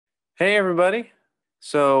Hey everybody.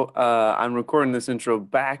 I'm recording this intro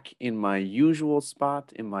back in my usual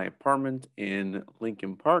spot in my apartment in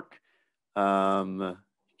Lincoln Park. You can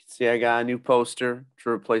see I got a new poster to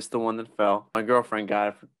replace the one that fell. My girlfriend got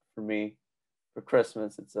it for me for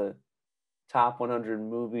Christmas. It's a top 100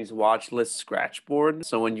 movies watch list scratch board.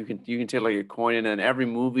 So when you can take like a coin and then every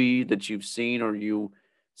movie that you've seen or you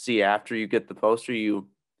see after you get the poster, you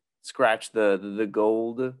scratch the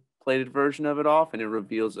gold plated version of it off and it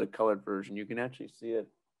reveals a colored version. You can actually see it.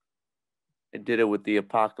 I did it with the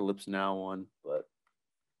Apocalypse Now one, but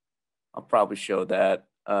I'll probably show that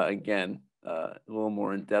again a little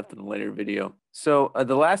more in depth in a later video.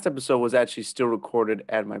 The last episode was actually still recorded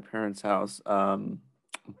at my parents' house,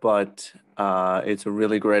 but it's a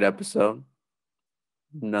really great episode.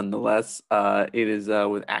 Nonetheless, it is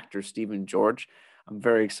with actor Stephen George. I'm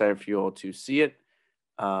very excited for you all to see it.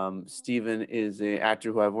 Steven is an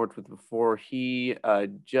actor who I've worked with before. He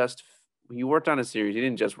worked on a series. He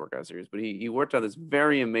didn't just work on a series, but he worked on this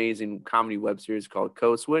very amazing comedy web series called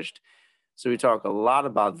Code Switched. So we talk a lot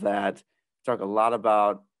about that. We talk a lot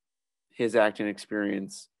about his acting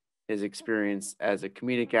experience, his experience as a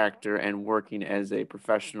comedic actor and working as a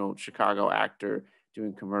professional Chicago actor,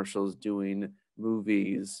 doing commercials, doing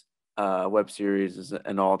movies, web series,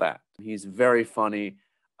 and all that. He's very funny,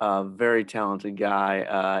 very talented guy,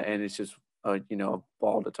 and it's just a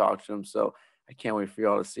ball to talk to him. So I can't wait for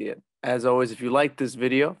y'all to see it. As always, if you like this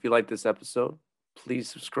video, if you like this episode, please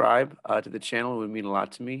subscribe to the channel. It would mean a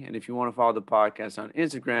lot to me. And if you want to follow the podcast on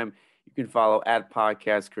Instagram, you can follow at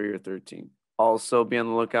Podcast Courier 13. Also, be on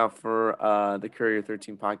the lookout for the Courier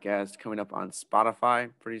 13 podcast coming up on Spotify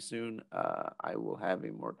pretty soon. I will have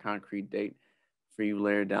a more concrete date for you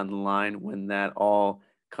later down the line when that all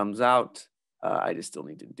comes out. I just still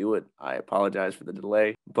need to do it. I apologize for the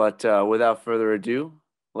delay. But without further ado,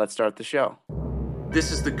 let's start the show.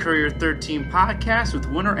 This is the Courier 13 podcast with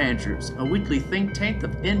Winter Andrews, a weekly think tank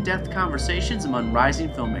of in-depth conversations among rising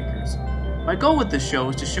filmmakers. My goal with this show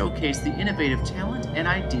is to showcase the innovative talent and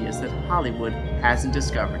ideas that Hollywood hasn't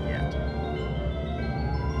discovered yet.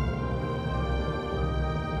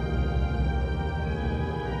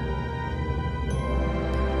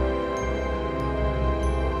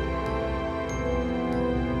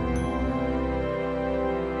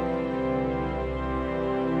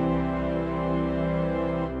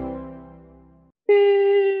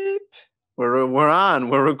 We're on.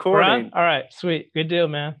 We're recording. All right, sweet, good deal,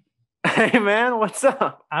 man. Hey man, what's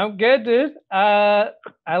up? I'm good, dude.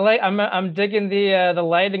 I'm digging the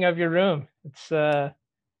lighting of your room. It's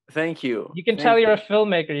Thank you. You can tell you're a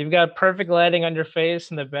filmmaker. You've got perfect lighting on your face,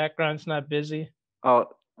 and the background's not busy. Oh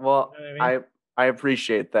well, You know what I mean? I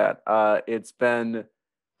appreciate that. It's been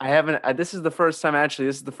I haven't. This is the first time actually.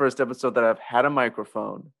 This is the first episode that I've had a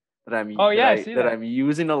microphone that I'm. Oh yeah, that I see that. I'm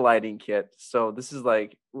using a lighting kit. So this is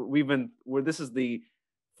like this is the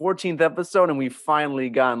 14th episode and we've finally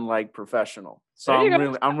gotten like professional. So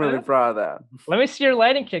I'm really proud of that. Let me see your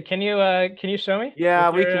lighting kit. Can you show me? Yeah,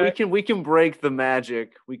 we can break the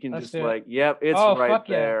magic. We can just like, yep, it's right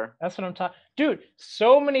there. Yeah. That's what I'm talking. Dude,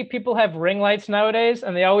 so many people have ring lights nowadays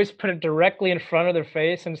and they always put it directly in front of their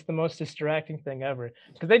face, and it's the most distracting thing ever.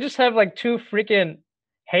 Because they just have like two freaking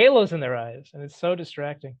halos in their eyes, and it's so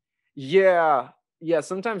distracting. Yeah. Yeah,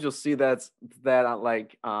 sometimes you'll see that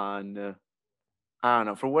like on I don't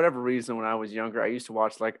know, for whatever reason, when I was younger, I used to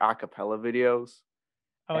watch like a cappella videos.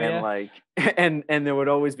 Oh, and yeah? like and there would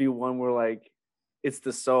always be one where like it's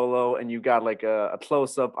the solo and you got like a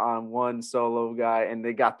close-up on one solo guy and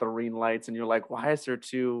they got the ring lights and you're like, why is there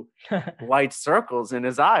two white circles in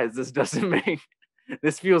his eyes? This doesn't make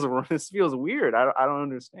this feels weird. I don't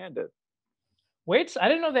understand it. Wait, I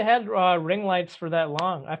didn't know they had ring lights for that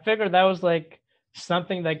long. I figured that was like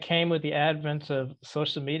something that came with the advent of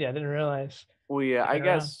social media. I didn't realize. Well, yeah, I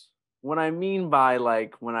guess what I mean by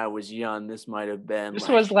like when I was young, this might have been. This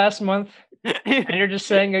was last month, and you're just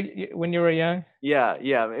saying when you were young. Yeah,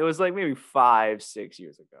 it was like maybe 5-6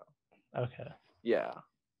 years ago. Okay. Yeah,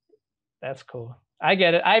 that's cool. I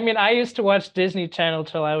get it. I mean, I used to watch Disney Channel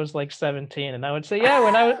till I was like 17, and I would say, yeah,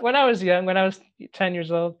 when I was young, when I was 10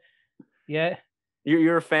 years old. Yeah.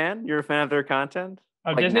 You're a fan? You're a fan of their content?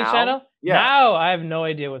 Of like Disney Channel? Yeah. Now I have no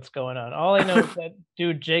idea what's going on. All I know is that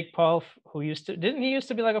dude Jake Paul, who didn't he used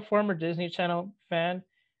to be like a former Disney Channel fan?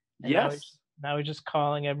 And yes. Now he's just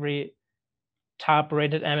calling every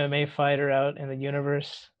top-rated MMA fighter out in the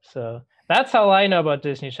universe. So that's how I know about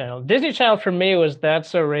Disney Channel. Disney Channel for me was That's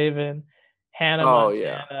So Raven, Hannah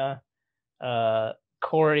Montana,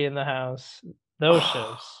 Corey in the House. Those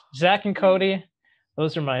shows. Zack and Cody.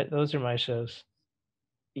 Those are my shows.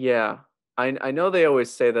 Yeah. I know they always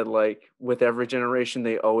say that like with every generation,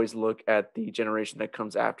 they always look at the generation that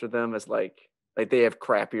comes after them as like they have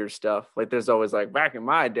crappier stuff. Like there's always like back in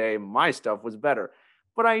my day, my stuff was better.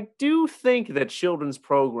 But I do think that children's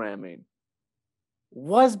programming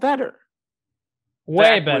was better.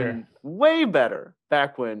 Way better. Way better.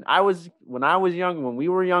 Back when I was young, when we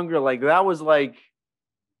were younger, like that was like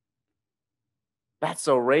That's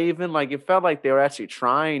So Raven. Like it felt like they were actually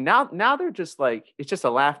trying. Now they're just like it's just a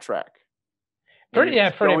laugh track. Pretty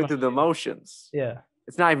going much. through the motions. Yeah.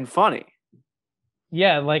 It's not even funny.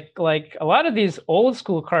 Yeah, like a lot of these old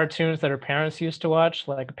school cartoons that our parents used to watch,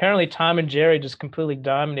 like apparently Tom and Jerry just completely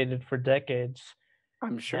dominated for decades.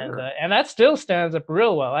 I'm sure. And that still stands up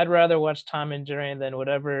real well. I'd rather watch Tom and Jerry than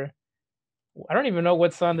whatever. I don't even know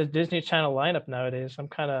what's on the Disney Channel lineup nowadays. I'm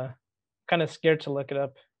kind of scared to look it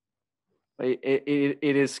up. It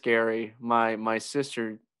is scary. My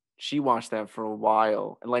sister, she watched that for a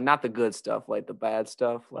while, and like not the good stuff, like the bad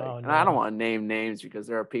stuff. Like, Oh, and I don't no. want to name names because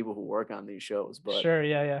there are people who work on these shows, but Sure,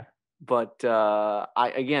 yeah. but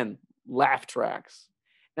I again laugh tracks.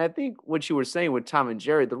 And I think what you were saying with Tom and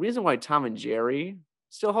Jerry, the reason why Tom and Jerry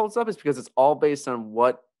still holds up is because it's all based on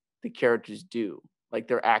what the characters do, like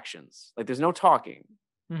their actions. Like there's no talking.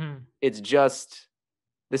 Mhm. It's just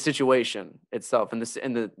the situation itself. And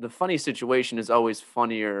the funny situation is always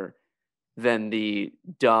funnier than the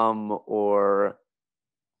dumb or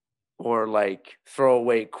like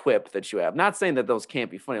throwaway quip that you have. Not saying that those can't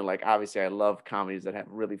be funny. Like obviously I love comedies that have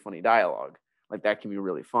really funny dialogue. Like that can be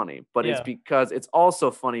really funny, but it's Yeah. because it's also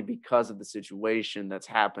funny because of the situation that's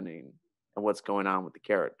happening and what's going on with the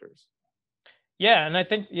characters. Yeah, and I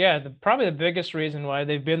think probably the biggest reason why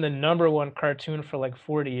they've been the number one cartoon for like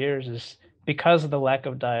 40 years is because of the lack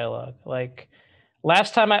of dialogue. Like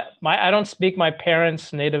last time I don't speak my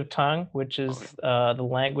parents' native tongue, which Okay. is the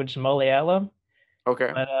language Malayalam.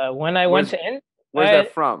 Okay. But when I went to where's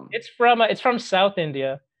that from? it's from South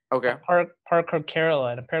India, Okay. Park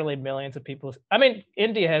Kerala, and apparently millions of people. I mean,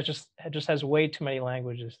 India has way too many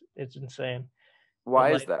languages. It's insane. But Why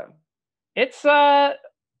is like, that? it's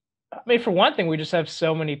I mean, for one thing, we just have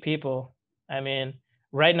so many people. I mean,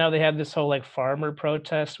 right now they have this whole like farmer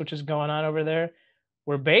protest, which is going on over there,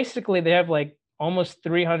 where basically they have like almost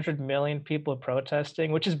 300 million people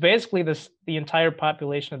protesting, which is basically the entire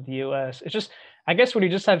population of the US. It's just, I guess when you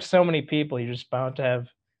just have so many people, you're just bound to have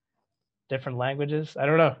different languages. I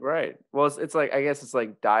don't know. Right. Well, it's like I guess it's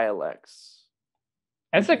like dialects.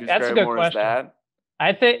 That's Would you that's a describe good more as question. that?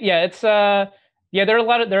 I think it's yeah, there are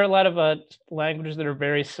a lot of languages that are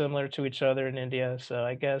very similar to each other in India, so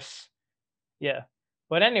I guess yeah.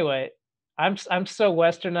 But anyway, I'm so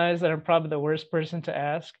westernized that I'm probably the worst person to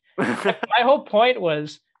ask. My whole point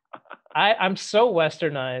was I'm so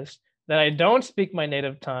westernized that I don't speak my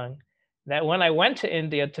native tongue, that when I went to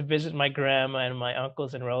India to visit my grandma and my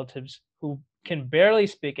uncles and relatives who can barely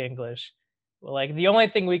speak English, like the only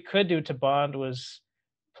thing we could do to bond was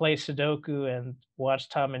play Sudoku and watch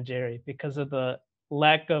Tom and Jerry because of the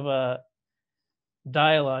lack of a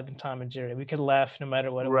dialogue in Tom and Jerry. We could laugh no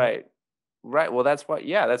matter what it was. Right. Well, that's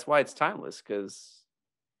why it's timeless because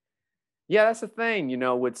that's the thing,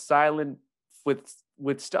 with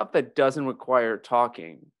with stuff that doesn't require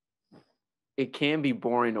talking, it can be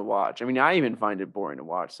boring to watch. I mean, I even find it boring to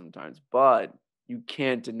watch sometimes, but you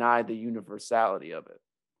can't deny the universality of it.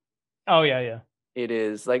 Oh yeah. It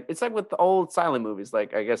is like it's like with the old silent movies,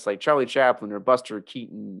 like I guess like Charlie Chaplin or Buster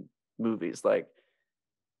Keaton movies. Like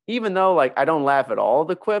even though like I don't laugh at all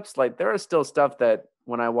the quips, like there is still stuff that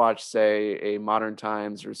when I watch, say, a Modern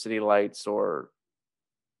Times or City Lights or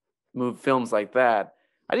films like that,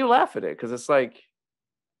 I do laugh at it because it's like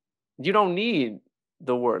you don't need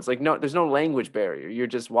the words. Like no, there's no language barrier. You're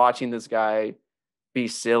just watching this guy be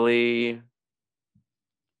silly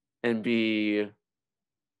and be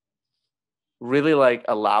really like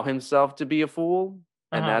allow himself to be a fool.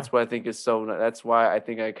 And that's what I think is that's why I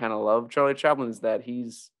think I kind of love Charlie Chaplin is that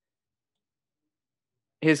his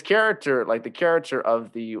character, like the character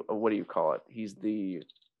of the, what do you call it? He's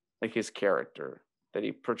like his character that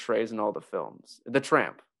he portrays in all the films. The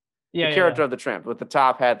tramp. Yeah, the character of the tramp with the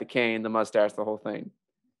top hat, the cane, the mustache, the whole thing.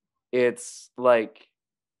 It's like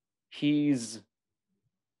he's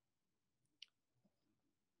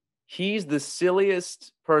the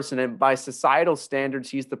silliest person, and by societal standards,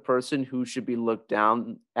 he's the person who should be looked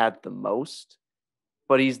down at the most.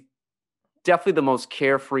 But he's definitely the most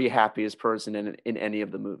carefree, happiest person in any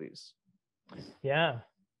of the movies. Yeah.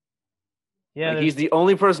 Like he's the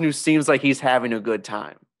only person who seems like he's having a good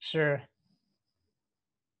time. Sure.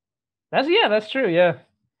 That's true. Yeah.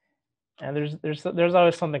 And there's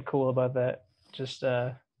always something cool about that. Just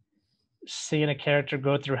seeing a character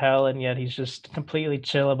go through hell, and yet he's just completely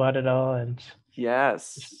chill about it all, and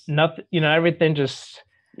yes, nothing, everything just.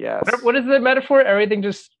 yes. What is the metaphor? Everything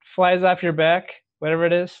just flies off your back, whatever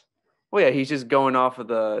it is. Well, yeah, he's just going off of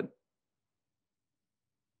the.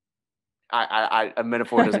 A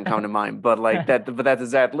metaphor doesn't come to mind, but like that. But that's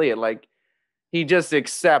exactly it. Like he just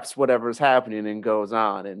accepts whatever's happening and goes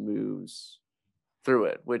on and moves through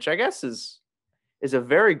it, which I guess is a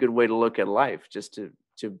very good way to look at life, just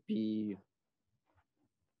to be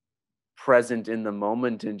present in the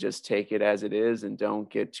moment and just take it as it is and don't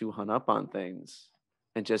get too hung up on things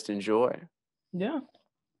and just enjoy. Yeah.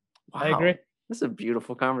 Wow. I agree. This is a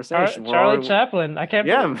beautiful conversation. Charlie Chaplin. I can't.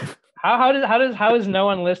 Yeah. How is no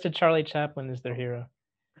one listed Charlie Chaplin as their hero?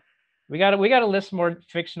 We gotta list more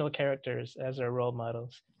fictional characters as our role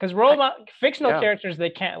models, because fictional characters, they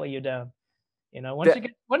can't let you down. Once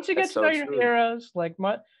you get to know your heroes, like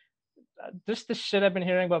just the shit I've been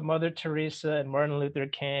hearing about Mother Teresa and Martin Luther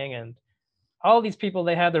King and all these people,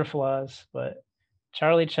 they had their flaws, but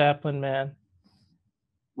Charlie Chaplin, man.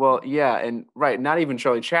 Well, yeah, and right, not even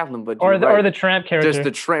Charlie Chaplin, but or the tramp character. Just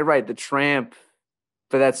the tramp.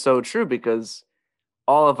 But that's so true, because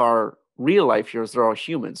all of our real life heroes, they're all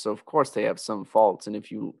humans, so of course they have some faults, and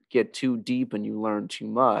if you get too deep and you learn too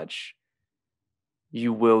much,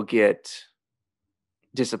 you will get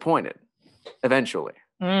disappointed eventually.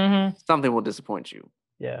 Mm-hmm. Something will disappoint you.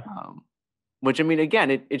 Yeah. Which, I mean,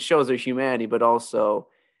 again, it shows their humanity, but also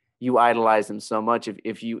you idolize them so much.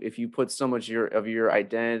 If you put so much of your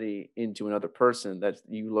identity into another person that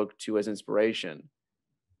you look to as inspiration,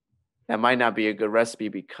 that might not be a good recipe,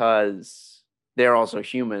 because they're also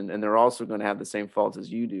human and they're also going to have the same faults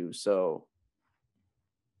as you do. So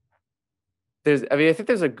I think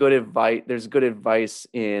there's good advice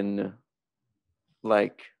in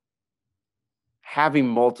like having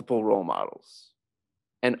multiple role models.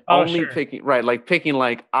 And only picking I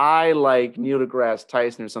like Neil deGrasse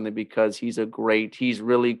Tyson or something because he's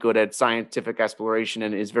really good at scientific exploration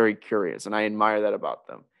and is very curious, and I admire that about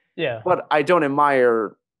them. Yeah. But I don't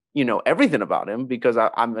admire, everything about him, because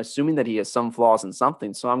I'm assuming that he has some flaws in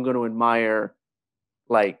something. So I'm going to admire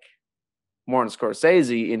like Martin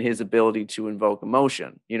Scorsese in his ability to invoke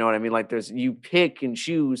emotion. You know what I mean? Like you pick and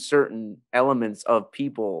choose certain elements of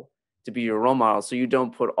people to be your role model, so you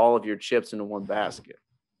don't put all of your chips into one basket.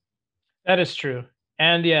 That is true.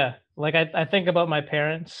 And yeah, like I think about my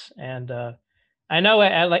parents, and I know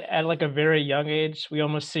at a very young age, we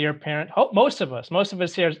almost see our parents. Most of us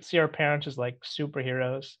see our parents as like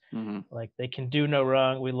superheroes. Mm-hmm. Like they can do no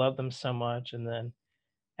wrong. We love them so much, and then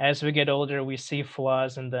as we get older, we see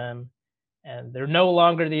flaws in them, and they're no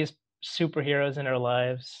longer these superheroes in our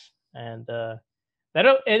lives. And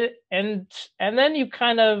and then you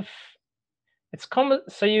kind of, it's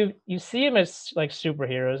so you see them as like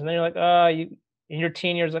superheroes, and then you're like, oh, you in your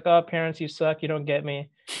teen years, like, oh, parents, you suck, you don't get me.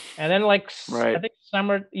 And then like right. I think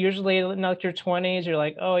usually in like your 20s, you're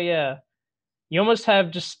like, oh yeah, you almost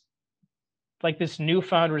have just like this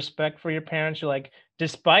newfound respect for your parents. You're like,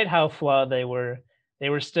 despite how flawed they were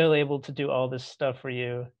still able to do all this stuff for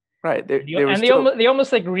you. Right. They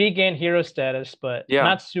almost like regain hero status, but yeah,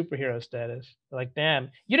 not superhero status. They're like,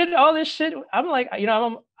 damn, you did all this shit. I'm like,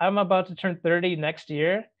 I'm about to turn 30 next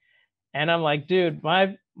year, and I'm like, dude,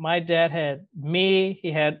 my dad had me.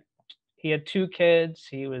 He had 2 kids.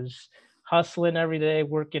 He was hustling every day,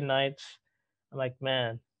 working nights. I'm like,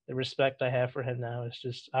 man, the respect I have for him now is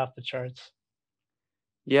just off the charts.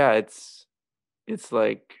 Yeah, it's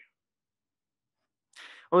like,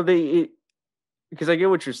 well, because I get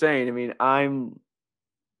what you're saying. I mean, I'm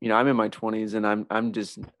in my 20s, and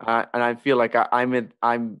I feel like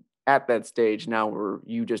I'm at that stage now where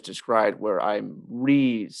you just described, where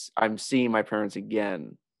I'm seeing my parents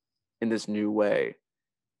again in this new way,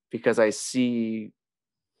 because I see,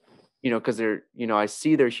 because they're, I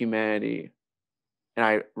see their humanity, and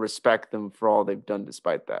I respect them for all they've done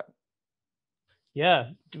despite that. Yeah.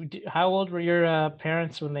 How old were your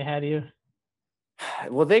parents when they had you?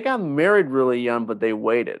 Well, they got married really young, but they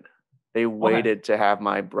waited. They waited to have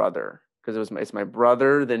my brother, because it's my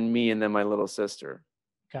brother, then me, and then my little sister.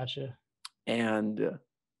 Gotcha. And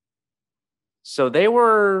so they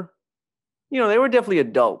were definitely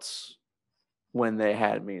adults when they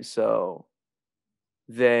had me. So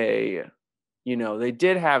they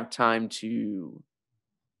did have time to,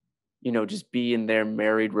 just be in their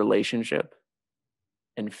married relationship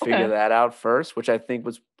and figure that out first, which I think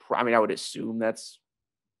was, I would assume that's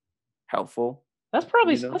helpful. That's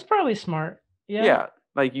probably smart. Yeah. Yeah.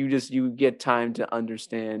 Like you get time to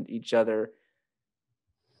understand each other,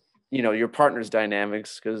 your partner's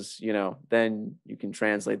dynamics, because, then you can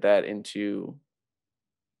translate that into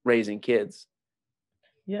raising kids.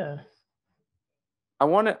 Yeah. I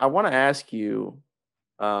want to ask you,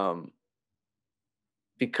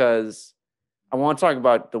 because I want to talk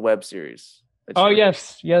about the web series. Oh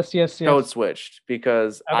yes. Code Switched,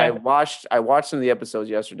 because okay. I watched some of the episodes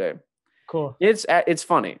yesterday. Cool. It's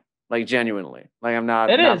funny, like genuinely. Like I'm not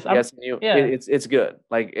guessing you. Yeah. It's good.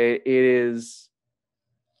 Like it is.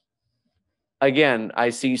 Again,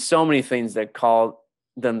 I see so many things that call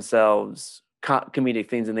themselves comedic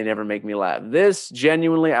things and they never make me laugh. This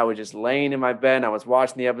genuinely, I was just laying in my bed and I was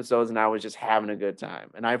watching the episodes and I was just having a good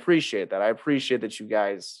time. And I appreciate that. I appreciate that you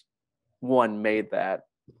guys made that.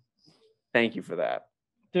 Thank you for that.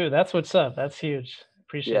 Dude, that's what's up. That's huge.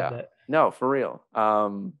 Appreciate that. No, for real.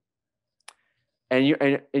 And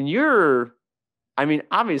you're I mean,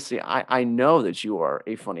 obviously, I know that you are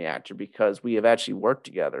a funny actor because we have actually worked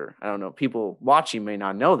together. I don't know, people watching may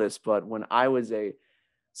not know this, but when I was a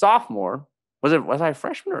sophomore, was I a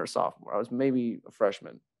freshman or a sophomore? I was maybe a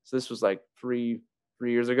freshman. So this was like three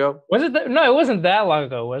years ago. Was it? No, it wasn't that long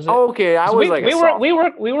ago, was it? Oh, okay, I was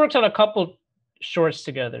we worked on a couple shorts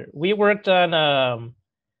together. We worked on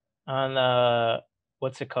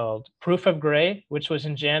what's it called? Proof of Gray, which was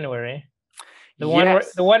in January. The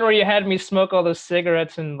one where you had me smoke all those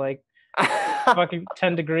cigarettes in like fucking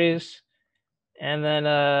 10 degrees. And then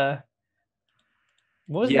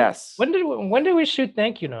what was yes. It? When did we shoot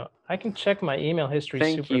Thank You Note? I can check my email history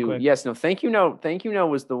super quick. Yes, no, Thank You Note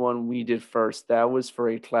was the one we did first. That was for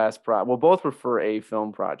a class well, both were for a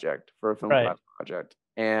film project, class project.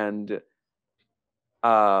 And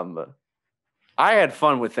I had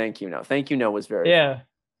fun with Thank You Note. Thank You Note was very fun.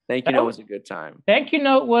 Thank You Note was a good time. Thank You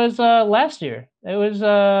Note was last year. It was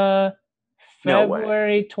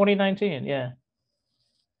February 2019. Yeah.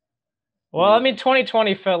 Well, I mean,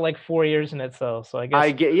 2020 felt like 4 years in itself, so I guess.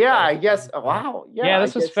 I guess. Wow. Yeah. Yeah,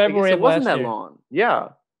 this was February. It wasn't that long. Yeah.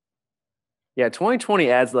 Yeah. 2020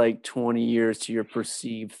 adds like 20 years to your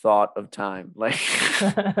perceived thought of time. Like.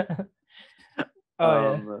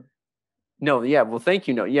 No. Yeah. Well, Thank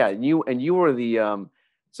You Note. Yeah. You were the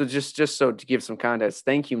So just so to give some context,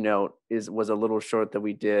 Thank You Note was a little short that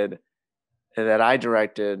we did that I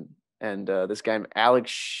directed, and this guy Alex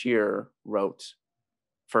Shear wrote.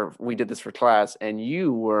 We did this for class, and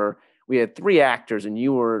we had 3 actors, and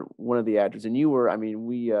you were one of the actors, and you were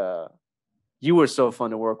so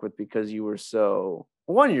fun to work with because you were so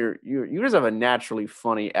you just have a naturally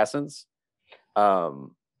funny essence,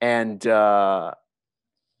 and the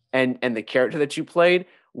character that you played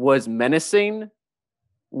was menacing,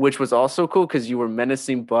 which was also cool because you were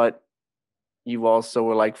menacing, but you also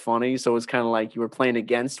were like funny. So it was kind of like you were playing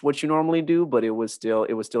against what you normally do, but it was still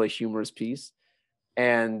a humorous piece.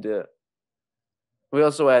 And we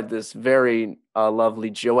also had this very lovely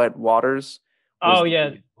Joette Waters. Oh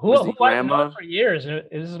yeah, who I've known for years.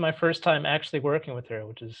 This is my first time actually working with her,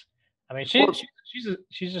 which is, I mean,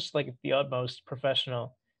 she's just like the utmost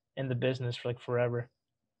professional in the business for like forever.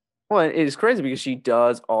 Well, it is crazy because she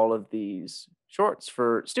does all of these shorts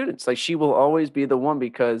for students. Like she will always be the one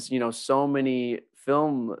because, so many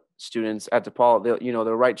film students at DePaul,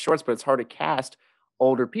 they'll write shorts, but it's hard to cast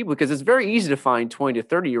older people because it's very easy to find 20 to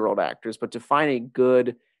 30-year-old actors, but to find a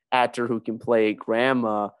good actor who can play a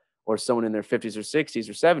grandma or someone in their 50s or 60s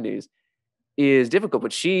or 70s is difficult.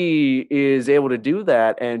 But she is able to do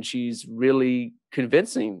that, and she's really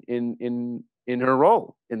convincing in her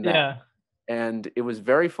role in that. Yeah. And it was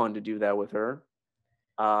very fun to do that with her.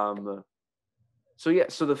 So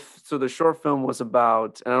the short film was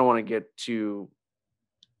about, and I don't want to get too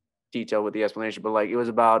detailed with the explanation, but like it was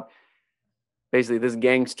about basically this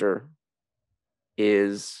gangster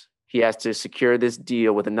he has to secure this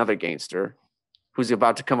deal with another gangster who's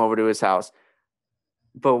about to come over to his house.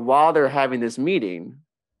 But while they're having this meeting,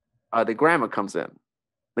 the grandma comes in.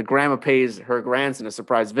 The grandma pays her grandson a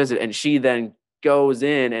surprise visit, and she then goes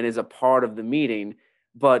in and is a part of the meeting.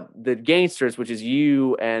 But the gangsters, which is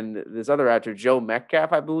you and this other actor, Joe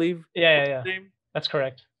Metcalf, I believe. Yeah. That's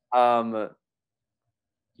correct.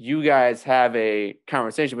 You guys have a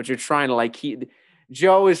conversation, but you're trying to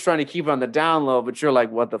Joe is trying to keep it on the down low, but you're like,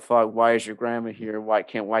 what the fuck? Why is your grandma here? Why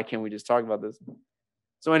can't we just talk about this?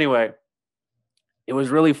 So anyway, it was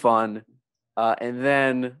really fun. And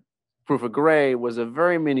then Proof of Gray was a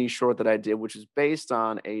very mini short that I did, which is based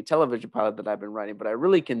on a television pilot that I've been writing, but I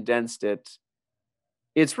really condensed it.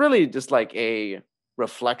 It's really just like a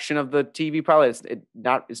reflection of the TV pilot. It's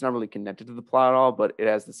not really connected to the plot at all, but it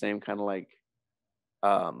has the same kind of like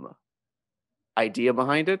idea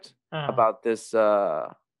behind it about this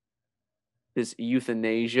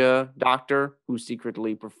euthanasia doctor who's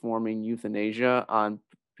secretly performing euthanasia on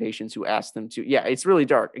patients who ask them to. Yeah, it's really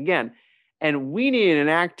dark again. and we needed an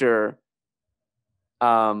actor.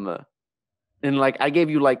 And like I gave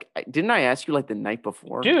you like, didn't I ask you like the night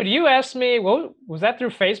before? Dude, you asked me. What was that through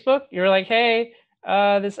Facebook? You were like, "Hey,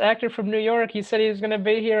 this actor from New York. He said he was gonna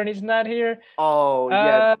be here, and he's not here." Oh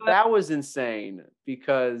yeah, that was insane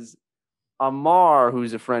because Amar,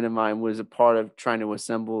 who's a friend of mine, was a part of trying to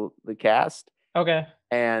assemble the cast. Okay.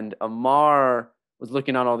 And Amar was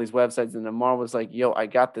looking on all these websites, and Amar was like, "Yo, I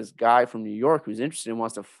got this guy from New York who's interested and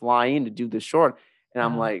wants to fly in to do this short." And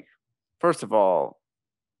I'm like, first of all,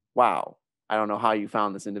 wow, I don't know how you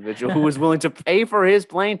found this individual who was willing to pay for his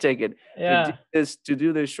plane ticket to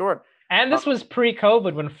do this short. And this was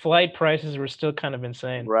pre-COVID when flight prices were still kind of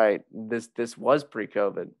insane. Right. This was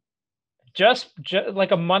pre-COVID. Just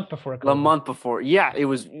like a month before COVID. A month before. Yeah, it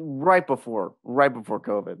was right before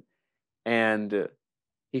COVID. And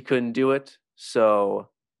he couldn't do it. So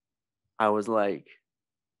I was like,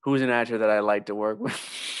 who's an actor that I like to work with?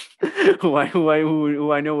 who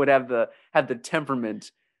I know would have the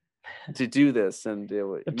temperament to do this, and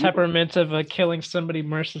the temperament of killing somebody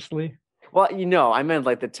mercilessly. Well, I meant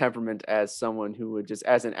like the temperament as someone who would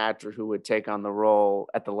as an actor who would take on the role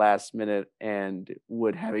at the last minute and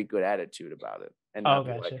would have a good attitude about it, and not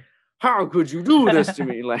be like, "How could you do this to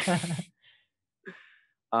me?" Like,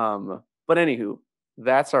 but anywho,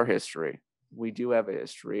 that's our history. We do have a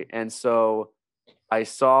history, and so I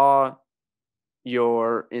saw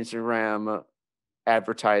your Instagram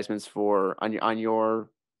advertisements on your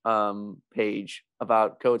page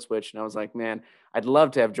about Code Switch, and I was like, man, I'd love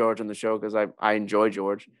to have George on the show because I enjoy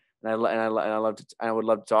George, and I would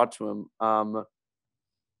love to talk to him.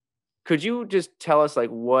 Could you just tell us like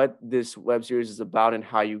what this web series is about and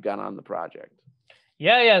how you got on the project?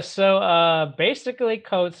 Yeah. So basically,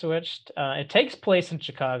 Code Switched. It takes place in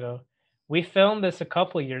Chicago. We filmed this a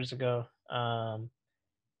couple of years ago.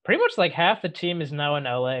 Pretty much like half the team is now in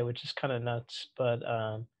LA, which is kind of nuts. But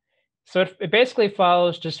so it basically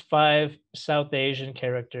follows just 5 South Asian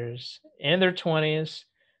characters in their 20s,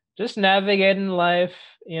 just navigating life,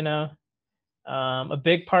 a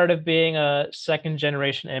big part of being a second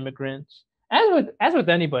generation immigrant. As with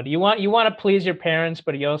anybody, you want to please your parents,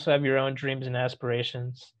 but you also have your own dreams and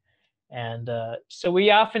aspirations. And so we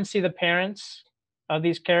often see the parents of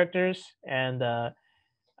these characters, and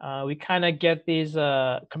we kind of get these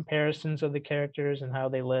comparisons of the characters and how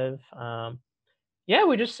they live.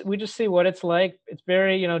 We just see what it's like. It's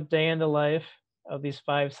very day in the life of these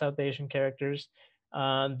 5 South Asian characters.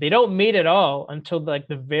 They don't meet at all until like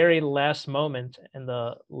the very last moment in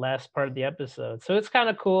the last part of the episode. So it's kind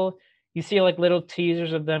of cool. You see like little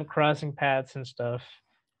teasers of them crossing paths and stuff.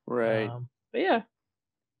 Right. But yeah.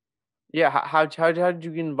 Yeah. How did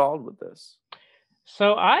you get involved with this?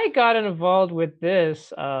 So I got involved with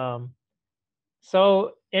this.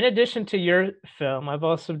 So in addition to your film, I've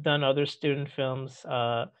also done other student films,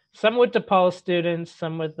 some with DePaul students,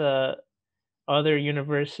 some with other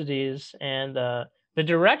universities. And the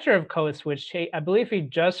director of Code Switch, I believe he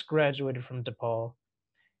just graduated from DePaul.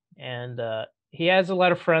 And he has a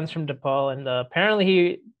lot of friends from DePaul. And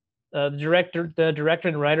apparently the director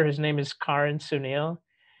and writer, his name is Karan Sunil.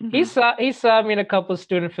 Mm-hmm. He saw me in a couple of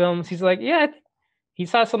student films. He's like, yeah, he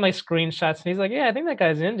saw some like screenshots and he's like, yeah, I think that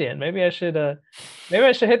guy's Indian. Maybe I should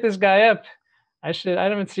hit this guy up. I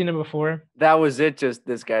haven't seen him before. That was it. Just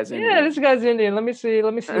this guy's Indian. Yeah, this guy's Indian. Let me see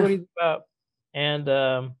what he's about. And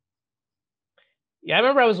I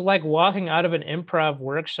remember I was like walking out of an improv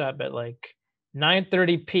workshop at like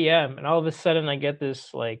 9:30 p.m. and all of a sudden I get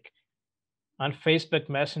this like on Facebook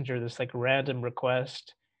Messenger, this like random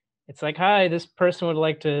request. It's like, hi, this person would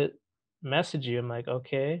like to message you. I'm like,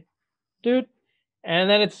 okay, dude. And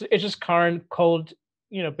then it's just Karan cold,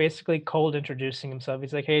 basically cold introducing himself.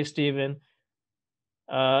 He's like, hey, Steven,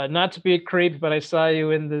 not to be a creep, but I saw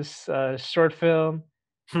you in this short film.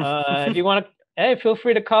 If you want to, hey, feel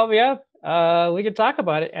free to call me up. We could talk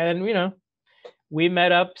about it. And, we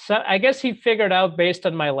met up. So I guess he figured out based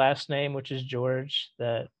on my last name, which is George,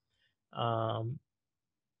 that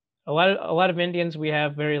a lot of Indians, we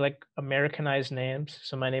have very like Americanized names.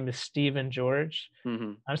 So my name is Stephen George.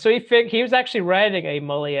 Mm-hmm. So he was actually writing a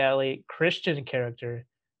Malayali Christian character,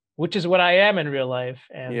 which is what I am in real life.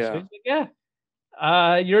 And so he's like,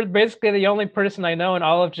 yeah, you're basically the only person I know in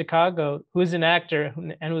all of Chicago who's an actor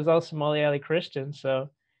and who's also Malayali Christian. So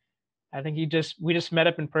I think we just met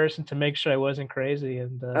up in person to make sure I wasn't crazy,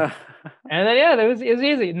 and then it was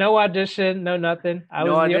easy. No audition, no nothing. I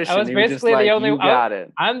was basically the only. I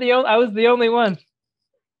was the only one.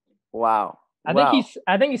 Wow. I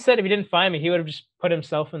think he said if he didn't find me, he would have just put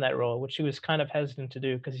himself in that role, which he was kind of hesitant to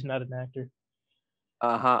do because he's not an actor.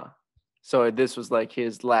 So this was like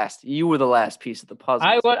his last. You were the last piece of the puzzle.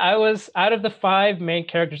 I was out of the 5 main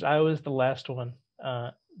characters. I was the last one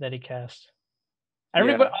that he cast.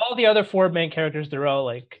 Everybody, all the other 4 main characters, they're all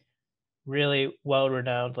like really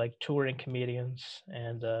well-renowned, like touring comedians,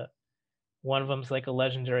 and one of them's like a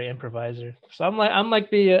legendary improviser. So I'm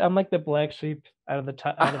like the black sheep out of the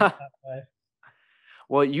top 5.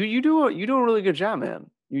 Well, you do a really good job,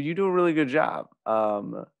 man. You do a really good job.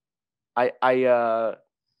 I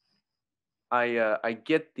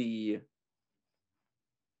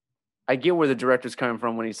get where the director's coming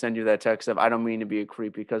from when he sends you that text of I don't mean to be a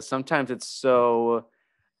creep, because sometimes it's so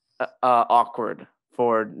awkward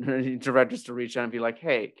for directors to reach out and be like,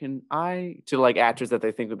 hey, can I, to like actors that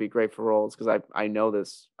they think would be great for roles, because I know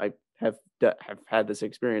this, I have had this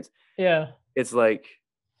experience. Yeah, it's like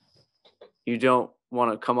you don't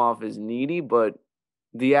want to come off as needy, but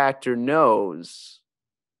the actor knows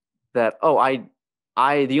that, oh,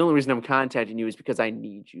 the only reason I'm contacting you is because I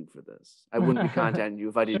need you for this. I wouldn't be contacting you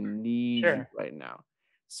if I didn't need you right now.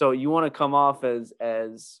 So you want to come off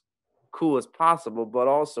as cool as possible, but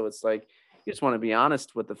also it's like you just want to be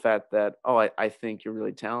honest with the fact that, oh, I think you're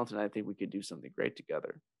really talented, and I think we could do something great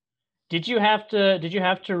together. Did you have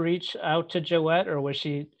to reach out to Joette, or was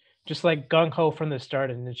she just like gung ho from the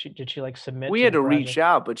start, and did she like submit? We had to reach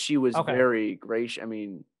out, but she was very gracious. I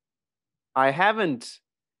mean, I haven't,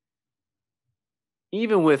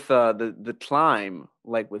 even with the climb,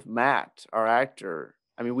 like with Matt, our actor.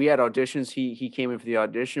 I mean, we had auditions. He came in for the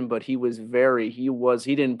audition, but he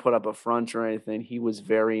didn't put up a front or anything. He was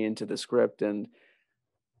very into the script, and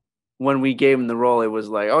when we gave him the role, it was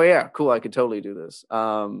like, oh yeah, cool, I could totally do this.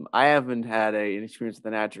 I haven't had an experience with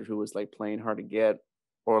an actor who was like playing hard to get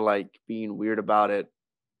or like being weird about it.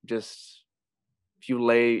 Just if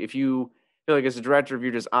you feel like as a director, if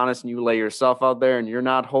you're just honest and you lay yourself out there and you're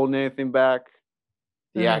not holding anything back,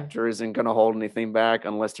 the actor isn't going to hold anything back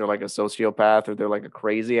unless they're like a sociopath or they're like a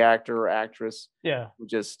crazy actor or actress. Yeah. Who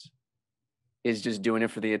just is just doing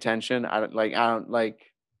it for the attention. I don't like,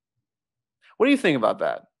 what do you think about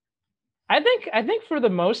that? I think for the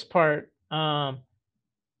most part, out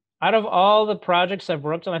of all the projects I've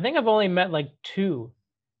worked on, I think I've only met like 2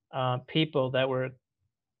 people that were,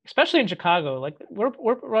 especially in Chicago, like we're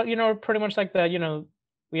pretty much like the,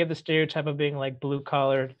 we have the stereotype of being like blue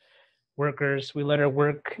collared workers. We let our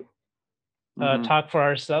work talk for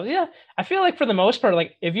ourselves. Yeah, I feel like for the most part,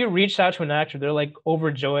 like if you reach out to an actor, they're like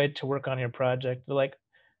overjoyed to work on your project. They're like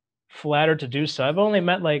flattered to do so. I've only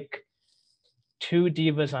met like 2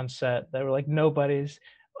 divas on set that were like nobodies.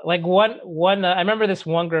 Like one I remember this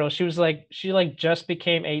one girl, she just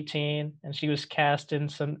became 18 and she was cast in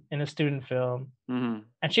a student film. And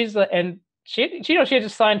she's like, and she had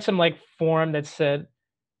just signed some like form that said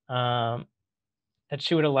that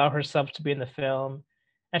she would allow herself to be in the film.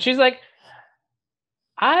 And she's like,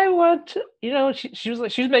 I want to, she was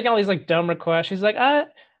making all these like dumb requests. She's like, I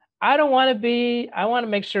don't want to I want to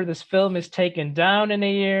make sure this film is taken down in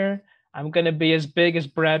a year. I'm going to be as big as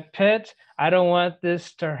Brad Pitt. I don't want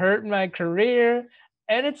this to hurt my career.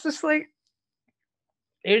 And it's just like,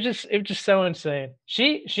 it was just so insane.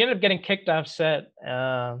 She ended up getting kicked off set.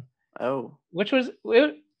 Which was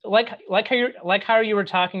like how you were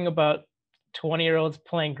talking about 20-year-olds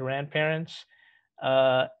playing grandparents.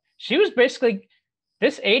 She was basically,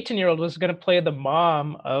 this 18-year-old was going to play the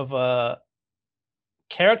mom of a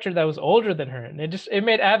character that was older than her, and it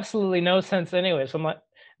made absolutely no sense anyway. So I'm like,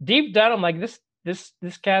 deep down, I'm like, this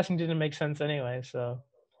casting didn't make sense anyway. So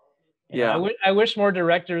I wish more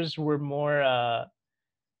directors were more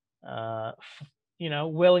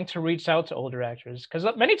willing to reach out to older actors, because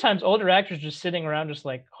many times older actors just sitting around just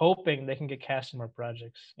like hoping they can get cast in more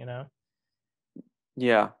projects.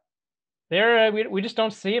 Yeah, we just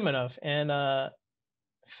don't see them enough in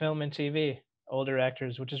film and TV, older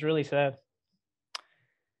actors, which is really sad.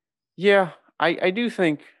 Yeah, I do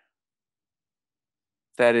think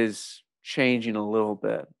that is changing a little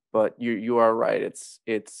bit, but you are right.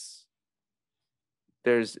 I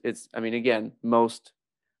mean, again, most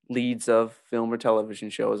leads of film or television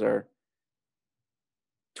shows are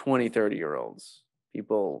 20, 30-year-olds.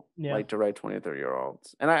 People like to write 20 or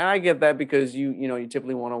 30-year-olds. And I get that, because you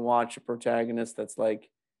typically want to watch a protagonist that's like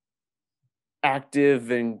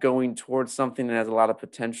active and going towards something that has a lot of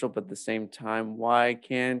potential, but at the same time, why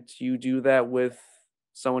can't you do that with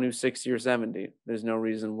someone who's 60 or 70? There's no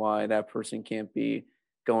reason why that person can't be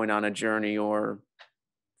going on a journey or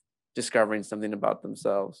discovering something about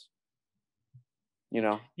themselves.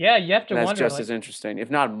 Yeah, you have to wonder. That's just as interesting, if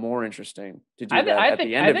not more interesting, to do that at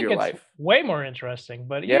the end of your life. Way more interesting,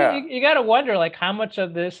 but you got to wonder, like, how much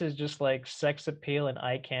of this is just like sex appeal and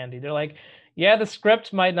eye candy. They're like, Yeah, the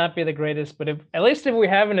script might not be the greatest, but at least if we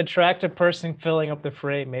have an attractive person filling up the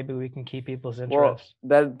frame, maybe we can keep people's interest.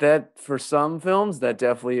 Well, that for some films, that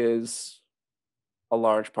definitely is a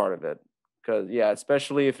large part of it. Because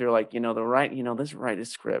especially if you're like, this writer's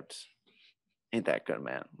script ain't that good,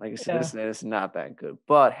 man. Like I said, this is not that good.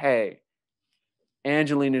 But hey,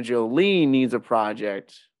 Angelina Jolie needs a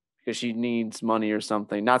project because she needs money or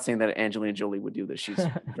something. Not saying that Angelina Jolie would do this. She's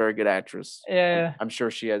a very good actress. Yeah. I'm sure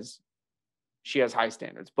she has high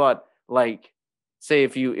standards. But like, say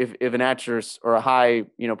if an actress or a high,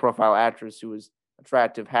 profile actress who was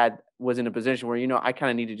attractive was in a position where, I kind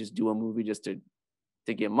of need to just do a movie just to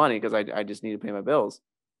get money because I just need to pay my bills.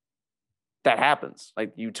 That happens.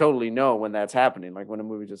 Like, you totally know when that's happening. Like when a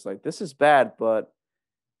movie just like, this is bad, but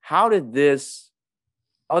how did this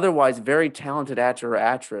otherwise very talented actor or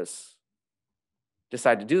actress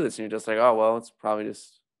decide to do this? And you're just like, oh, well, it's probably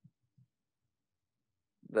just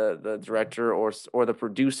the director or the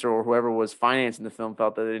producer or whoever was financing the film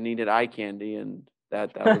felt that it needed eye candy, and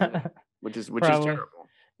that was it, which is terrible.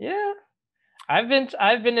 Yeah. I've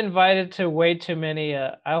been invited to way too many.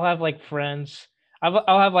 I'll have like friends.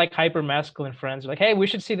 I'll have like hyper masculine friends. Like, hey, we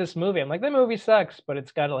should see this movie. I'm like, that movie sucks, but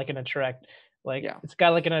it's got like it's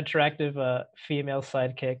got like an attractive female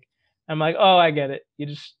sidekick. I'm like, oh, I get it. You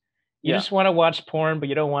just want to watch porn, but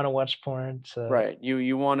you don't want to watch porn. So right,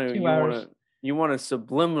 you want to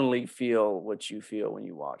subliminally feel what you feel when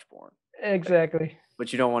you watch porn. Exactly.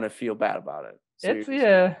 But you don't want to feel bad about it. So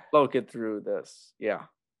it's cloak it through this. Yeah.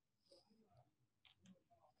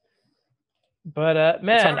 But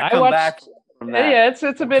man, I watched. Yeah, it's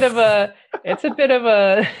a bit of a it's a bit of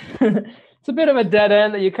a it's a bit of a dead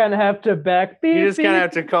end that you kind of have to back. You just kind of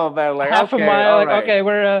have to call back like half okay, a mile. Like, right. Okay,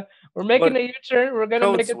 we're making a U-turn. We're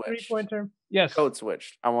gonna make a 3-point turn. Yes. Code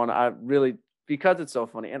switched. I really, because it's so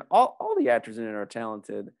funny, and all the actors in it are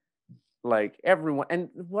talented. Like everyone, and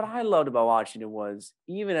what I loved about watching it was,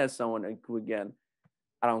 even as someone who, again,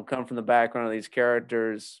 I don't come from the background of these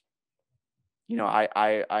characters.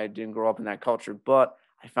 I didn't grow up in that culture, but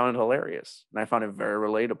I found it hilarious and I found it very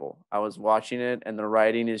relatable. I was watching it, and the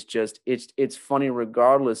writing is just it's funny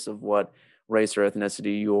regardless of what race or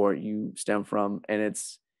ethnicity you stem from, and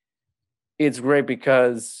it's great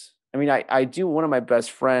because I mean I do, one of my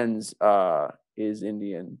best friends is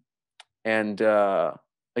Indian, and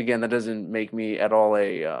again, that doesn't make me at all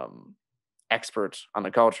a expert on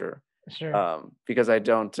the culture. Sure. Because I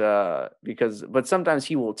don't but sometimes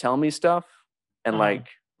he will tell me stuff, and like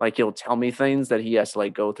he'll tell me things that he has to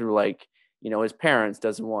like go through, like, his parents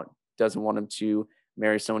doesn't want him to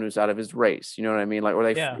marry someone who's out of his race, you know what I mean? Like, or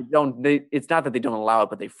it's not that they don't allow it,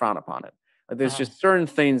 but they frown upon it. Like, there's just certain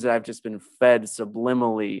things that I've just been fed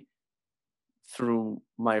subliminally through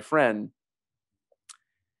my friend.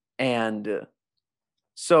 And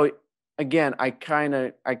so again, I kind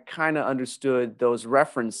of understood those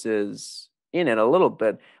references in it a little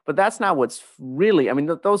bit, but that's not what's really, I mean,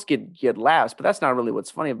 those get laughs, but that's not really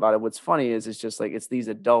what's funny about it. What's funny is it's just like, it's these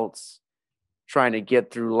adults trying to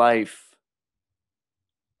get through life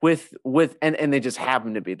with and they just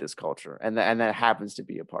happen to be this culture, and that happens to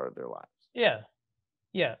be a part of their lives.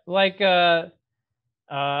 Yeah. Like I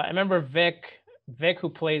remember Vic, who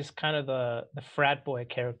plays kind of the frat boy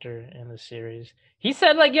character in the series. He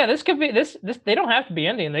said, like, yeah, this could be this. They don't have to be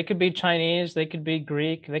Indian. They could be Chinese. They could be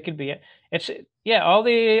Greek. They could be. It's all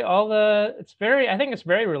the. It's very. I think it's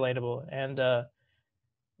very relatable. And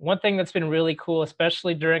one thing that's been really cool,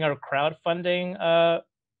 especially during our crowdfunding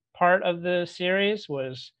part of the series,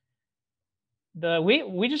 was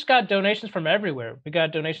we just got donations from everywhere. We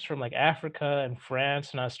got donations from like Africa and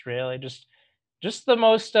France and Australia. Just the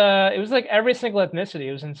most it was like every single ethnicity.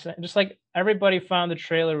 It was insane. Just like everybody found the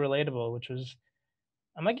trailer relatable, which was,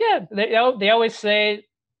 I'm like, yeah, they always say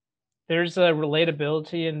there's a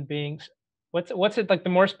relatability in being, what's it like, the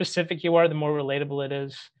more specific you are, the more relatable it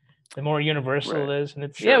is, the more universal it is. And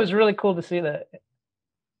it's it was really cool to see that.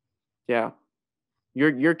 Yeah.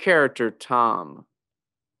 Your character Tom,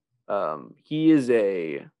 he is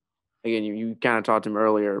again, you kind of talked about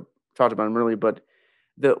him earlier, but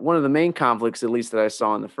one of the main conflicts, at least that I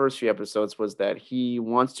saw in the first few episodes, was that he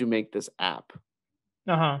wants to make this app.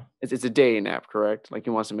 It's a dating app, correct? Like, he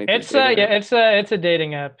wants to make it's a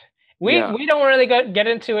dating app. We don't really get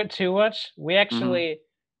into it too much. We actually,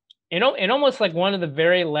 in almost like one of the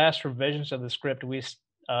very last revisions of the script,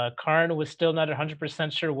 Karn was still not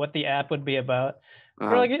 100% sure what the app would be about.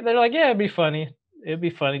 They're like, yeah, it'd be funny. It'd be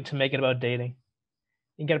funny to make it about dating.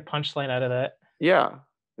 You can get a punchline out of that. Yeah.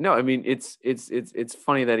 No, I mean, it's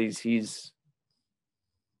funny that he's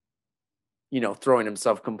throwing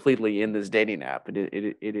himself completely in this dating app. It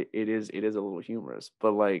is a little humorous,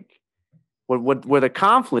 but like, where the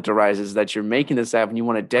conflict arises that you're making this app and you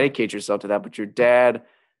want to dedicate yourself to that, but your dad,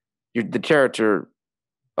 the character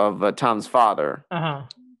of Tom's father,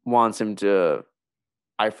 wants him to,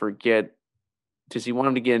 I forget, does he want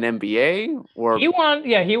him to get an MBA or he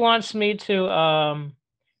wants me to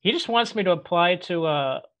he just wants me to apply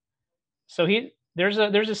to so there's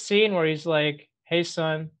a scene where he's like, hey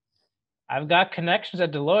son, I've got connections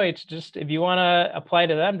at Deloitte. Just if you want to apply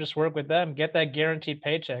to them, just work with them, get that guaranteed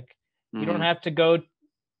paycheck. You don't have to go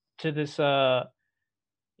to this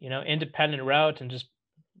independent route and just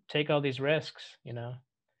take all these risks,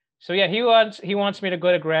 So yeah, he wants me to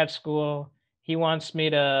go to grad school. He wants me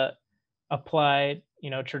to apply,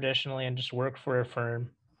 traditionally and just work for a firm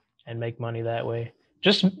and make money that way.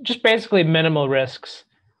 Just basically minimal risks,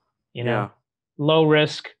 low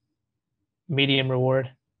risk, medium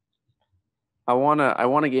reward. I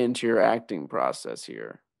wanna get into your acting process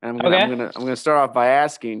here. And I'm gonna start off by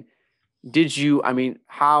asking,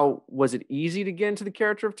 how was it easy to get into the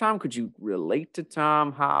character of Tom? Could you relate to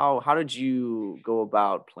Tom? How did you go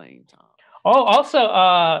about playing Tom? Oh,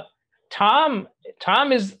 also, Tom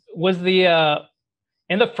was the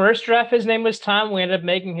in the first draft, his name was Tom. We ended up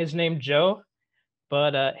making his name Joe,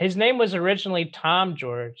 but his name was originally Tom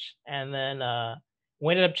George, and then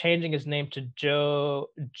we ended up changing his name to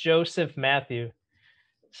Joseph Matthew.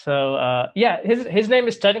 So his name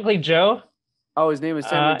is technically Joe. Oh, his name is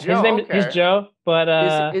Joe. His name is Joe,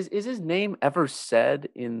 but is his name ever said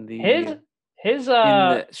in the his in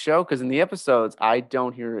the show? Because in the episodes, I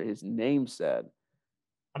don't hear his name said.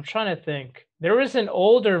 I'm trying to think. There was an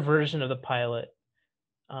older version of the pilot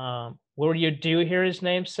where you do hear his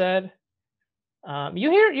name said. You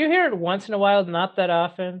hear it once in a while, not that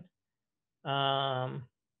often. In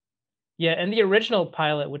the original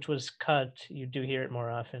pilot, which was cut, you do hear it more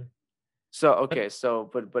often. So okay,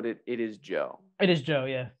 but it is Joe. It is Joe,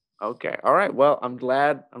 yeah. Okay, all right. Well, I'm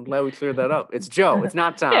glad we cleared that up. It's Joe. It's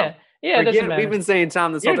not Tom. yeah, it doesn't matter. We've been saying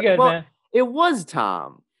Tom this whole time. You're good, man. It was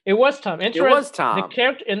Tom. It was Tom. It was Tom. The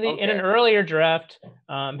character in an earlier draft,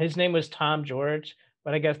 his name was Tom George,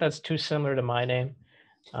 but I guess that's too similar to my name.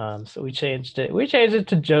 So we changed it. We changed it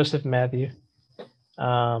to Joseph Matthew.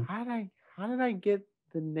 How did I get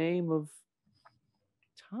the name of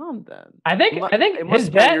Tom then? I think it must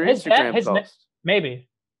have been your Instagram post. Maybe.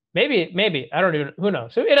 I don't even. Who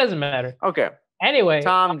knows? So it doesn't matter. Okay. Anyway,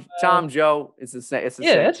 Tom, Joe. It's the same. It's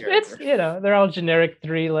they're all generic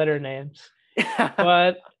 3-letter names.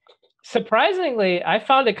 But surprisingly, I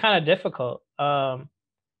found it kind of difficult. A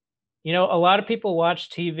lot of people watch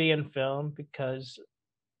TV and film because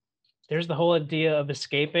there's the whole idea of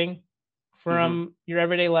escaping from your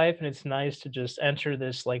everyday life, and it's nice to just enter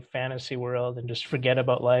this like fantasy world and just forget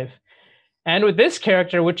about life. And with this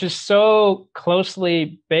character, which is so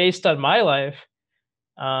closely based on my life,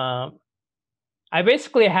 I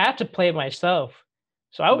basically had to play myself.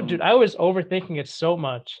 So I was overthinking it so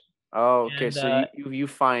much. Oh, okay. And, so you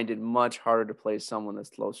find it much harder to play someone that's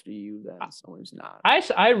closer to you than someone who's not.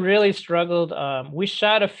 I really struggled. We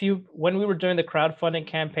shot a few when we were doing the crowdfunding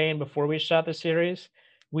campaign before we shot the series.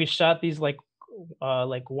 We shot these like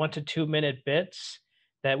 1 to 2 minute bits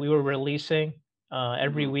that we were releasing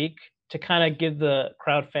every week to kind of give the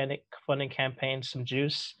crowdfunding campaign some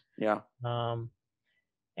juice. Yeah.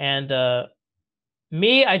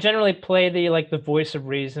 Me, I generally play the voice of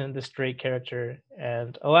reason, the straight character,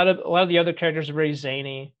 and a lot of the other characters are very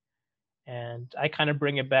zany, and I kind of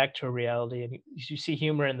bring it back to a reality, and you see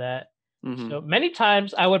humor in that. So many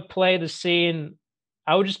times I would play the scene,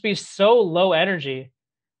 I would just be so low energy,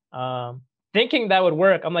 thinking that would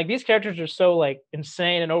work. I'm like, these characters are so like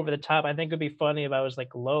insane and over the top. I think it'd be funny if I was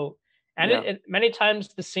like low, and many times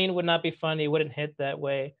the scene would not be funny, it wouldn't hit that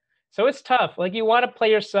way. So it's tough. Like you want to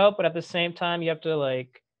play yourself, but at the same time, you have to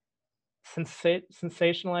like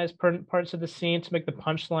sensationalize parts of the scene to make the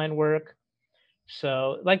punchline work.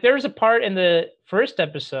 So like there was a part in the first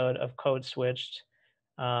episode of Code Switched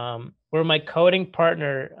where my coding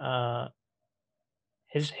partner,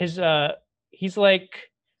 he's like,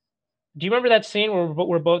 do you remember that scene where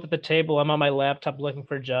we're both at the table? I'm on my laptop looking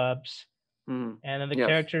for jobs, and then the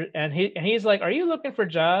character and he's like, "Are you looking for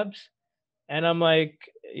jobs?" And I'm like,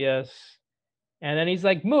 yes. And then he's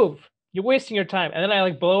like, move, you're wasting your time. And then I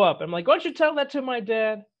like blow up. I'm like, why don't you tell that to my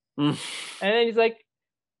dad? And then he's like,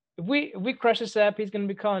 if we crush this app, he's going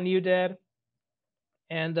to be calling you dad.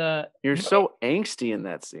 And you're so angsty in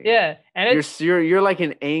that scene. Yeah. And you're like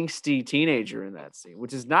an angsty teenager in that scene,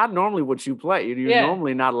 which is not normally what you play. You're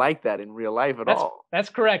normally not like that in real life at all. That's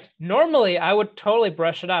correct. Normally I would totally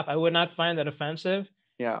brush it off. I would not find that offensive.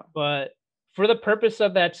 Yeah. But for the purpose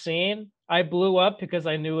of that scene, I blew up because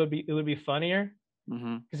I knew it would be funnier.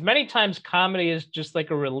 Because many times comedy is just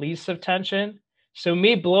like a release of tension. So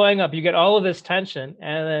me blowing up, you get all of this tension,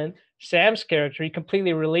 and then Sam's character, he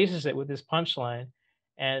completely releases it with his punchline.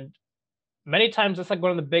 And many times that's like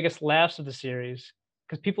one of the biggest laughs of the series,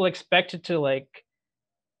 because people expect it to like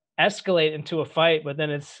escalate into a fight, but then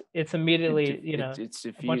it's immediately, it's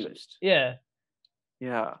diffused. Yeah.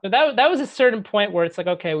 So that was a certain point where it's like,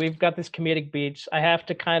 okay, we've got this comedic beats. I have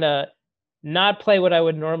to kind of not play what I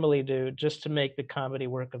would normally do just to make the comedy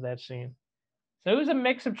work of that scene. So it was a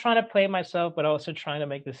mix of trying to play myself, but also trying to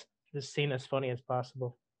make this scene as funny as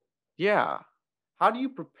possible. Yeah. How do you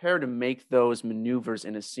prepare to make those maneuvers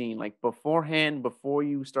in a scene? Like beforehand, before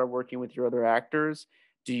you start working with your other actors,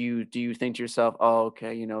 do you think to yourself, oh,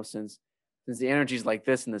 okay, since the energy is like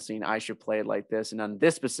this in the scene, I should play it like this, and on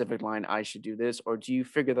this specific line, I should do this? Or do you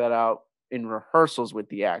figure that out in rehearsals with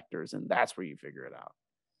the actors, and that's where you figure it out?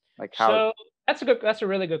 Like how? So that's a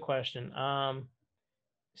really good question.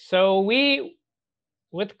 So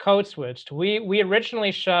with Code Switched, we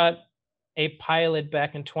originally shot a pilot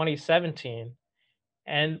back in 2017,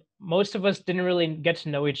 and most of us didn't really get to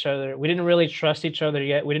know each other. We didn't really trust each other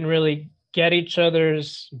yet. We didn't really get each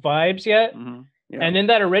other's vibes yet. Yeah. And in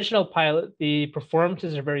that original pilot, the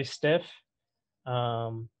performances are very stiff.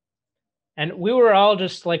 And we were all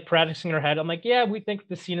just like practicing in our head. I'm like, yeah, we think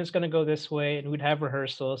the scene is going to go this way, and we'd have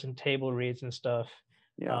rehearsals and table reads and stuff.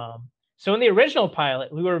 So in the original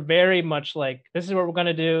pilot, we were very much like, this is what we're going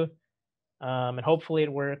to do, and hopefully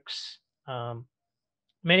it works.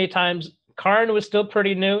 Many times, Karn was still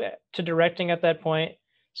pretty new to directing at that point,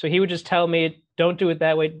 so he would just tell me, don't do it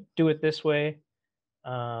that way, do it this way.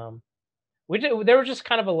 There was just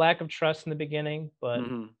kind of a lack of trust in the beginning, but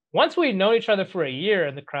once we'd known each other for a year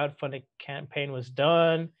and the crowdfunding campaign was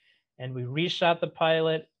done and we reshot the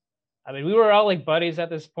pilot, I mean, we were all like buddies at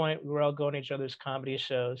this point. We were all going to each other's comedy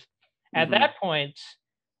shows. At that point,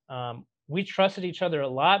 we trusted each other a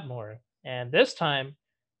lot more. And this time,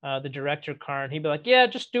 the director, Karn, he'd be like, yeah,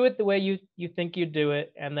 just do it the way you think you do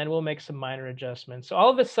it, and then we'll make some minor adjustments. So all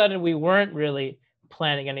of a sudden, we weren't really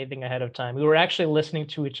planning anything ahead of time. We were actually listening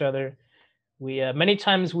to each other. We many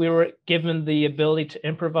times we were given the ability to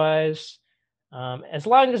improvise, as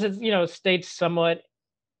long as it stayed somewhat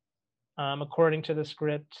according to the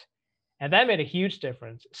script, and that made a huge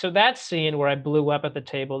difference. So that scene where I blew up at the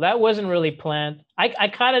table, that wasn't really planned. I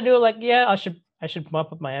kind of knew, like, yeah, I should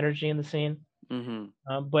bump up my energy in the scene.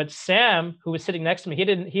 But Sam, who was sitting next to me, he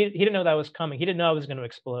didn't know that was coming. He didn't know I was going to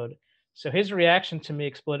explode. So his reaction to me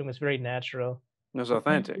exploding was very natural. It was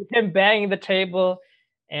authentic. Him banging the table.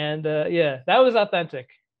 And yeah, that was authentic,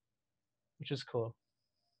 which is cool.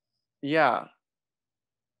 Yeah.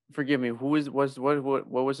 Forgive me. What was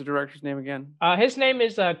the director's name again? His name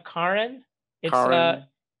is Karan. It's Karan.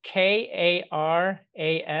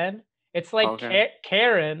 It's like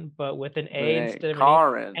Karen, but with an A instead of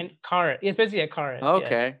Karan. an E. And Karan. It's basically a Karan.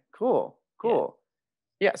 Okay. Yeah. Cool.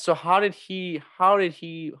 Yeah. So what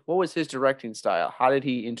was his directing style? How did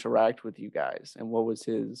he interact with you guys? And what was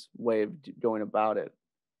his way of going about it?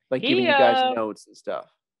 Like giving you guys notes and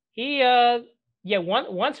stuff.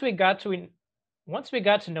 Once we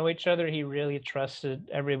got to know each other, he really trusted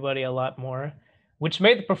everybody a lot more, which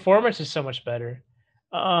made the performances so much better.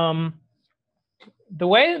 The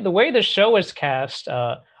way the show was cast,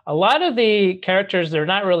 a lot of the characters, they're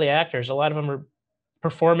not really actors. A lot of them are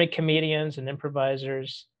performing comedians and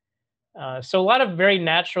improvisers. So a lot of very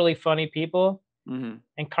naturally funny people. And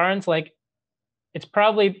Karn's like, it's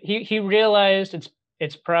probably he realized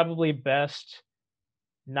it's probably best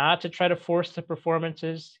not to try to force the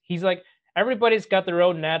performances. He's like, everybody's got their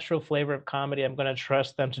own natural flavor of comedy. I'm going to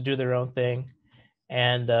trust them to do their own thing.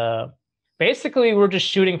 And basically, we're just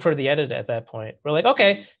shooting for the edit at that point. We're like,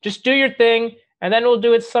 okay, just do your thing, and then we'll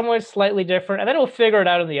do it somewhere slightly different, and then we'll figure it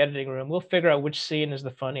out in the editing room. We'll figure out which scene is the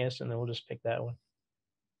funniest, and then we'll just pick that one.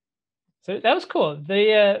 So that was cool.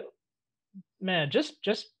 The man, just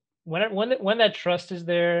when that trust is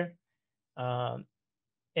there,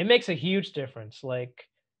 it makes a huge difference. Like,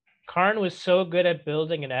 Karn was so good at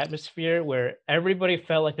building an atmosphere where everybody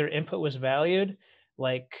felt like their input was valued.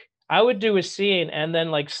 Like, I would do a scene, and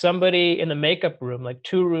then like somebody in the makeup room, like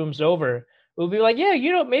 2 rooms over, would be like,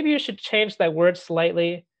 yeah, maybe you should change that word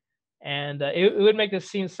slightly. And it would make the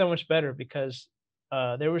scene so much better because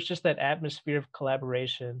there was just that atmosphere of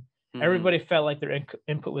collaboration. Everybody felt like their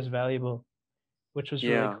input was valuable, which was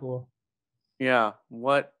really cool. Yeah.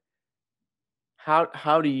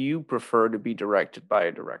 How do you prefer to be directed by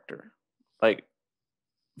a director? Like,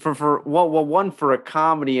 one for a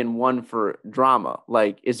comedy and one for drama.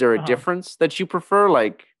 Like, is there a difference that you prefer?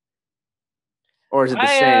 Like, or is it the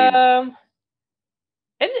same?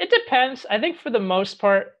 It depends. I think for the most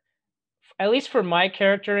part, at least for my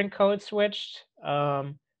character in Code Switched,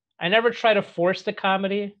 I never try to force the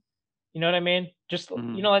comedy. You know what I mean? Just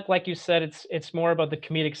Mhm. like you said, it's more about the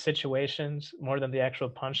comedic situations more than the actual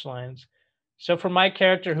punchlines. So for my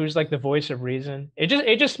character, who's like the voice of reason, it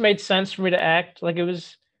just made sense for me to act like it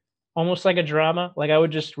was almost like a drama. Like I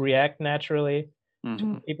would just react naturally to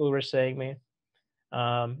Mhm. people who were saying me.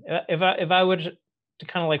 If I would to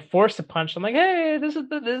kind of like force the punch, I'm like, hey, this is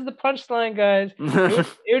the punchline, guys.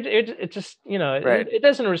 It just Right. it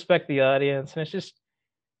doesn't respect the audience, and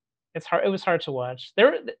it's hard. It was hard to watch.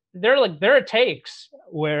 There are takes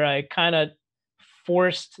where I kind of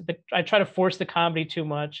I try to force the comedy too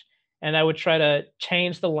much, and I would try to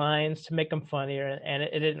change the lines to make them funnier, and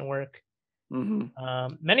it didn't work. Mhm.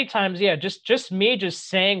 Many times, yeah, just me just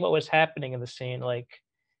saying what was happening in the scene. Like,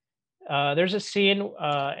 there's a scene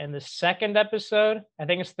in the second episode. I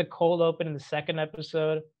think it's the cold open in the second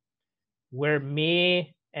episode where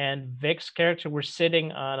me and Vic's character were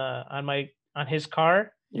sitting on his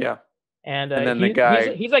car, Yeah. and And then the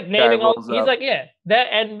he's like guy naming all. rolls He's up. like, yeah,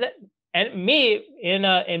 and me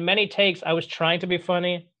in many takes, I was trying to be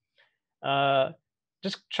funny, uh,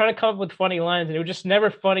 just trying to come up with funny lines, and it was just never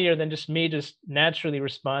funnier than just me just naturally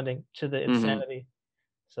responding to the Mhm. insanity.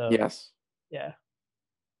 So Yes. yeah,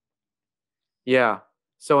 Yeah.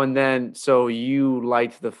 So you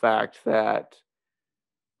liked the fact that,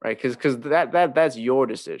 right? Because that's your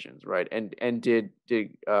decisions, right? And did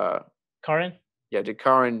Karin. yeah, did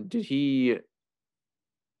Karan, did he,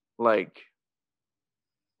 like,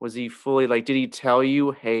 was he fully, like, did he tell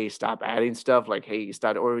you, hey, stop adding stuff, like, hey,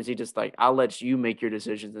 stop, or was he just like, I'll let you make your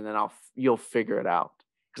decisions and then you'll figure it out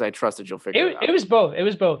because I trust that you'll figure it It out. was both. It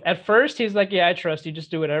was both. At first, he's like, "Yeah, I trust you.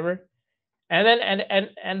 Just do whatever." And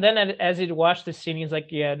then as he'd watch the scene, he's like,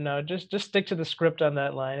 "Yeah, no, just stick to the script on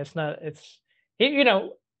that line. It's not. It's he.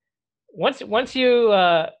 Once you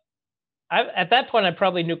at that point, I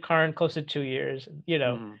probably knew Karn close to 2 years.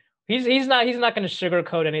 Hmm. He's not going to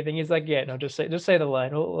sugarcoat anything. He's like, yeah, no, just say the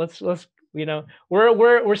line. Well, let's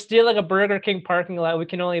we're stealing a Burger King parking lot. We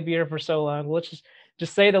can only be here for so long. Let's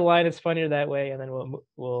just say the line. It's funnier that way, and then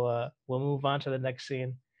we'll move on to the next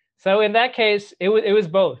scene. So in that case, it was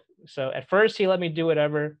both. So at first he let me do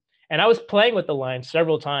whatever, and I was playing with the line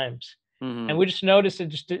several times, and Hmm. we just noticed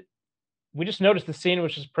the scene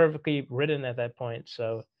was just perfectly written at that point.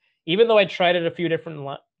 So even though I tried it a few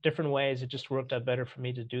different ways, it just worked out better for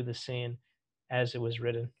me to do the scene as it was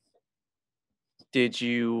written. Did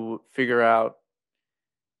you figure out,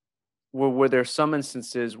 were there some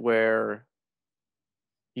instances where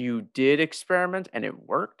you did experiment and it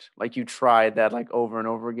worked? Like you tried that like over and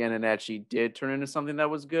over again and actually did turn into something that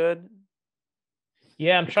was good?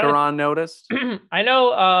 Yeah, I'm That trying Karan noticed? to. I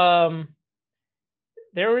know.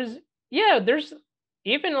 There was yeah. There's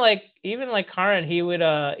even like Karan. He would.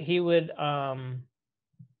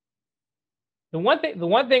 The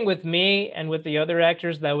one thing with me and with the other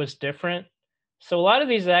actors that was different. So a lot of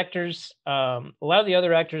these actors, a lot of the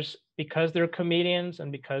other actors, because they're comedians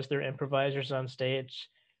and because they're improvisers on stage,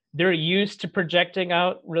 they're used to projecting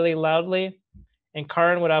out really loudly. And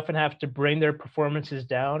Karan would often have to bring their performances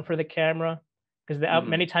down for the camera because Hmm.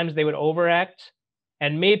 many times they would overact.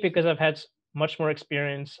 And me, because I've had much more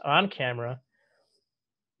experience on camera,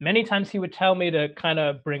 many times he would tell me to kind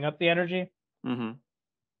of bring up the energy Hmm.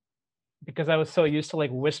 because I was so used to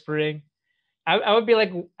like whispering. I'd be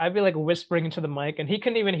like whispering into the mic, and he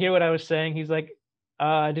couldn't even hear what I was saying. He's like,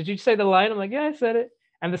 "Did you say the line?" I'm like, "Yeah, I said it."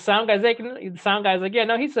 And the sound guy's like, "Yeah,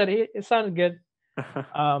 no, he said it. It sounded good."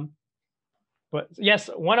 Um, but yes,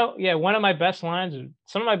 one of my best lines.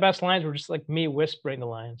 Some of my best lines were just like me whispering the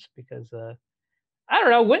lines because I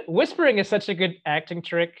don't know. Whispering is such a good acting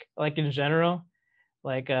trick. Like in general,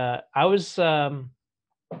 like I was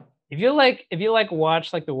if you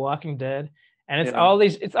watch like The Walking Dead, and it's Yeah.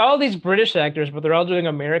 all these British actors, but they're all doing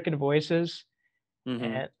American voices. Hmm.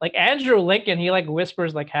 And like Andrew Lincoln, he like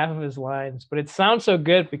whispers like half of his lines, but it sounds so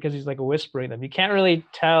good because he's like whispering them. You can't really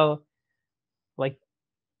tell like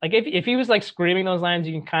if he was like screaming those lines,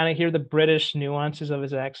 you can kind of hear the British nuances of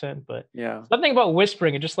his accent. But Yeah. something about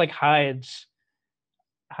whispering, it just like hides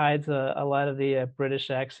a lot of the British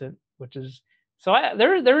accent, which is so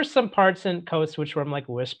there were some parts in Coast which where I'm like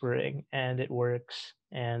whispering and it works.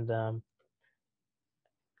 And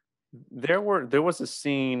There was a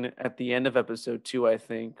scene at the end of episode 2, I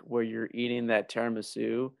think, where you're eating that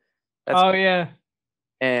tiramisu. That's oh yeah,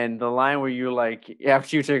 And the line where you're like,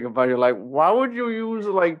 after you take a bite, you're like, why would you use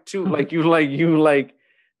like two, like,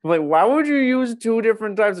 why would you use two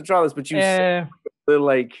different types of chocolates? But you say yeah, the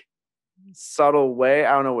like subtle way.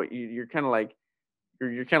 I don't know what you're kind of like,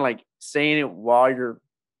 you're kind of like saying it while you're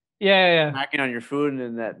Yeah. Snacking on your food,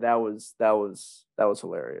 and that was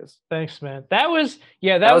hilarious. Thanks, man.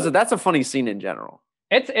 That's a funny scene in general.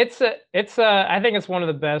 It's I think it's one of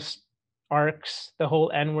the best arcs, the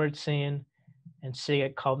whole N-word scene, and seeing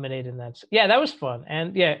it culminate in that. Yeah, that was fun.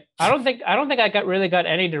 And yeah, I don't think I got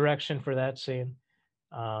any direction for that scene.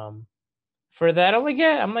 For that, I'm like,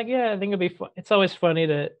 yeah, I think it'd be fun. It's always funny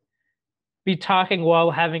to be talking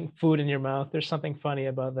while having food in your mouth. There's something funny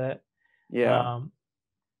about that. Yeah.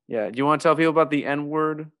 Yeah. Do you want to tell people about the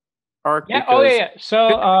N-word arc? Yeah. Oh yeah. So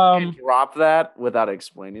can't drop that without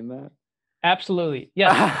explaining that. Absolutely.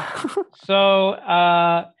 Yes. So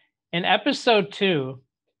in episode 2,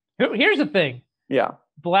 here's the thing. Yeah.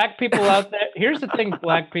 Black people out there. Here's the thing,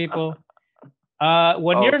 black people.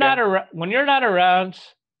 When you're not around,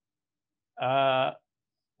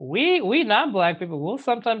 we non-black people will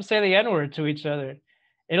sometimes say the N-word to each other.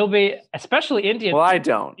 It'll be especially Indian. Well, I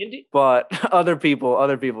don't, but other people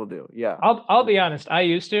do. Yeah. I'll be honest. I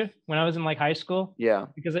used to when I was in like high school. Yeah.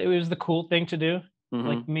 Because it was the cool thing to do. Mm-hmm.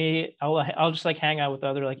 Like me, I'll just like hang out with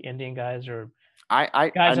other like Indian guys or.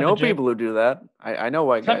 I know people who do that. I know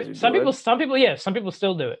white guys who do it. Some people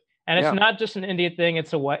still do it, and it's not just an Indian thing.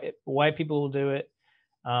 It's a white people will do it.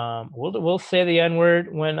 We'll say the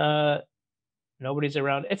N-word when nobody's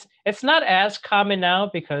around. It's not as common now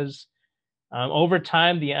because over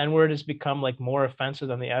time the N-word has become like more offensive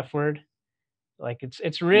than the F-word. Like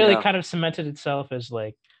it's really kind of cemented itself as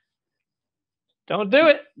like, don't do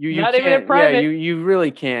it. You not even in private. Yeah, you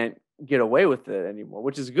really can't get away with it anymore,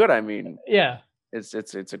 which is good. I mean, yeah, it's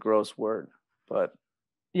a gross word, but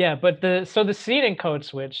yeah. But the scene in Code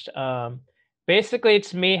Switched, basically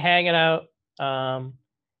it's me hanging out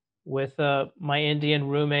with my Indian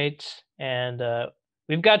roommates, and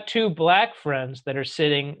we've got 2 black friends that are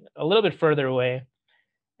sitting a little bit further away,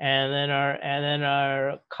 and then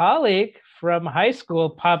our colleague from high school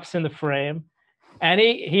pops in the frame, and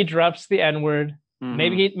he drops the N-word.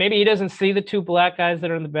 Mm-hmm. Maybe he doesn't see the 2 black guys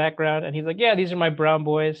that are in the background, and he's like, "Yeah, these are my brown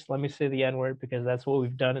boys. Let me say the N-word because that's what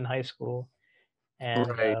we've done in high school." And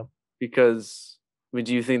right. Because I mean,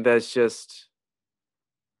 do you think that's just?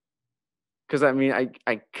 Because I mean,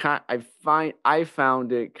 I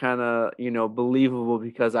found it kind of believable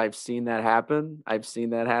because I've seen that happen. I've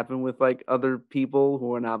seen that happen with like other people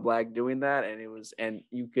who are not black doing that, and it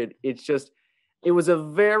was a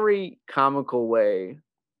very comical way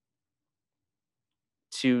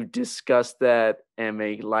to discuss that and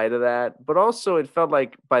make light of that. But also it felt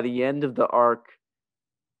like by the end of the arc,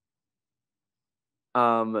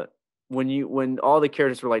 when all the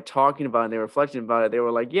characters were like talking about it and they were reflecting about it, they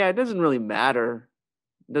were like, yeah, it doesn't really matter.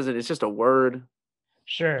 It's just a word.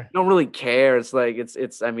 Sure. Don't really care. It's like,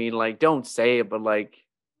 I mean, like, don't say it, but like,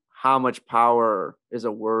 how much power is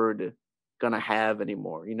a word gonna have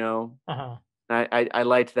anymore, Uh-huh. I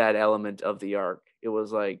liked that element of the arc. It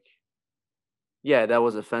was like, yeah, that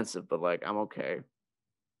was offensive, but like, I'm okay.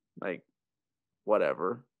 Like,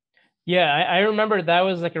 whatever. Yeah, I remember that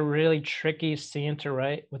was like a really tricky scene to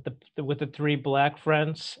write with the 3 black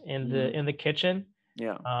friends in the kitchen.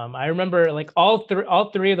 Yeah. I remember like all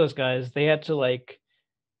 3 of those guys, they had to like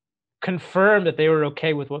confirm that they were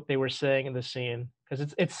okay with what they were saying in the scene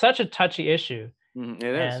because it's such a touchy issue. Mm-hmm.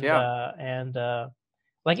 It is, yeah. And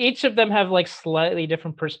like each of them have like slightly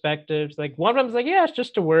different perspectives. Like one of them's like, yeah, it's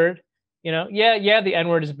just a word. Yeah, the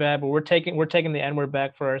N-word is bad, but we're taking the N-word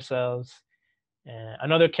back for ourselves. And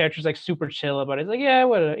another character's like super chill about it. He's like, yeah,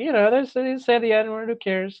 whatever. They say the N-word, who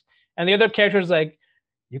cares? And the other character's like,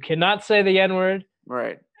 you cannot say the N-word,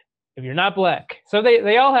 right? If you're not black. So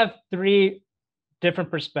they all have 3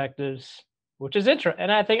 different perspectives, which is interesting.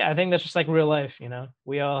 And I think that's just like real life.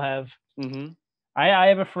 We all have. Mm-hmm. I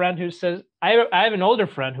have a friend who says I have an older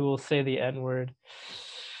friend who will say the N-word.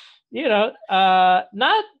 Not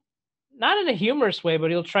in a humorous way,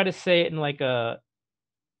 but he'll try to say it in like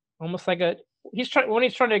almost like when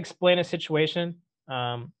he's trying to explain a situation,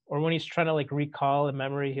 or when he's trying to like recall a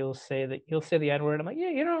memory, he'll say the N-word. I'm like, yeah,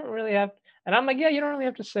 you don't really have, and I'm like, yeah, you don't really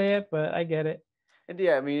have to say it, but I get it. And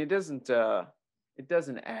yeah, I mean, it doesn't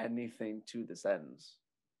add anything to the sentence.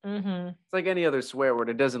 Mm-hmm. It's like any other swear word.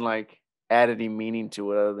 It doesn't like add any meaning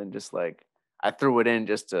to it other than just like I threw it in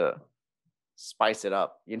just to spice it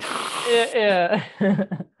up, Yeah.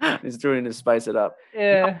 It's doing to spice it up.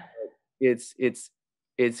 Yeah. It's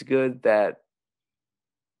good that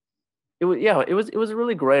it was a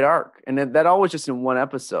really great arc, and that all was just in one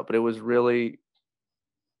episode, but it was really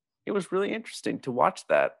interesting to watch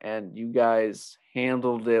that, and you guys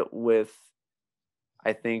handled it with,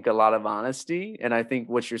 I think, a lot of honesty, and I think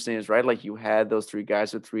what you're saying is right. Like you had those 3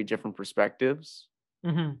 guys with 3 different perspectives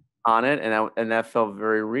mm-hmm. on it, and that felt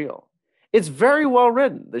very real. It's very well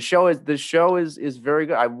written. The show is very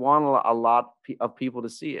good. I want a lot of people to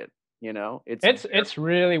see it. You know, it's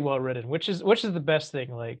really well written, which is the best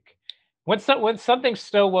thing. Like when something's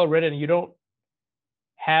so well written, you don't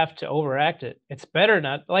have to overact it. It's better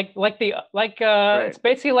not right. it's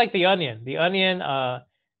basically like The Onion. The Onion,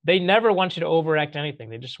 they never want you to overact anything.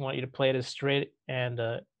 They just want you to play it as straight and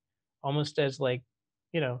almost as like,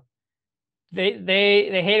 you know, they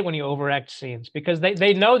hate it when you overact scenes because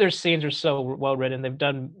they know their scenes are so well written. They've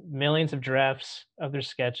done millions of drafts of their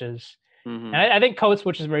sketches. Mm-hmm. And I think Code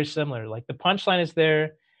Switch is very similar. Like the punchline is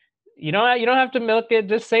there. You don't have to milk it.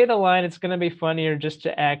 Just say the line. It's gonna be funnier just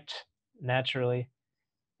to act naturally,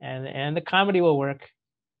 and the comedy will work.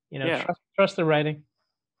 You know, Yeah. trust the writing.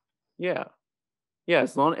 Yeah. Yeah.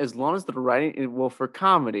 As long as the writing, well, for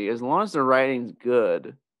comedy, as long as the writing's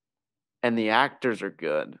good and the actors are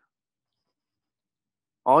good,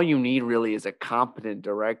 all you need really is a competent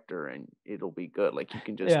director and it'll be good. Like you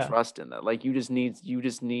can just trust in that. Like you just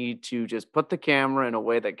need to just put the camera in a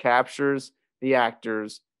way that captures the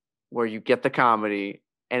actors where you get the comedy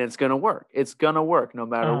and it's gonna work. It's gonna work no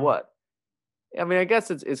matter what. I mean, I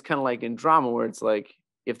guess it's kind of like in drama where it's like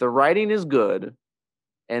if the writing is good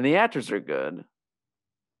and the actors are good,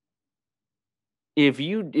 if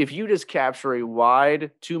you just capture a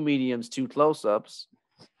wide, two mediums, two close-ups,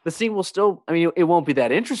 the scene will still, I mean, it won't be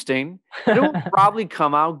that interesting, but it will probably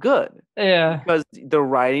come out good. Yeah. Because the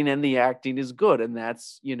writing and the acting is good. And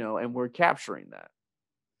that's, you know, and we're capturing that.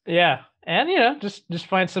 Yeah. And, you know, just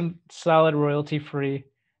find some solid royalty-free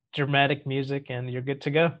dramatic music and you're good to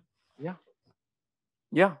go. Yeah.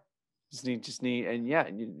 Yeah. Just need, and yeah,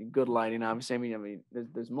 good lighting, obviously. I mean,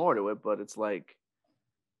 there's more to it, but it's like,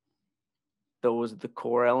 those are the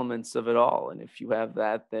core elements of it all. And if you have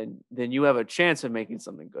that, then you have a chance of making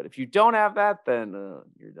something good. If you don't have that, then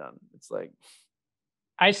you're done. It's like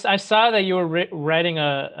I saw that you were writing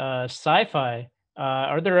a sci-fi.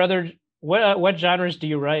 Are there other what genres do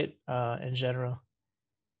you write in general?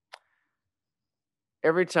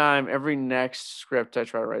 every next script, I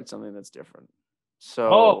try to write something that's different.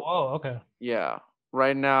 So okay. Yeah,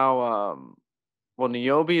 right now, well,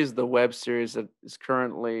 Niobe is the web series that is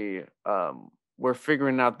currently we're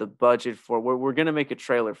figuring out the budget for. We're gonna make a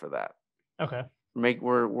trailer for that. Okay.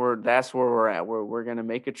 We're that's where we're at. We're gonna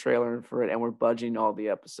make a trailer for it, and we're budgeting all the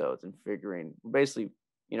episodes and figuring, basically,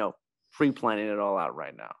 you know, pre-planning it all out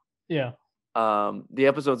right now. Yeah. The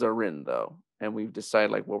episodes are written though, and we've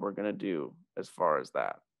decided like what we're gonna do as far as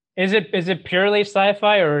that. Is it purely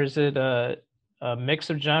sci-fi or is it a mix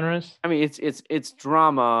of genres? I mean, it's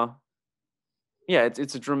drama. Yeah,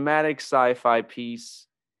 it's a dramatic sci-fi piece.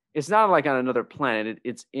 It's not like on another planet.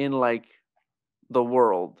 It's in like the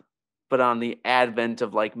world, but on the advent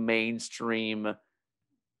of like mainstream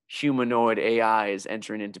humanoid AIs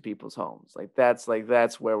entering into people's homes. Like that's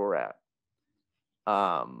where we're at.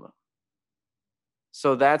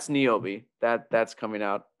 So that's Niobe. That's coming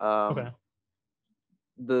out. Okay.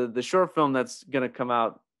 The short film that's gonna come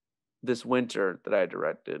out this winter that I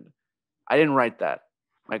directed, I didn't write that.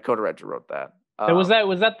 My co-director wrote that. Was that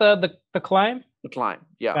the climb? The Climb,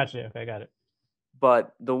 yeah. Gotcha. Okay, got it.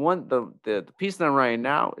 But the piece that I'm writing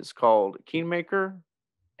now is called Kingmaker,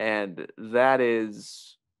 and that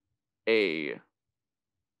is it's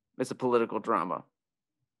a political drama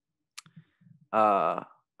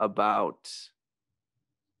about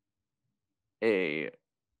a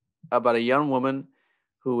young woman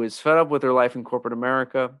who is fed up with her life in corporate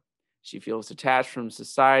America. She feels detached from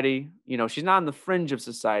society. You know, she's not on the fringe of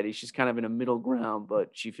society. She's kind of in a middle ground, but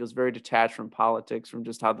she feels very detached from politics, from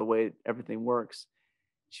just how the way everything works.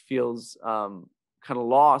 She feels kind of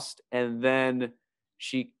lost. And then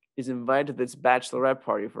she is invited to this bachelorette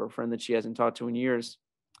party for a friend that she hasn't talked to in years.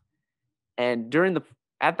 And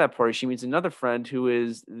at that party, she meets another friend who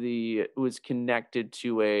is connected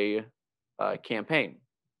to a campaign.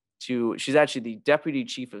 She's actually the deputy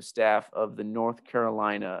chief of staff of the North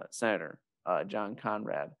Carolina senator, John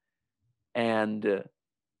Conrad. And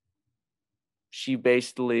she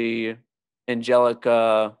basically,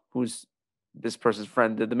 Angelica, who's this person's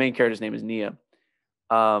friend, the main character's name is Nia.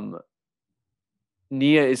 Nia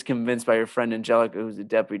is convinced by her friend Angelica, who's the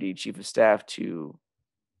deputy chief of staff, to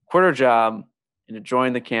quit her job and to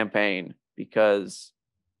join the campaign because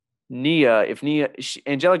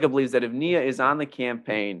Angelica believes that if Nia is on the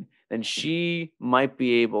campaign, then she might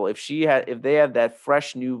be able, if they have that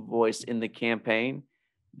fresh new voice in the campaign,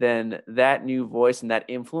 then that new voice and that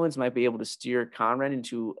influence might be able to steer Conrad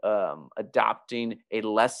into adopting a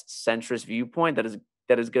less centrist viewpoint that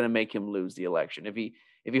is going to make him lose the election. If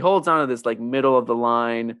he holds on to this like middle of the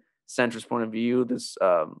line centrist point of view, this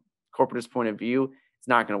corporatist point of view, it's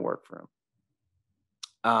not going to work for him.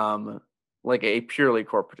 like a purely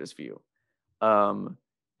corporatist view. And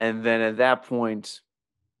then at that point,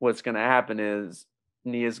 what's going to happen is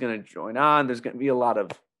Nia's going to join on. There's going to be a lot of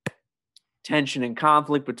tension and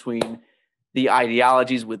conflict between the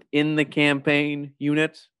ideologies within the campaign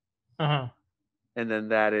unit. Uh-huh. And then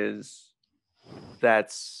that's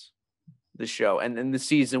the show. And then the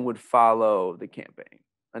season would follow the campaign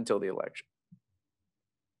until the election.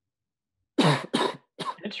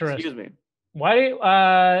 Interesting. Excuse me.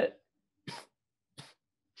 Why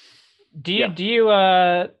do you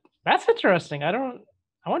that's interesting. I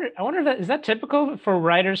wonder that is that typical for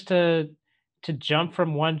writers to jump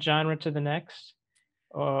from one genre to the next?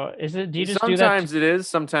 Or is it, do you just do that? Sometimes it is,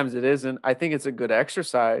 sometimes it isn't. I think it's a good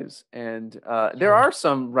exercise. And there are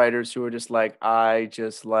some writers who are just like, I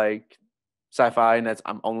just like sci-fi, and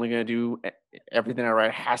I'm only going to do everything I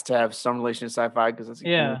write has to have some relation to sci-fi because that's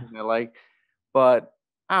the only thing I like. But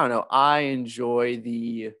I don't know. I enjoy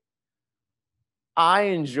the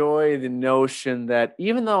notion that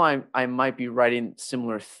even though I might be writing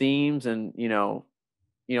similar themes and,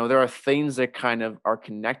 there are things that kind of are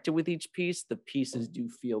connected with each piece, the pieces do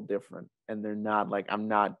feel different. And they're not like, I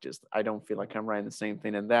don't feel like I'm writing the same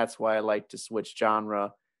thing. And that's why I like to switch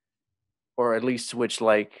genre, or at least switch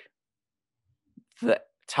like the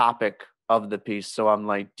topic of the piece. So I'm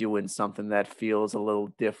like doing something that feels a little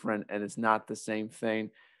different and it's not the same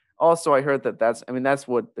thing. Also, I heard that's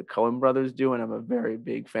what the Coen brothers do. And I'm a very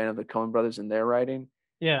big fan of the Coen brothers and their writing.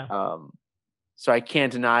 Yeah. So I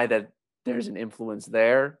can't deny that there's an influence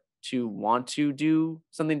there to want to do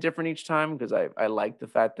something different each time, because I like the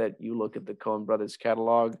fact that you look at the Coen brothers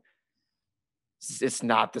catalog, it's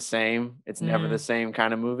not the same. It's never the same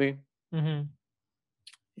kind of movie. Mm-hmm.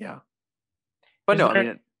 Yeah. But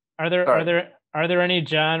are there any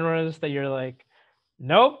genres that you're like,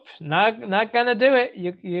 nope, not gonna do it?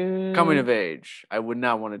 You coming of age, I would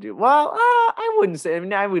not want to do. Well, I wouldn't say.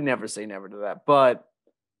 I would never say never to that, but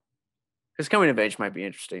because coming of age might be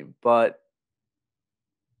interesting. But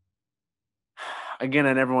again,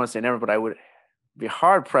 I never want to say never, but I would be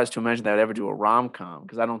hard pressed to imagine that I'd ever do a rom-com,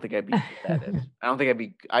 because I don't think I'd be good at it. I don't think I'd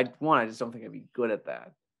be. I just don't think I'd be good at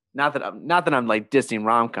that. Not that I'm like dissing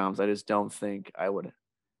rom-coms. I just don't think I would.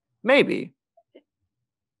 Maybe.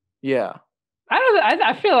 Yeah.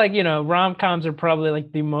 I feel like, rom-coms are probably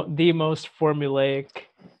like the most formulaic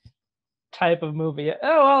type of movie. Oh,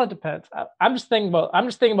 well, it depends. I'm just thinking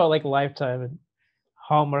about like Lifetime and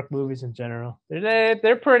Hallmark movies in general.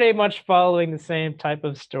 They're pretty much following the same type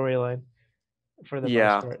of storyline for the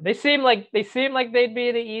most part. They seem like they'd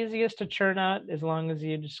be the easiest to churn out as long as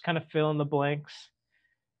you just kind of fill in the blanks.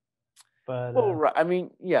 But right.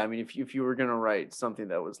 If you were gonna write something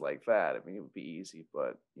that was like that, it would be easy.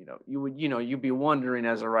 But you'd be wondering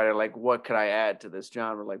as a writer, like, what could I add to this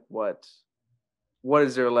genre? Like, what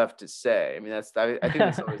is there left to say? I think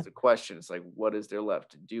that's always the question. It's like, what is there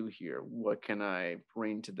left to do here? What can I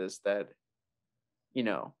bring to this that,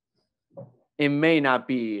 it may not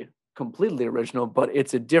be completely original, but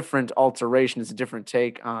it's a different alteration. It's a different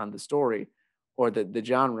take on the story or the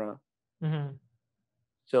genre. Mm-hmm.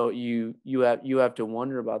 So you have to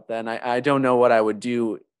wonder about that. And I don't know what I would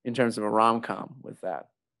do in terms of a rom-com with that.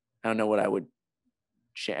 I don't know what I would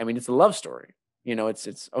change. It's a love story.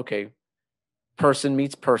 It's okay. Person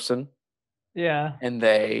meets person. Yeah. And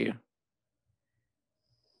they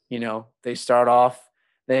start off,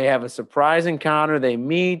 they have a surprise encounter, they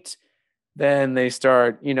meet, then they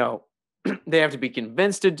start, they have to be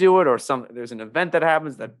convinced to do it, or there's an event that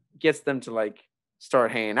happens that gets them to like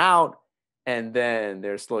start hanging out. And then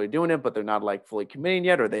they're slowly doing it, but they're not like fully committing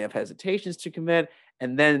yet, or they have hesitations to commit.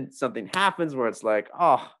 And then something happens where it's like,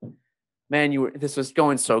 oh man, this was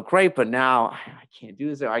going so great, but now I can't do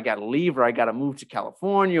this. I got to leave, or I got to move to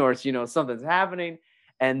California, or something's happening.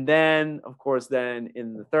 And then, of course, then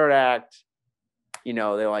in the third act,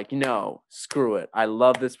 they're like, screw it. I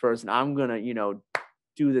love this person. I'm gonna,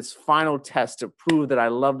 do this final test to prove that I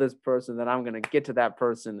love this person. That I'm gonna get to that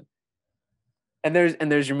person. And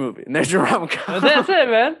there's your movie, and there's your rom-com. That's it,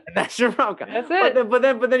 man. And that's your rom-com. That's it. But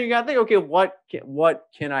then you gotta think, okay, what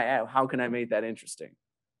can I add? How can I make that interesting?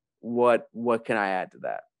 What can I add to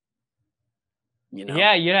that?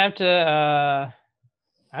 Yeah, you'd have to.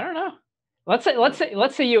 I don't know. Let's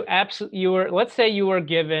say you were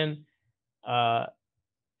given,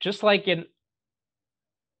 just like an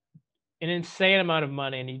insane amount of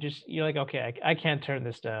money, and you're like, okay, I can't turn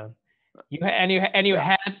this down. You had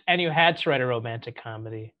to write a romantic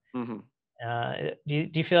comedy, mm-hmm. Do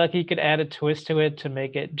you feel like you could add a twist to it to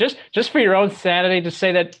make it just for your own sanity to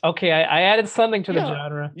say that, okay, I added something to the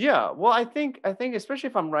genre? Yeah. Well, I think especially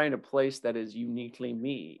if I'm writing a place that is uniquely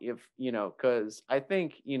me, if because I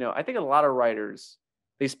think a lot of writers,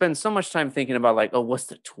 they spend so much time thinking about like, oh, what's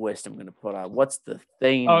the twist I'm gonna put on? What's the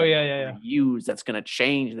thing Oh that yeah, I'm yeah, gonna yeah. use that's gonna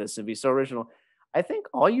change this and be so original? I think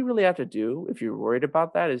all you really have to do if you're worried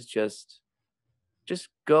about that is just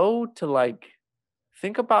go to like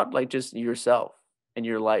think about like just yourself and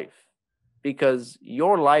your life, because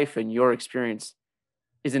your life and your experience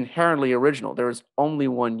is inherently original. There is only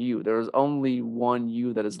one you. There is only one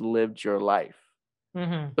you that has lived your life.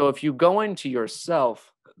 Mm-hmm. So if you go into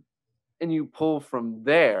yourself and you pull from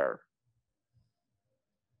there,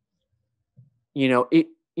 it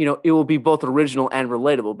will be both original and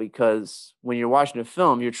relatable, because when you're watching a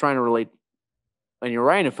film, you're trying to relate. When you're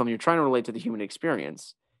writing a film, you're trying to relate to the human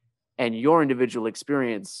experience, and your individual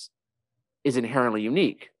experience is inherently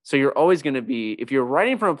unique. So you're always going to be, if you're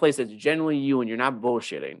writing from a place that's genuinely you and you're not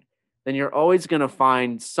bullshitting, then you're always going to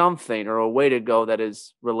find something or a way to go that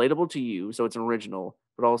is relatable to you. So it's original,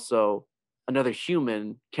 but also another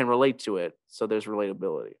human can relate to it. So there's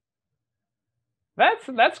relatability.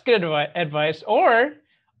 That's good advice. Or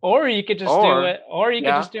you could just do it. Or you could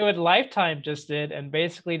just do what Lifetime just did, and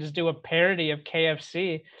basically just do a parody of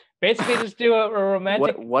KFC. Basically, just do a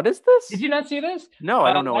romantic. What is this? Did you not see this? No,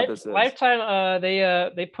 I don't know what this is. Lifetime.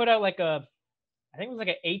 They put out like I think it was like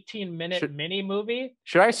an 18-minute mini movie.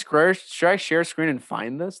 Should I share screen and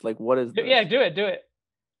find this? Like, what is this? Yeah, do it.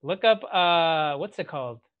 Look up what's it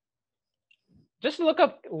called? Just look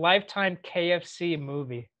up Lifetime KFC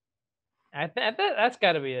movie. I think that's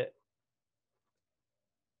got to be it.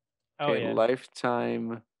 Okay, oh, yeah.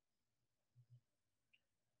 Lifetime.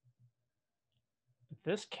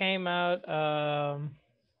 This came out a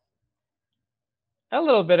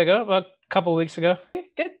little bit ago, about a couple weeks ago.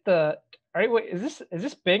 Get the all right. Wait, is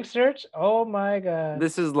this Bing search? Oh my god!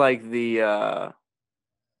 This is like the.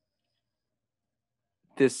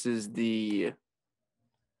 This is the.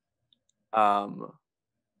 I don't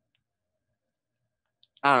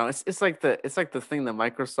know. It's like the thing that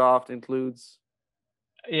Microsoft includes.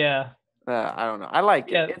 Yeah. I don't know. I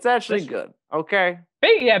like it. It's actually good. Okay.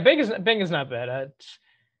 Bing is not bad.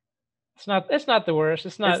 It's not the worst.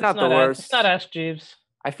 It's not the worst. It's not Ask Jeeves.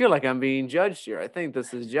 I feel like I'm being judged here. I think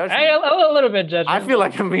this is judgment. A little bit judgment. I feel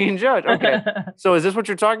like I'm being judged. Okay. So is this what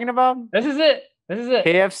you're talking about? This is it.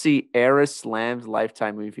 KFC Heiress slams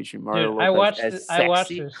Lifetime movie featuring Mario Lopez as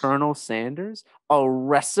sexy Colonel Sanders. A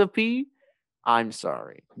recipe? I'm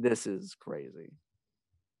sorry. This is crazy.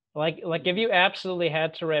 Like if you absolutely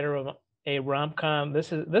had to write a rom-com,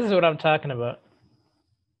 this is what I'm talking about.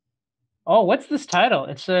 Oh, what's this title?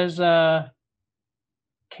 It says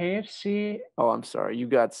KFC. Oh, I'm sorry. You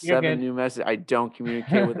got 7 new messages. I don't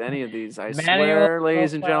communicate with any of these. I swear,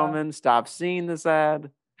 ladies and gentlemen, stop seeing this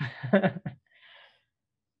ad.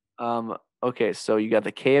 Okay, so you got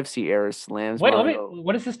the KFC Heiress slams. Wait,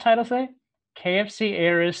 what does this title say? KFC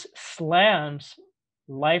Heiress slams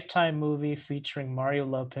Lifetime movie featuring Mario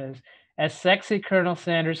Lopez as sexy Colonel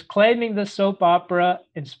Sanders, claiming the soap opera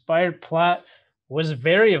inspired plot was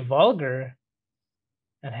very vulgar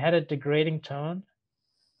and had a degrading tone.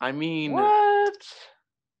 I mean, what?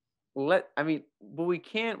 But we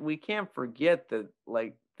can't forget that.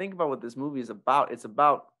 Like, think about what this movie is about. It's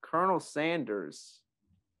about Colonel Sanders.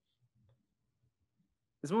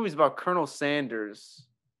 This movie is about Colonel Sanders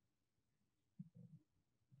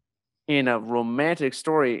in a romantic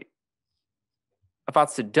story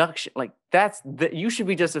about seduction. Like, you should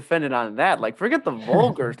be just offended on that. Like, forget the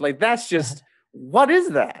vulgar. Like, that's just, what is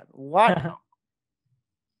that? What?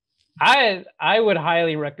 I would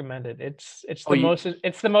highly recommend it. It's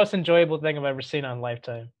the most enjoyable thing I've ever seen on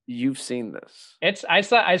Lifetime. You've seen this? I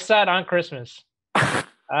saw it on Christmas.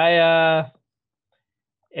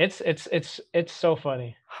 It's so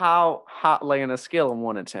funny. How like on a scale of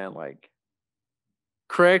 1 to 10, like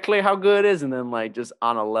critically how good it is, and then like just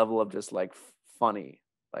on a level of just like funny,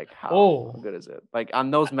 like how good is it? Like on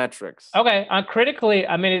those metrics. Okay, on critically,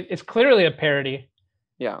 I mean it's clearly a parody.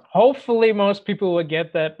 Yeah. Hopefully most people would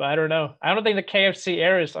get that, but I don't know. I don't think the KFC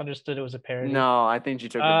Heiress understood it was a parody. No, I think she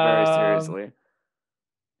took it very seriously.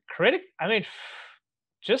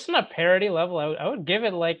 Just on a parody level, I would give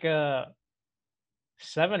it like a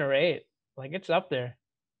 7 or 8. Like, it's up there.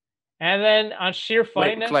 And then on sheer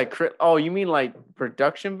funniness, you mean like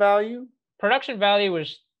production value? Production value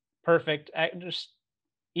was perfect. Just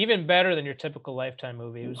even better than your typical Lifetime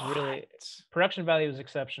movie. It was really, production value was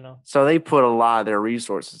exceptional. So they put a lot of their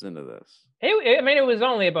resources into this. It was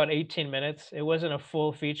only about 18 minutes. It wasn't a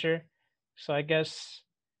full feature. So I guess,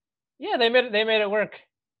 Yeah, they made it work.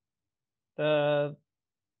 The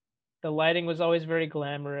lighting was always very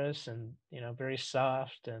glamorous and very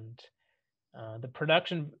soft, and the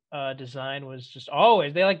production design was just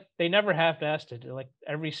always they never half-assed it. Like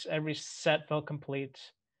every set felt complete.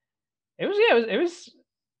 It was it was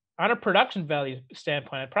on a production value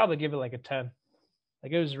standpoint, I'd probably give it like a 10.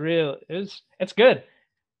 Like it's good. It's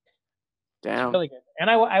Damn. really good. And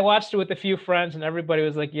I watched it with a few friends, and everybody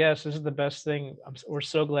was like, "Yes, this is the best thing. We're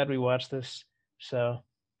so glad we watched this." So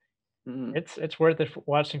it's worth it for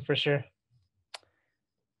watching for sure.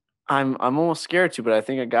 I'm almost scared to, but I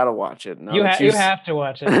think I gotta watch it. No, You have to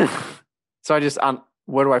watch it. So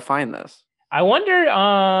where do I find this? I wonder.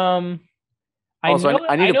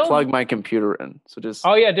 I need to plug my computer in. So just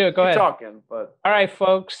oh yeah, do it. Go ahead. Talking, but all right,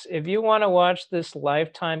 folks, if you want to watch this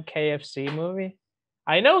Lifetime KFC movie,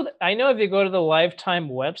 I know if you go to the Lifetime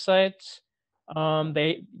websites,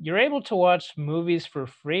 you're able to watch movies for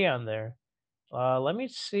free on there. Let me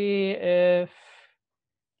see if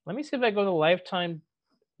I go to the Lifetime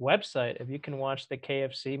website if you can watch the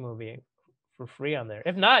KFC movie for free on there.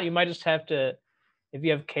 If not, you might just have to, if you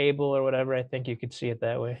have cable or whatever, I think you could see it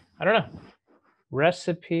that way. I don't know.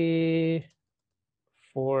 Recipe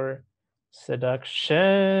for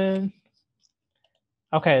Seduction.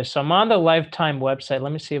 Okay, so I'm on the Lifetime website.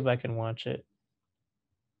 Let me see if I can watch it.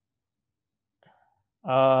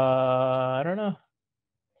 I don't know.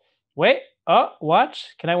 Wait. Oh,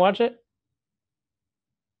 watch. Can I watch it?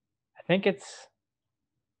 I think it's.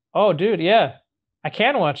 Oh, dude, yeah, I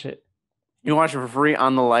can watch it. You can watch it for free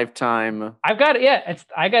on the Lifetime. I've got it. Yeah,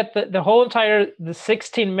 I got the whole entire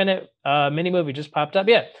 16-minute mini movie just popped up.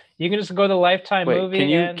 Yeah, you can just go to the Lifetime movie.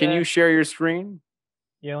 Can you share your screen?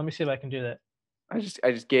 Yeah, let me see if I can do that. I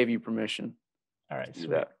just gave you permission. All right, sweet.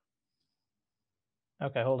 That.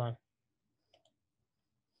 Okay, hold on.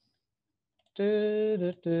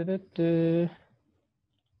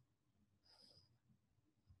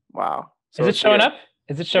 Wow. So is it showing up?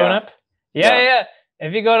 Is it showing up? Yeah.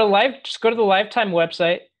 If you go to just go to the Lifetime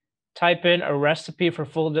website, type in a recipe for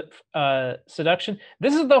full seduction.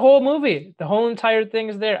 This is the whole movie. The whole entire thing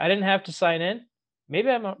is there. I didn't have to sign in. Maybe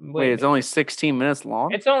I'm wait. It's only 16 minutes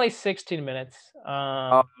long. It's only 16 minutes.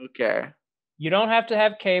 Oh, okay. You don't have to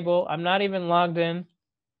have cable. I'm not even logged in.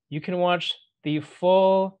 You can watch the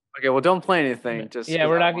full. Okay, well, don't play anything. Just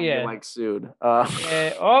we're not gonna get like sued.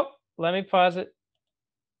 Oh, let me pause it.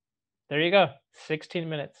 There you go. 16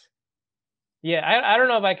 minutes. Yeah, I don't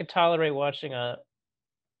know if I could tolerate watching I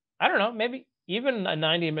don't know, maybe even a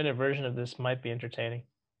 90-minute version of this might be entertaining.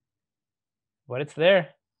 But it's there.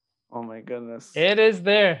 Oh my goodness. It is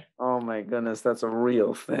there. Oh my goodness, that's a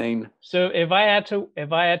real thing. So if I had to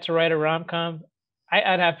write a rom-com,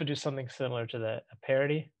 I'd have to do something similar to that. A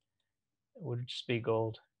parody would just be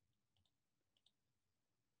gold.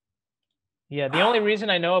 Yeah, the only reason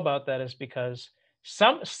I know about that is because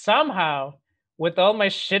somehow, with all my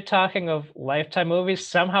shit talking of Lifetime movies,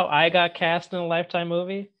 somehow I got cast in a Lifetime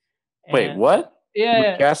movie. Wait, what?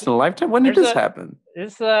 Yeah, cast in a Lifetime. When did this happen?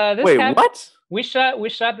 This wait, happened. What? We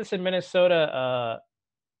shot this in Minnesota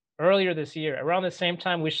earlier this year. Around the same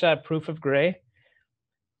time, we shot Proof of Grey.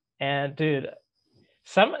 And dude,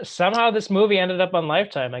 somehow this movie ended up on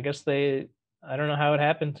Lifetime. I guess I don't know how it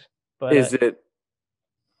happened, but is it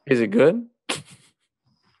good?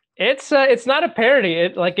 It's not a parody.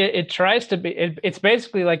 It tries to be. It's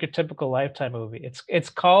basically like a typical Lifetime movie. It's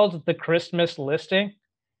called The Christmas Listing,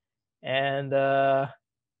 and I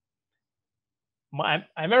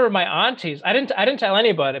remember my aunties. I didn't tell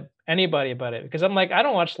anybody about it because I'm like, I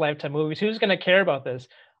don't watch Lifetime movies. Who's gonna care about this?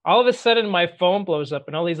 All of a sudden, my phone blows up,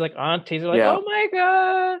 and all these like aunties are like, "Oh my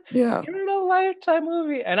god, you're in a Lifetime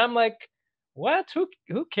movie," and I'm like, "What?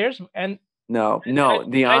 Who cares?" And no,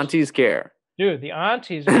 the aunties care. Dude, the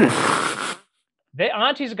aunties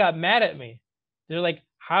got mad at me. They're like,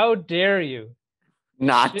 "How dare you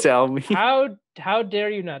not tell me? How dare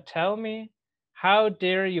you not tell me? How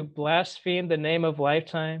dare you blaspheme the name of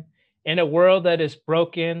Lifetime in a world that is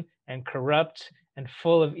broken and corrupt and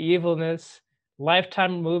full of evilness?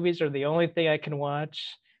 Lifetime movies are the only thing I can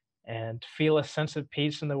watch and feel a sense of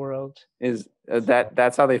peace in the world." Is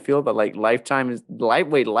that's how they feel? But like Lifetime is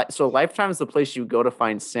so Lifetime is the place you go to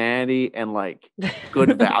find sanity and like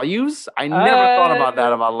good values? I never thought about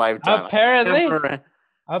that about Lifetime. Apparently, I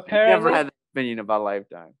never had an opinion about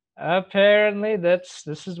Lifetime. Apparently, this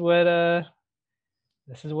is what it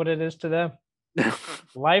is to them.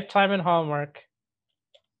 Lifetime and Hallmark.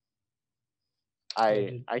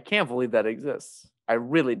 I can't believe that exists. I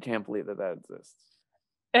really can't believe that exists.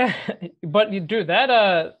 But you do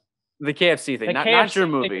that. The KFC thing, not your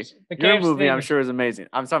movie. Your movie, I'm sure, is amazing.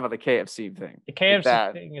 I'm talking about the KFC thing. The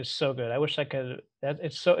KFC thing is so good. I wish I could.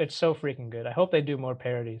 It's so freaking good. I hope they do more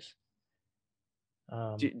parodies.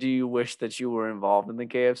 Do you wish that you were involved in the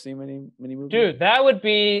KFC mini movie? Dude, that would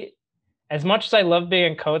be, as much as I love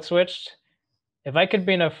being in Code Switched, if I could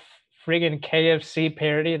be in a friggin' KFC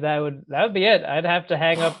parody, that would be it. I'd have to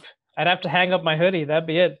hang up my hoodie. That'd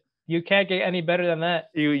be it. You can't get any better than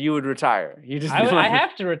that. You would retire. You just I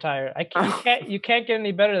have to retire. You can't get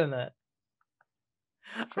any better than that.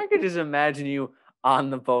 I could just imagine you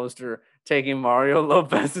on the poster taking Mario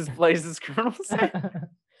Lopez's place as Colonel Sanders.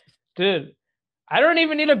 Dude, I don't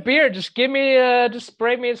even need a beard. Just give me just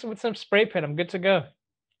spray me with some spray paint. I'm good to go.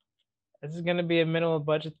 This is gonna be a minimal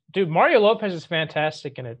budget. Dude, Mario Lopez is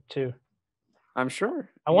fantastic in it too. I'm sure.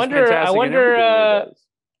 I wonder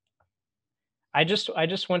I just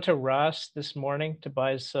went to Ross this morning to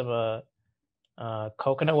buy some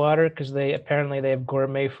coconut water because they have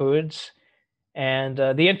gourmet foods, and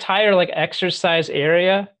the entire like exercise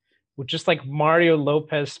area with just like Mario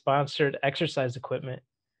Lopez sponsored exercise equipment.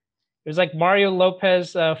 It was like Mario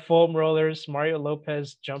Lopez foam rollers, Mario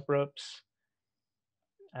Lopez jump ropes.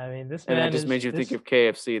 I mean, this man. And that just made you think of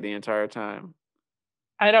KFC the entire time.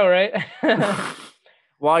 I know, right?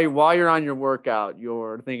 While you're on your workout,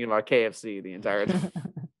 you're thinking about KFC the entire time.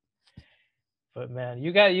 But man,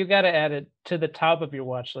 you got to add it to the top of your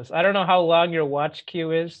watch list. I don't know how long your watch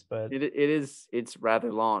queue is, but it's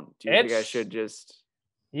rather long. Do you think I should just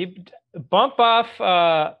bump off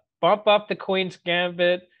the Queen's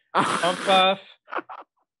Gambit, bump off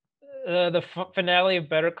the finale of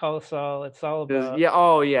Better Call Saul? It's all about get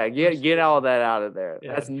all that out of there.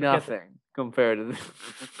 Yeah, that's nothing compared to this.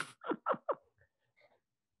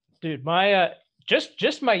 Dude, my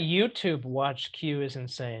just my YouTube watch queue is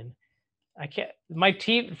insane. I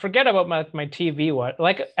can't forget about my TV watch.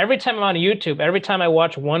 Like every time I'm on YouTube, every time I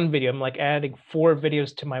watch one video, I'm like adding 4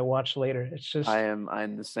 videos to my watch later. It's just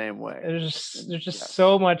I'm the same way. There's just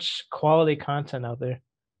so much quality content out there.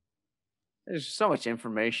 There's so much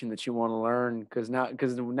information that you want to learn because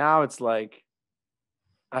now it's like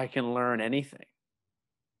I can learn anything.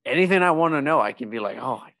 Anything I want to know, I can be like,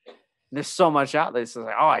 oh, there's so much out there. It's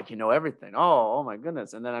like, oh, I can know everything. Oh my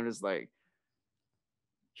goodness. And then I'm just like,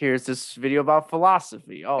 here's this video about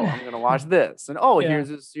philosophy. Oh, I'm gonna watch this. And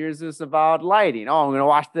here's this about lighting. Oh, I'm gonna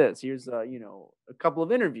watch this. Here's a couple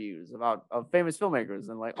of interviews of famous filmmakers.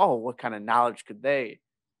 And like, oh, what kind of knowledge could they?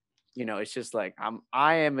 It's just like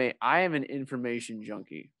I am an information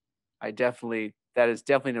junkie. That is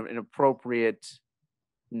definitely an appropriate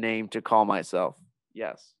name to call myself.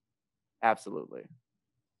 Yes, absolutely.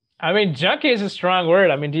 I mean, junkie is a strong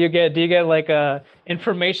word. I mean, do you get like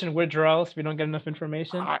information withdrawals if you don't get enough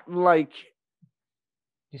information? You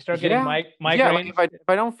start getting migraines. Yeah, like if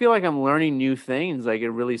I don't feel like I'm learning new things, I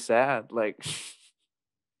get really sad. Like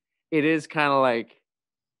it is kind of like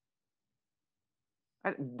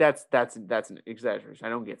that's an exaggeration. I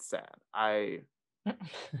don't get sad. I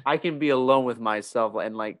can be alone with myself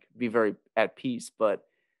and like be very at peace, but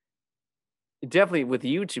definitely with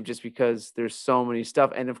YouTube, just because there's so many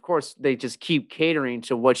stuff. And of course, they just keep catering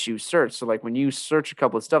to what you search. So like when you search a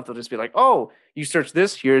couple of stuff, they'll just be like, oh, you search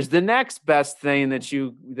this, here's the next best thing that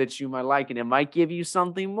you might like. And it might give you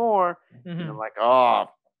something more. Mm-hmm. And I'm like,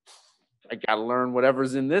 oh, I got to learn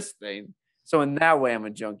whatever's in this thing. So in that way, I'm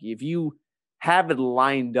a junkie. If you have it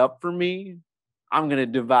lined up for me, I'm going to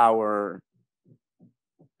devour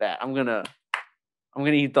that. I'm going to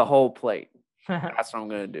eat the whole plate. That's what I'm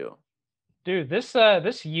going to do. Dude, this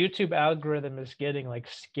YouTube algorithm is getting like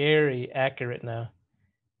scary accurate now.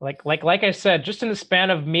 Like I said, just in the span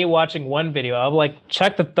of me watching one video, I'll like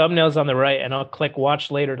check the thumbnails on the right and I'll click watch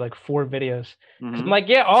later like 4 videos. Mm-hmm. I'm like,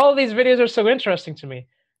 yeah, all of these videos are so interesting to me.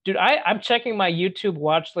 Dude, I'm checking my YouTube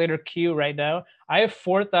watch later queue right now. I have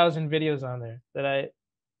 4,000 videos on there that I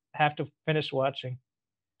have to finish watching.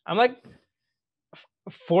 I'm like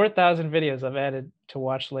 4,000 videos I've added to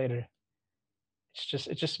watch later. It's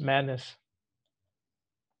just madness.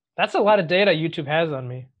 That's a lot of data YouTube has on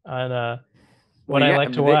me on what I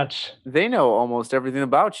like to watch. They know almost everything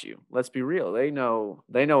about you. Let's be real. They know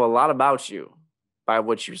a lot about you by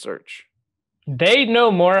what you search. They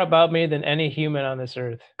know more about me than any human on this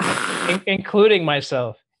earth, including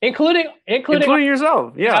myself, including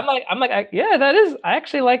yourself. Yeah, I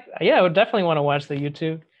actually like. Yeah, I would definitely want to watch the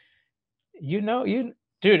YouTube. Dude,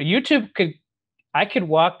 YouTube I could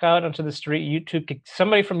walk out onto the street.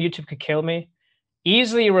 Somebody from YouTube could kill me,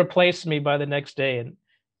 easily replace me by the next day,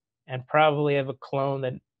 and probably have a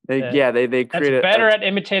clone they create better at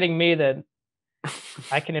imitating me than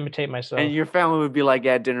I can imitate myself. And your family would be like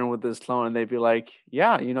at dinner with this clone, and they'd be like,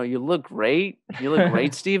 "Yeah, you look great. You look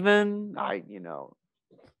great, Steven.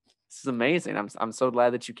 This is amazing. I'm so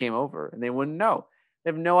glad that you came over." And they wouldn't know. They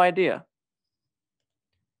have no idea.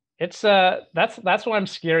 It's that's why I'm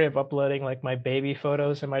scary of uploading like my baby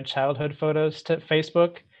photos and my childhood photos to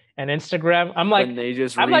Facebook and Instagram. I'm like, and they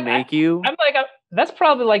just remake you. I'm like, that's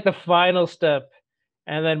probably like the final step,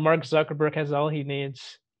 and then Mark Zuckerberg has all he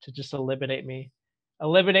needs to just eliminate me,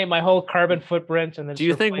 eliminate my whole carbon footprint. And then do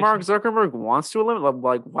you think Mark Zuckerberg wants to eliminate?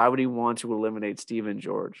 Like, why would he want to eliminate Steven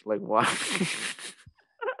George? Like, why?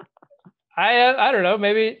 I don't know.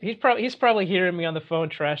 Maybe he's probably hearing me on the phone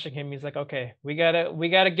trashing him. He's like, okay, we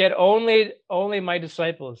gotta get only my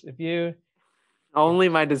disciples. If you only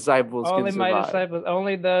my disciples only can survive. My disciples,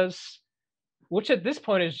 only those, which at this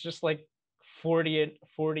point is just like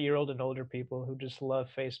 40-year-old and older people who just love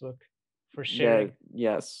Facebook for sharing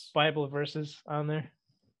Bible verses on there.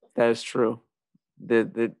 That is true.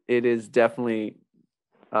 That it is definitely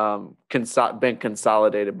been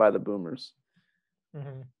consolidated by the boomers.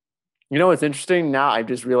 Mm-hmm. You know what's interesting? Now I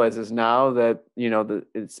just realized this now that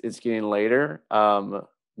it's getting later.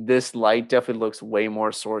 This light definitely looks way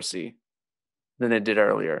more sourcey than it did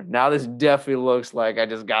earlier. Now this definitely looks like I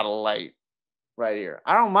just got a light right here.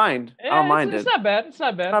 I don't mind. Yeah, I don't mind it's not bad. It's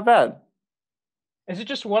not bad. Not bad. Is it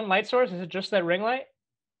just one light source? Is it just that ring light?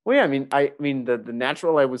 Well, yeah. I mean, the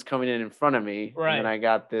natural light was coming in front of me, right? And then I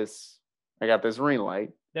got this ring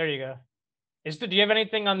light. There you go. Do you have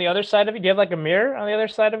anything on the other side of you? Do you have like a mirror on the other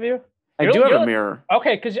side of you? I do have a mirror.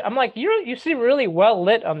 Okay, because I'm like, you seem really well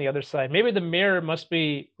lit on the other side. Maybe the mirror must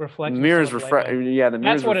be reflecting. The mirror's yeah, the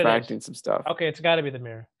mirror's refracting some stuff. Okay, it's got to be the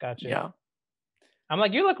mirror. Gotcha. Yeah. I'm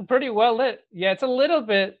like, you look pretty well lit. Yeah, it's a little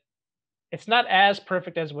bit. It's not as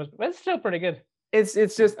perfect as it was, but it's still pretty good. It's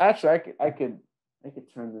just actually I could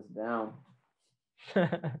turn this down.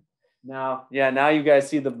 Now you guys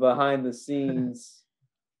see the behind the scenes.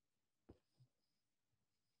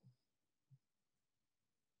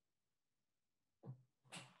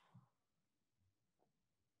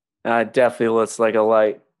 It definitely looks like a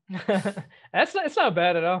light. It's not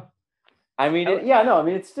bad at all. I mean,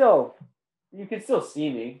 it's still, you can still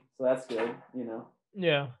see me, so that's good,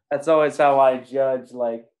 Yeah. That's always how I judge,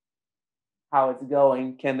 like, how it's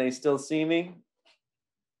going. Can they still see me?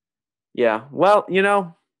 Yeah. Well,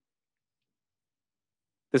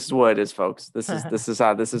 this is what it is, folks. This is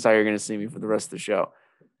how you're going to see me for the rest of the show.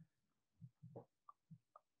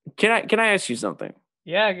 Can I ask you something?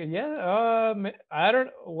 Yeah. I don't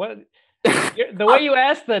what the way you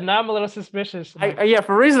asked that. Now I'm a little suspicious. For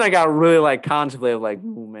a reason I got really like contemplative, like,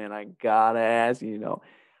 oh man, I gotta ask.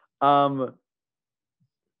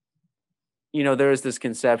 There is this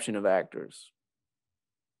conception of actors,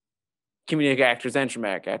 comedic actors and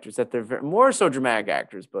dramatic actors, that they're more so dramatic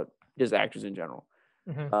actors, but just actors in general,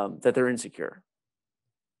 that they're insecure.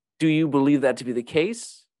 Do you believe that to be the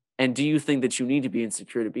case? And do you think that you need to be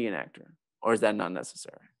insecure to be an actor? Or is that not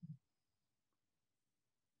necessary?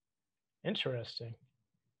 Interesting.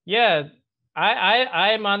 Yeah, I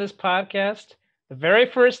am on this podcast, the very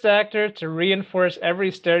first actor to reinforce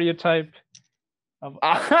every stereotype of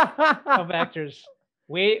actors.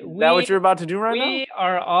 Is that what you're about to do right now? We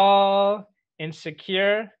are all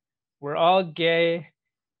insecure. We're all gay,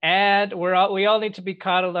 and we all need to be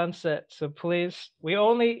coddled on set. So please,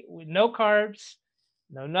 no carbs,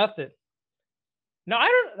 no nothing. No, I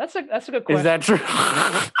don't. That's a good question. Is that true?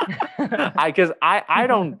 Because I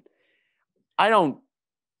don't.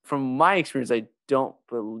 From my experience, I don't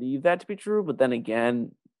believe that to be true. But then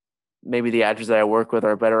again, maybe the actors that I work with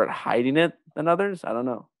are better at hiding it than others. I don't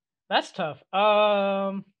know. That's tough.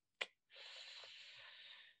 That's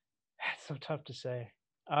so tough to say.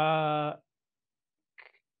 I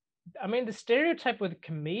mean, the stereotype with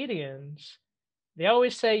comedians, they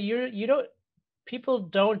always say people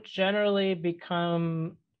don't generally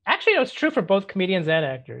become. Actually, it's true for both comedians and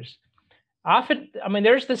actors. Often, I mean,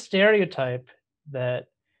 there's the stereotype that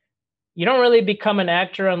you don't really become an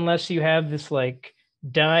actor unless you have this like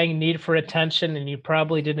dying need for attention, and you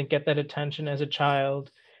probably didn't get that attention as a child.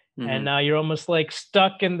 Mm-hmm. And now you're almost like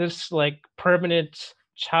stuck in this like permanent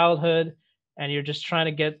childhood, and you're just trying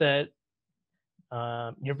to get that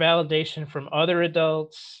your validation from other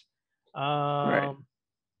adults. Right.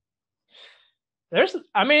 Is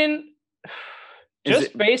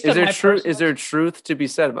there truth to be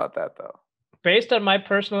said about that though? Based on my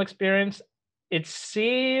personal experience, it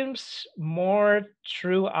seems more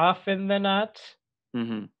true often than not.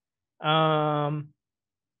 Mm-hmm.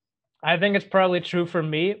 I think it's probably true for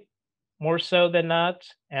me more so than not,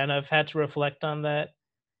 and I've had to reflect on that.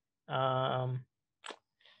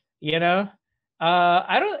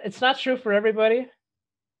 I don't. It's not true for everybody,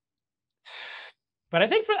 but I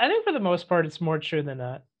think for the most part, it's more true than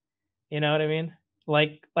not. You know what I mean?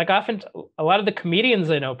 Like often a lot of the comedians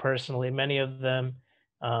I know personally, many of them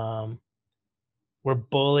um, were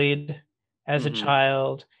bullied as a Mm-hmm.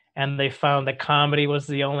 child, and they found that comedy was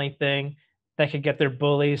the only thing that could get their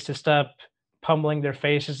bullies to stop pummeling their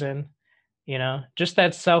faces in. You know, just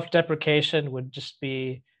that self-deprecation would just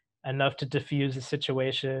be enough to diffuse the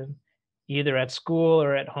situation, either at school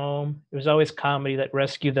or at home. It was always comedy that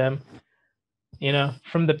rescued them, you know,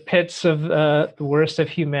 from the pits of the worst of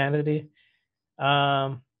humanity.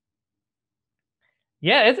 Um,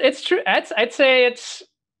 yeah, it's true. I'd say it's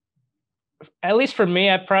at least for me.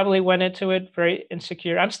 I probably went into it very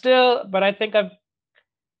insecure. I'm still, but I think I've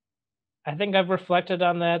reflected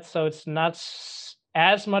on that, so it's not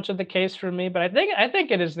as much of the case for me. But I think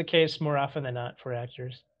it is the case more often than not for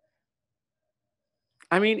actors.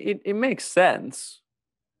 I mean, it makes sense.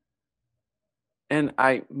 And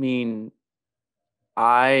I mean,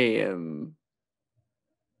 I am,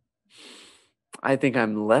 I think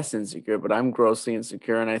I'm less insecure, but I'm grossly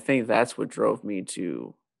insecure. And I think that's what drove me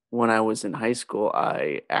to when I was in high school,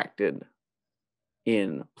 I acted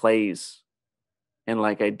in plays and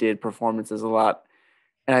like I did performances a lot.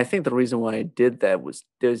 And I think the reason why I did that was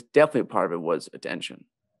there's definitely a part of it was attention.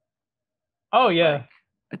 Oh Like yeah,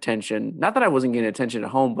 attention, not that I wasn't getting attention at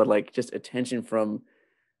home, but like just attention from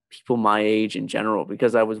people my age in general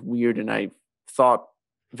because I was weird and I thought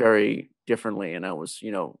very differently and I was,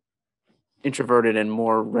 introverted and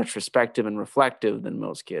more retrospective and reflective than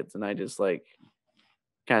most kids. And I just like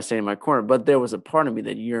kind of stayed in my corner. But there was a part of me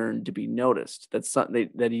that yearned to be noticed. That's something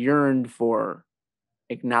that yearned for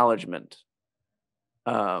acknowledgement.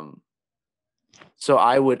 Um, so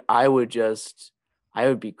I would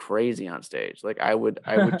be crazy on stage. Like I would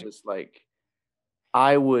just like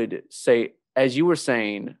I would say, as you were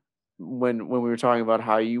saying, when we were talking about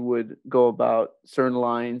how you would go about certain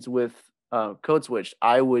lines with Code Switch,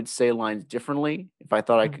 I would say lines differently if I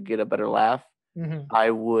thought I could get a better laugh. mm-hmm. I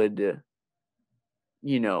would,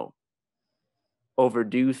 you know,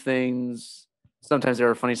 overdo things. Sometimes they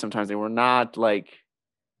were funny, sometimes they were not. Like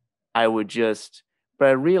I would just, but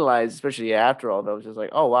I realized, especially after all that, I was just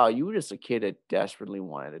like, oh wow, you were just a kid that desperately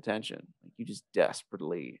wanted attention. Like you just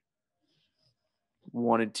desperately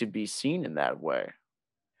wanted to be seen in that way.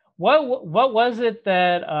 What was it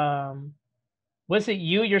that was it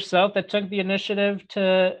you yourself that took the initiative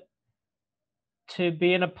to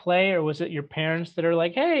be in a play, or was it your parents that are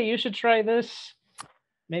like, "Hey, you should try this.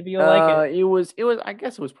 Maybe you'll like it." It was. I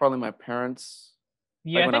guess it was probably my parents.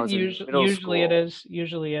 Like Yeah, I when I think was in middle usually it school. is.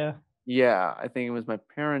 Usually, yeah. Yeah, I think it was my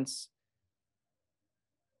parents.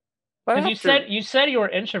 But Because after, you said you were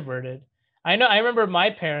introverted. I know. I remember my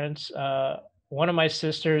parents. One of my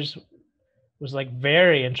sisters was like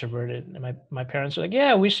very introverted, and my parents were like,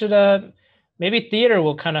 "Yeah, we should. Maybe theater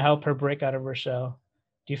will kind of help her break out of her shell."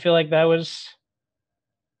 Do you feel like that was?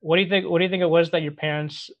 What do you think? What do you think it was that your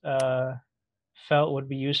parents felt would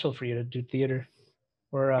be useful for you to do theater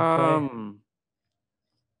or play? um,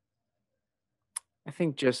 I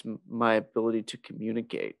think just my ability to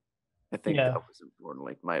communicate. I think Yeah. that was important.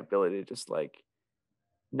 Like my ability to just like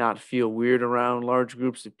not feel weird around large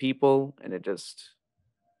groups of people and to just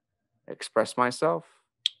express myself.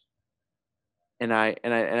 And I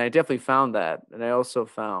definitely found that. And I also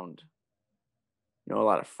found, a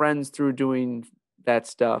lot of friends through doing that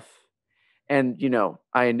stuff. And,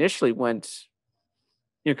 I initially went,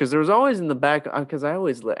 because there was always in the back, because I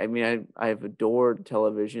always, I mean, I've adored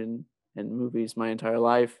television and movies my entire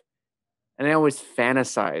life. And I always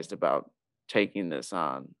fantasized about taking this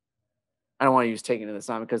on. I don't want to use taking this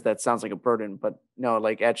on because that sounds like a burden, but no,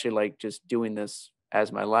 like actually like just doing this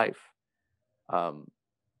as my life. Um,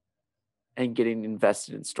 and getting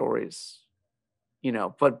invested in stories,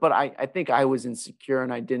 but I think I was insecure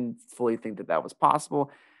and I didn't fully think that that was possible.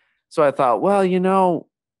 So I thought, well,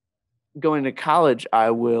 going to college,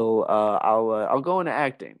 I'll go into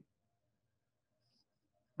acting.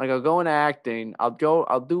 Like I'll go into acting. I'll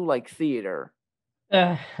do like theater,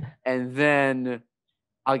 Uh, and then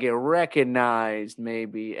I'll get recognized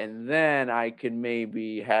maybe, and then I can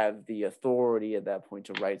maybe have the authority at that point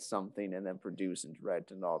to write something and then produce and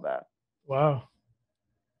direct and all that. wow.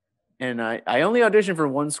 And I only auditioned for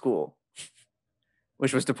one school,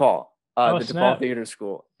 which was DePaul, Oh the DePaul snap. Theater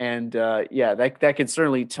School. And yeah, that can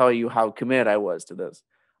certainly tell you how committed I was to this,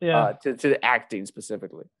 Yeah. to acting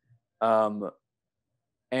specifically. Um,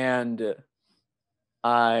 and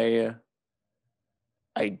I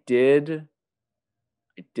I did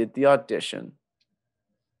I did the audition,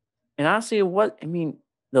 and honestly,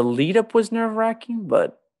 the lead up was nerve wracking,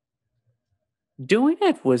 but doing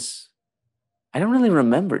it was, I don't really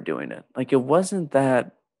remember doing it. Like, it wasn't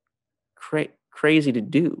that crazy to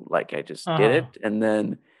do. Like, I just did it, and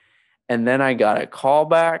then I got a call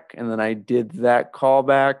back, and then I did that call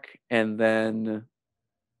back, and then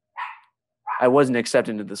I wasn't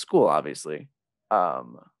accepted into the school, obviously.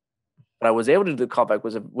 But I was able to do the callback,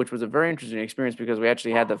 which was a very interesting experience because we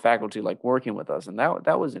actually had the faculty like working with us, and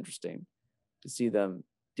that was interesting to see them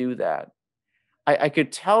do that. I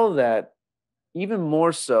could tell that even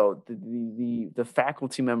more so the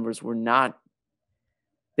faculty members were not,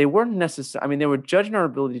 they weren't necessarily, I mean, they were judging our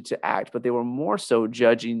ability to act, but they were more so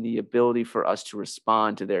judging the ability for us to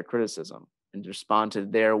respond to their criticism and to respond to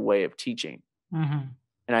their way of teaching. And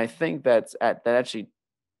I think that actually,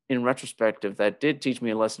 in retrospective, that did teach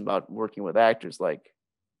me a lesson about working with actors. Like,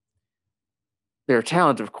 their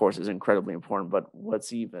talent, of course, is incredibly important, but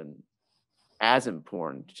what's even as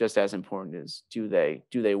important, just as important, is do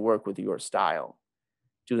they work with your style?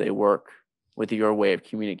 Do they work with your way of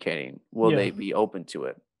communicating? Will they be open to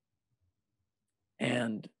it?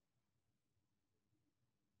 And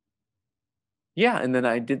and then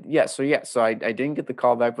I did, so I didn't get the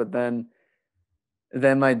call back, but then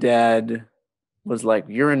my dad was like,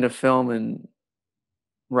 "You're into film and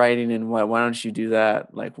writing, and why don't you do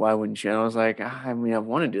that? Like, why wouldn't you?" And I was like, I mean, I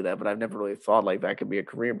want to do that, but I've never really thought like that could be a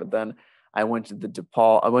career. But then I went to the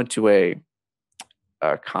DePaul, I went to a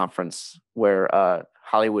conference where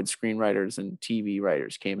Hollywood screenwriters and TV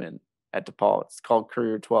writers came in at DePaul. It's called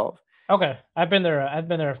Career 12. Okay. I've been there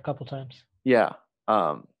a couple times. Yeah.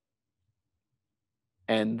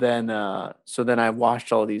 And then, so then I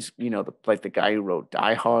watched all these, like the guy who wrote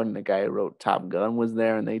Die Hard and the guy who wrote Top Gun was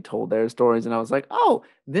there, and they told their stories. And I was like, oh,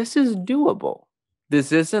 this is doable.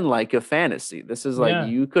 This isn't like a fantasy. This is like,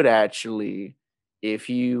 you could actually, if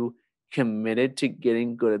you committed to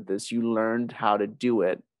getting good at this, you learned how to do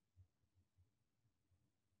it,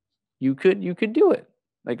 you could do it.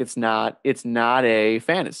 Like, it's not a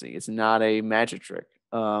fantasy. It's not a magic trick.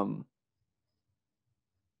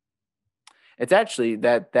 It's actually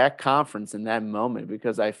that conference and that moment,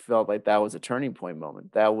 because I felt like that was a turning point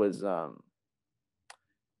moment. That was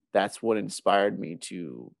that's what inspired me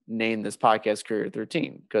to name this podcast Career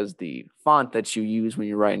 13, because the font that you use when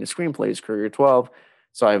you're writing a screenplay is Career 12.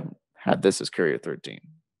 So I had this as Career 13.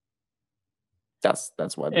 That's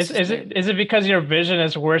why this is named. Is it because your vision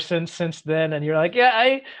has worsened since then, and you're like,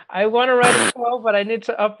 I want to write a 12, but I need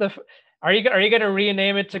to up the. Are you going to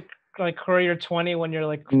rename it to like Courier 20 when you're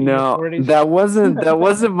like no, that wasn't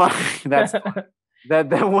my that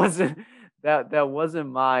wasn't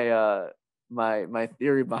my my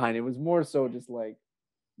theory behind it. It was more so just like,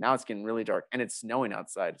 now it's getting really dark and it's snowing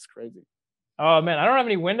outside. It's crazy. Oh man, I don't have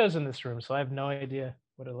any windows in this room, so I have no idea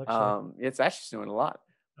what it looks like. It's actually snowing a lot.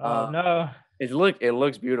 Oh no. It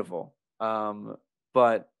looks beautiful.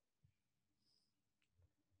 But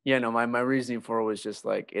yeah, no, my reasoning for it was just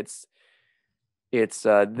like, it's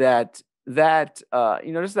that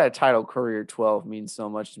just that title Courier 12 means so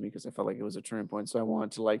much to me, because I felt like it was a turning point. So I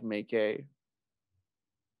wanted to like make I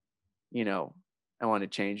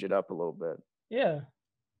wanted to change it up a little bit. Yeah.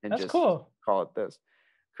 And that's just cool. Call it this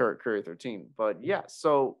Courier 13. But yeah,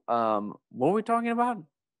 so what were we talking about?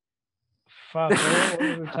 Fuck, what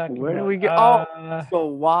were we talking Where about? did we get? So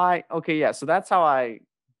why? Okay, yeah. So that's how I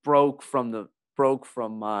broke from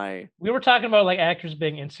my. We were talking about like actors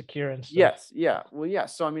being insecure and stuff. Yes, yeah. Well, yeah.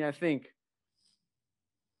 So I mean, I think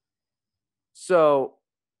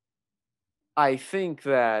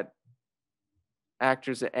that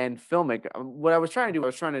actors and filmmakers, what I was trying to do, I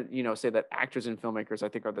was trying to, say that actors and filmmakers, I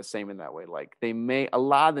think, are the same in that way. Like, a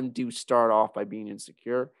lot of them do start off by being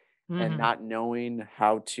insecure and not knowing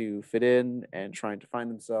how to fit in and trying to find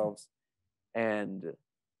themselves. And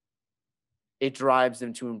it drives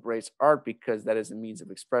them to embrace art because that is a means of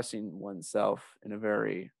expressing oneself in a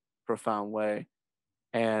very profound way.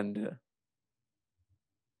 And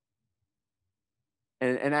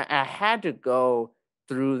I had to go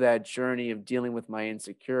through that journey of dealing with my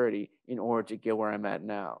insecurity in order to get where I'm at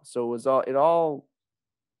now. So it all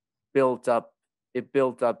built up. It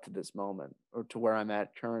built up to this moment, or to where I'm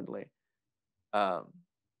at currently. I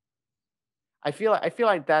feel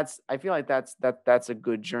like that's a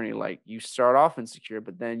good journey. Like, you start off insecure,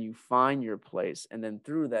 but then you find your place, and then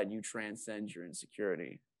through that you transcend your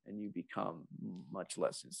insecurity and you become much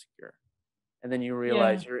less insecure. And then you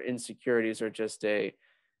realize your insecurities are just a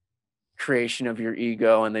creation of your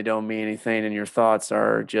ego, and they don't mean anything, and your thoughts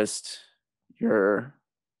are just your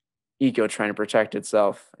ego trying to protect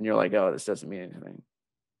itself, and you're like, oh, this doesn't mean anything.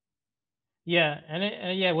 Yeah,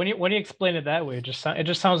 and when you explain it that way, it just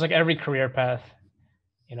sounds like every career path.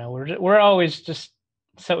 We're always just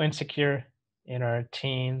so insecure. in our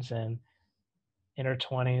teens and in our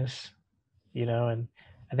 20s, you know, and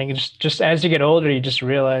I think it's just as you get older, you just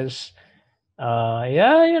realize,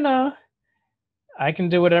 yeah, you know, I can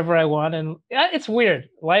do whatever I want. And yeah, it's weird.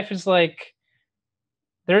 Life is like,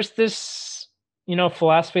 there's this, you know,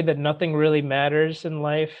 philosophy that nothing really matters in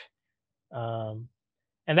life. Um,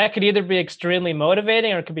 and that could either be extremely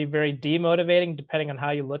motivating or it could be very demotivating, depending on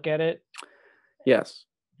how you look at it. Yes.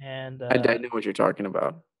 And I know what you're talking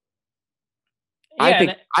about.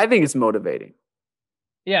 yeah, I think it's motivating.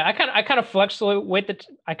 Yeah, I kind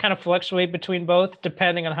of fluctuate between both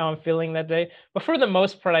depending on how I'm feeling that day. But for the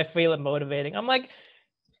most part, I feel it motivating. I'm like,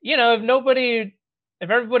 you know, if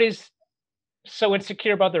everybody's so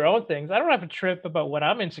insecure about their own things, I don't have to trip about what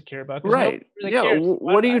I'm insecure about because nobody Right. really Yeah. cares.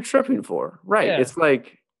 What are you tripping for? Right. Yeah, It's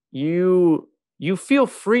like you feel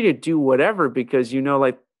free to do whatever because you know,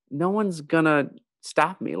 like no one's gonna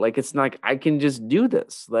stop me. Like it's like I can just do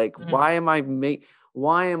this. Like mhm. why am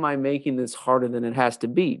I making this harder than it has to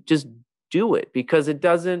be? Just do it because it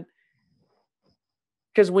doesn't.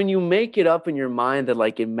 Because when you make it up in your mind that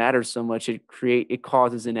like it matters so much, it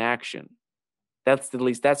causes inaction. At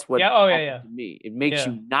least that's what Yeah. Oh yeah, happened yeah, to me. It makes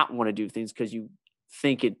yeah. you not want to do things because you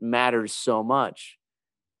think it matters so much.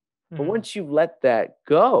 But Mhm. once you let that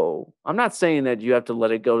go, I'm not saying that you have to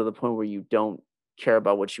let it go to the point where you don't care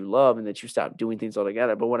about what you love and that you stop doing things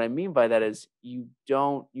altogether. But what I mean by that is you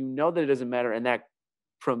know that it doesn't matter and that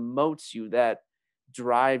promotes you, that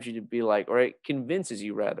drives you to be like, or it convinces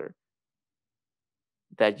you rather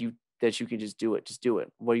that you can just do it. Just do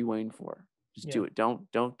it. What are you waiting for? Just Yeah. do it.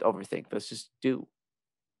 Don't overthink. Let's just do.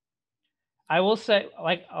 I will say,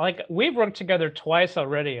 like we've worked together twice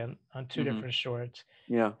already on two Hmm. different shorts.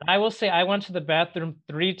 Yeah. I will say I went to the bathroom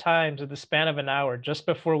 3 times in the span of an hour just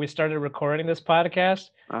before we started recording this podcast.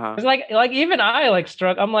 Uh-huh. Cause like even I like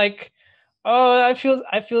struck. I'm like, oh, I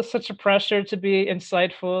feel such a pressure to be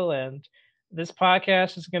insightful, and this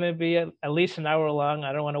podcast is gonna be at least an hour long.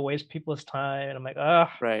 I don't want to waste people's time, and I'm like, oh,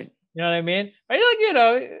 Right. you know what I mean? Are you like, you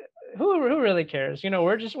know, who really cares? You know,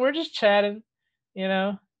 we're just chatting, you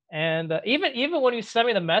know. And even when you sent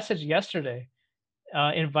me the message yesterday,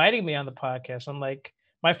 inviting me on the podcast. I'm like,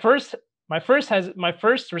 my first my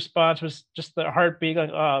first response was just the heartbeat, like,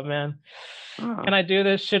 oh man, Oh, can I do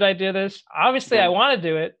this? Should I do this? Obviously, I yeah. want to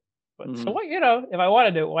do it, but so Hmm. what? You know, if I want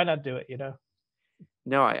to do it, why not do it? You know?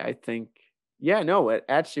 No, I think yeah, no,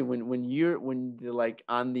 actually when you're like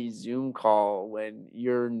on the Zoom call when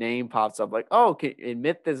your name pops up like, "Oh, can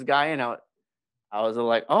admit this guy," and I was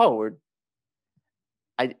like, "Oh,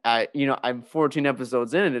 I'm 14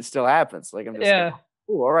 episodes in and it still happens." Like I'm just like, Yeah,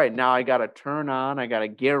 "Oh, all right, now I got to turn on, I got to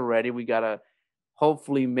get ready. We got to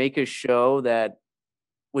hopefully make a show that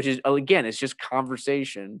which is again, it's just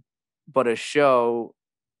conversation, but a show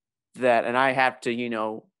that and I have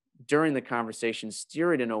to, during the conversation,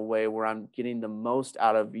 steer it in a way where I'm getting the most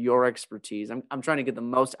out of your expertise. I'm trying to get the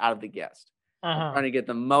most out of the guest. uh I'm huh, trying to get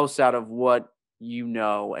the most out of what you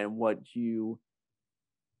know and what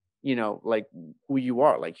like who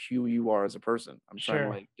you are as a person. I'm trying to sure.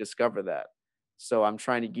 like discover that. So I'm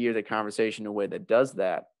trying to gear the conversation in a way that does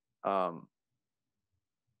that.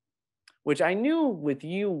 Which I knew with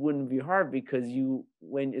you wouldn't be hard because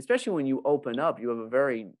especially when you open up, you have a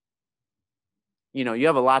very you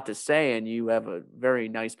have a lot to say and you have a very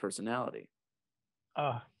nice personality.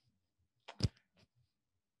 Oh,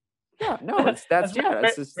 Yeah, no, that's yeah,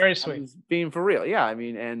 that's just very I'm sweet. just being for real. Yeah, I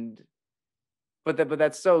mean, but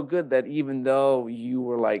that's so good that even though you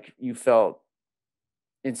were like you felt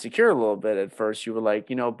insecure a little bit at first, you were like,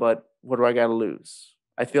 but what do I got to lose?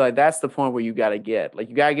 I feel like that's the point where you got to get. Like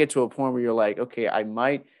you got to get to a point where you're like, okay, I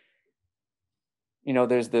might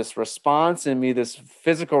there's this response in me, this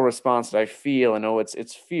physical response that I feel, and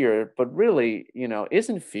it's fear, but really,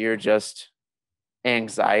 isn't fear just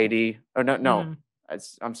anxiety? Or no, Hmm.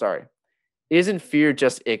 I'm sorry. Isn't fear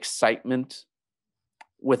just excitement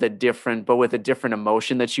with a different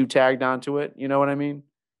emotion that you tagged onto it? You know what I mean?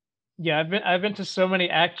 Yeah, I've been to so many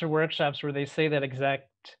actor workshops where they say that exact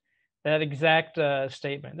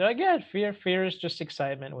statement. They're like, yeah, fear is just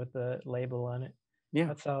excitement with the label on it. Yeah.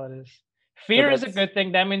 That's all it is. But Fear is a that's good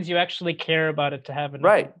thing. That means you actually care about it to have enough of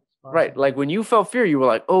right. a Right. responsibility. Like when you felt fear, you were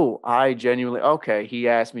like, oh, I genuinely, okay, he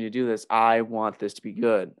asked me to do this. I want this to be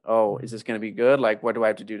good. Oh, is Mhm. this going to be good? Like, what do I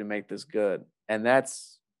have to do to make this good? And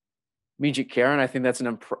that's means you care. And I think that's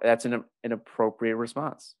an appropriate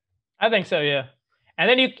response. I think so, yeah. And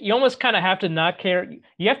then you almost kind of have to not care.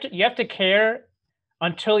 You have to care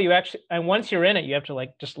until you actually, and once you're in it, you have to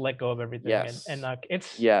like just let go of everything and Yes. not.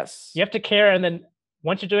 It's you Yes. have to care, and then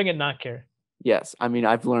once you're doing it, not care. Yes. I mean,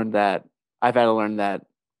 I've learned that. I've had to learn that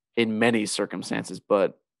in many circumstances,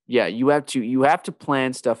 but Yeah, you have to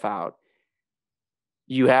plan stuff out.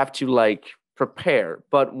 You have to like prepare.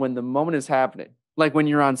 But when the moment is happening, like when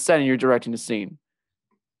you're on set and you're directing a scene,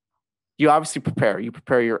 you obviously prepare. You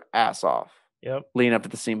prepare your ass off. Yep. Leading up to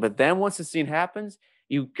the scene. But then once the scene happens,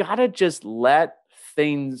 you gotta just let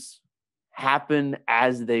things happen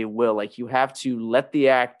as they will. Like you have to let the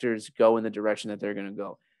actors go in the direction that they're gonna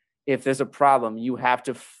go. If there's a problem, you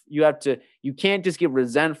can't just get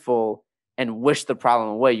resentful and wish the problem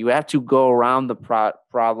away. You have to go around the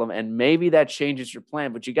problem, and maybe that changes your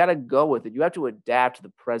plan, but you got to go with it. You have to adapt to the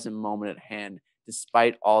present moment at hand,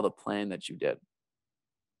 despite all the plan that you did.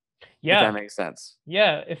 Yeah, if that makes sense.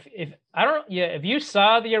 Yeah, if you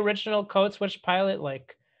saw the original Code Switch pilot,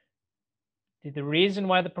 like the reason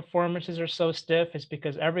why the performances are so stiff is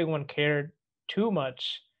because everyone cared too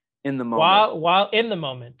much in the moment. While in the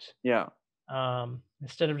moment. Yeah.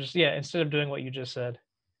 Instead of doing what you just said.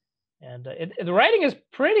 And the writing is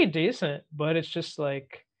pretty decent, but it's just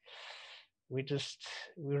like we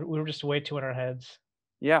were just way too in our heads.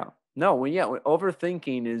 Yeah. No,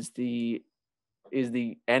 overthinking is the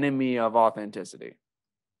enemy of authenticity.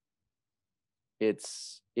 It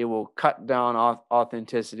will cut down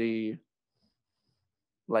authenticity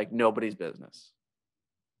like nobody's business.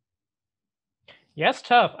 Yeah, it's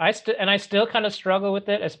tough. I still kind of struggle with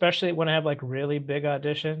it, especially when I have like really big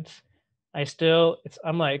auditions.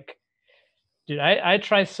 I'm like, dude, I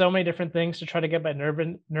try so many different things to try to get my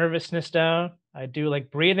nervousness down. I do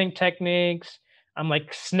like breathing techniques. I'm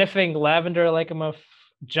like sniffing lavender like I'm a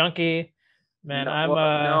junkie. Man, my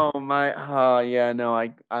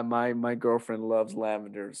girlfriend loves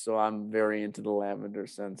lavender, so I'm very into the lavender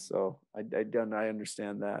scent. So I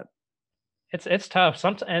understand that. It's tough.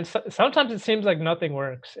 Sometimes it seems like nothing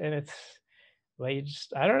works, and it's like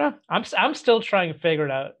I don't know. I'm still trying to figure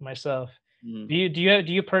it out myself. Do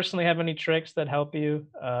you personally have any tricks that help you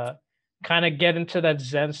kind of get into that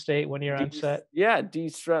Zen state when you're on set? Yeah,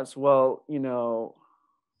 de-stress. Well,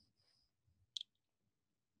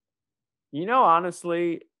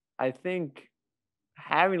 honestly, I think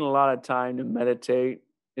having a lot of time to meditate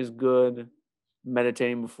is good.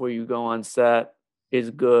 Meditating before you go on set is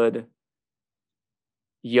good.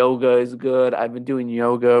 Yoga is good. I've been doing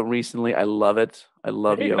yoga recently. I love it. I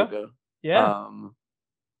love yoga. Yeah.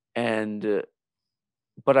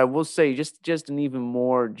 But I will say just an even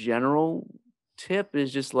more general tip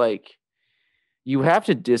is just like you have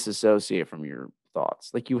to disassociate from your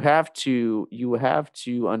thoughts. Like you have to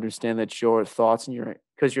understand that your thoughts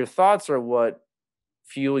because your thoughts are what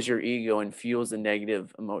fuels your ego and fuels the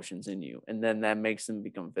negative emotions in you, and then that makes them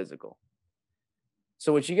become physical.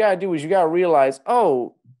 So what you got to do is you got to realize,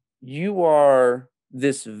 oh, you are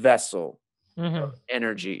this vessel of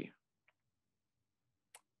energy.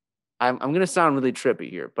 I'm going to sound really trippy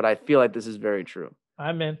here, but I feel like this is very true.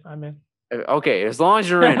 I'm in. Okay, as long as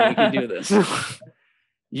you're in, we can do this.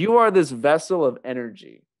 You are this vessel of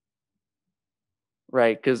energy,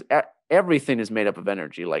 right? Because everything is made up of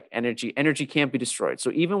energy. Like energy can't be destroyed.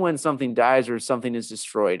 So even when something dies or something is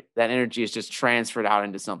destroyed, that energy is just transferred out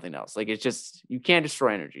into something else. Like it's just, you can't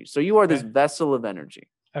destroy energy. So you are this vessel of energy.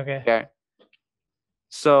 Okay.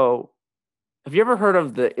 So have you ever heard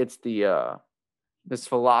of this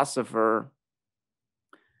philosopher,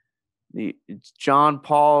 it's John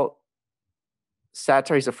Paul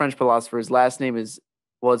Sartre? He's a French philosopher. His last name is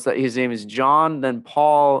his name is John, then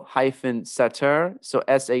Paul Sartre, so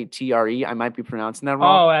Satre. I might be pronouncing that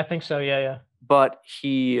wrong. Oh, I think so. Yeah. But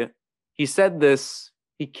he said this.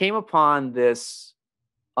 He came upon this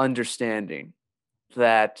understanding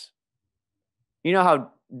that,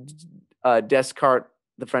 how Descartes,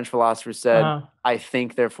 the French philosopher, said, "I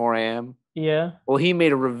think, therefore I am." Yeah. Well, he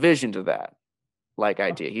made a revision to that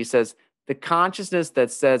idea. He says the consciousness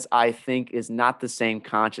that says "I think" is not the same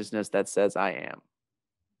consciousness that says "I am."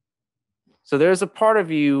 So there's a part of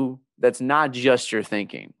you that's not just your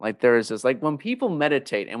thinking. Like there is this, like when people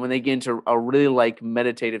meditate and when they get into a really like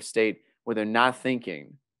meditative state where they're not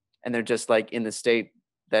thinking and they're just like in the state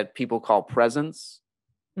that people call presence.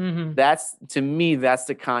 That's, to me, that's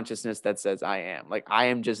the consciousness that says I am. Like I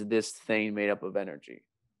am just this thing made up of energy.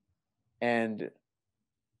 And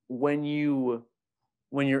when you're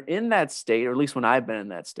in that state, or at least when I've been in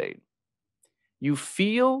that state, you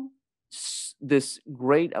feel this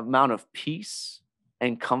great amount of peace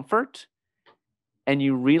and comfort, and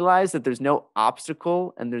you realize that there's no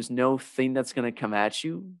obstacle and there's no thing that's going to come at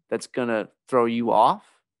you that's going to throw you off,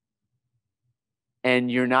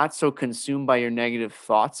 and you're not so consumed by your negative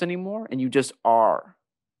thoughts anymore, and you just are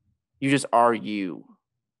you.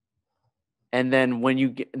 And then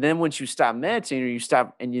once you stop meditating, or you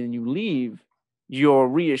stop and then you leave, you're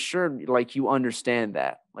reassured, like you understand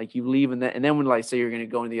that, like you leave in that, and then when like say you're going to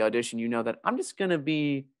go into the audition, you know that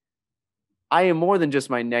I am more than just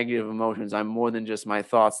my negative emotions. I'm more than just my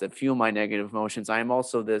thoughts that fuel my negative emotions. I am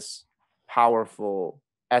also this powerful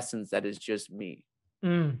essence that is just me.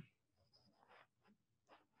 Mm.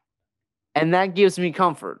 And that gives me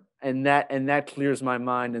comfort, and that clears my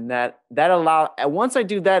mind, and once I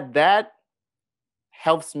do that, that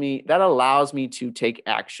helps me, that allows me to take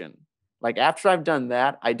action. Like after I've done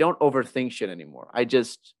that, I don't overthink shit anymore. I'm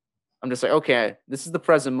just like, okay, this is the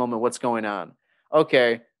present moment. What's going on?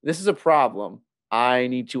 Okay, this is a problem. I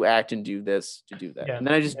need to act and do this to do that. Yeah. And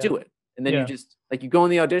then I just do it. And then Yeah. you just like, you go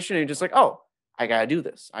in the audition and you're just like, oh, I got to do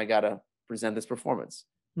this. I got to present this performance.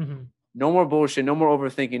 Mm-hmm. No more bullshit, no more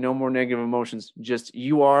overthinking, no more negative emotions. Just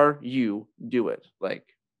you do it. Like,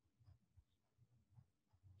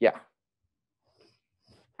 yeah.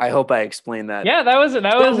 I hope I explained that. Yeah, that was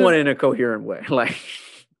somewhat in a coherent way. Like,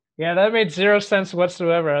 yeah, that made zero sense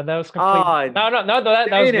whatsoever. That was complete. No,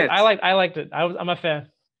 that was good. I liked it. I'm a fan.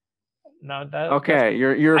 No, that okay.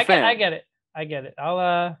 You're a fan. I get it.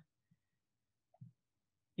 I'll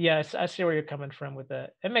yeah, I see where you're coming from with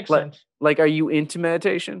that. It makes sense. Like, are you into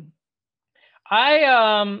meditation?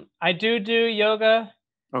 I do yoga.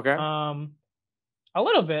 Okay. A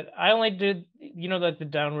little bit. I only did, like the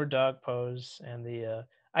downward dog pose and the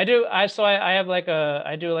I do like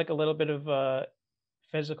a little bit of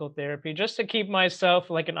physical therapy just to keep myself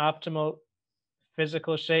like an optimal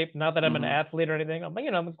physical shape. Not that I'm an athlete or anything, but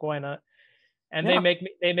why not? And they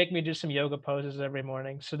make me do some yoga poses every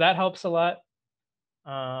morning, so that helps a lot.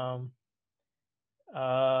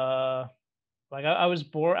 Like I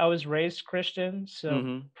was raised Christian,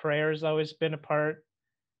 so prayer's always been a part,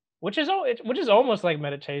 which is almost like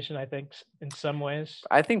meditation, I think, in some ways.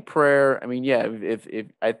 I think prayer, I mean, yeah, if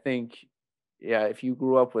you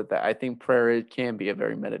grew up with that, I think prayer, it can be a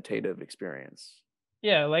very meditative experience.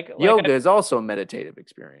 Yeah, like yoga is also a meditative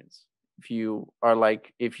experience. If you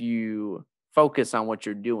focus on what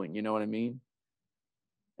you're doing, you know what I mean?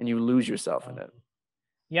 And you lose yourself in it.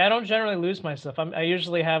 Yeah, I don't generally lose myself. I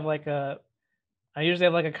usually have like a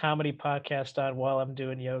comedy podcast on while I'm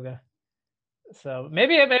doing yoga. So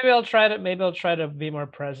maybe I'll try to be more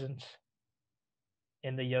present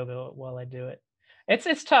in the yoga while I do it.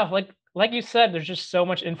 It's tough. Like you said, there's just so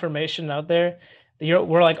much information out there.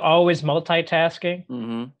 We're like always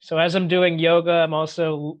multitasking. So as I'm doing yoga, I'm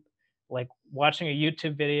also like watching a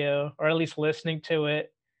YouTube video or at least listening to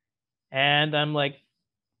it, and I'm like,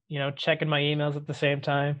 checking my emails at the same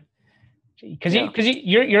time. Because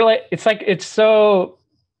you're like, it's so,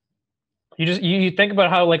 you think about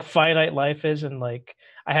how like finite life is, and like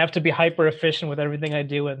I have to be hyper efficient with everything I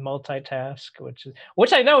do and multitask,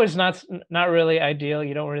 which I know is not really ideal.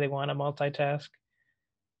 You don't really want to multitask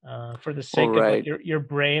for the sake of like your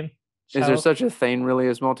brain. Is there such a thing really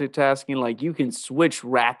as multitasking? Like you can switch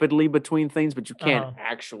rapidly between things, but you can't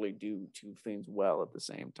actually do two things well at the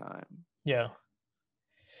same time. Yeah.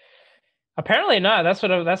 Apparently not. That's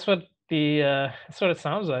what it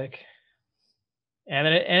sounds like. And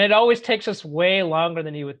it always takes us way longer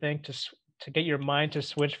than you would think to get your mind to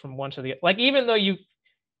switch from one to the other. Like even though you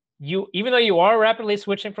are rapidly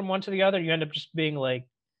switching from one to the other, you end up just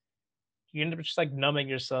like numbing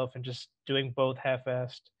yourself and just doing both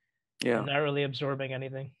half-assed. Yeah. And not really absorbing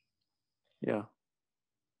anything. Yeah.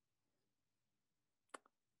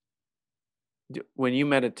 When you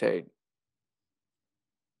meditate,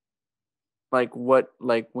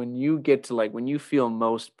 when you feel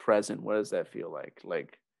most present, what does that feel like?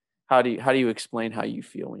 Like, how do you explain how you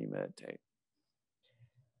feel when you meditate?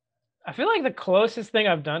 I feel like the closest thing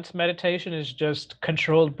I've done to meditation is just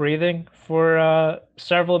controlled breathing for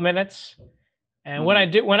several minutes. And when I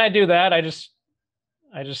do that, I just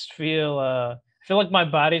feel like my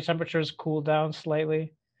body temperature is cooled down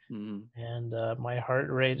slightly, and my heart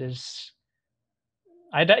rate is.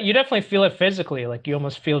 You definitely feel it physically, like you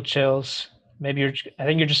almost feel chills. Maybe I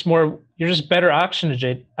think you're just better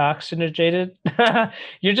oxygenated.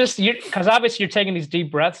 Because obviously you're taking these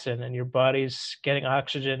deep breaths in, and your body's getting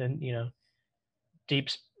oxygen and deep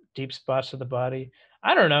spots of the body.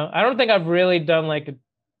 I don't know. I don't think I've really done I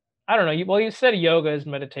don't know. You said yoga is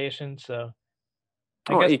meditation, so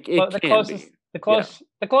I guess the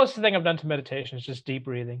closest thing I've done to meditation is just deep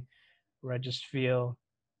breathing, where I just feel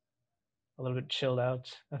a little bit chilled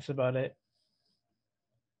out. That's about it.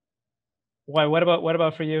 Why? What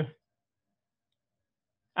about for you?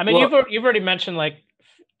 I mean, you've already mentioned like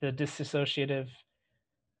the disassociative.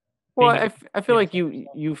 Well, I feel like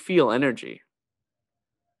you feel energy.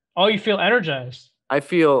 Oh, you feel energized. I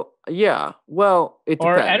feel, yeah. Well, it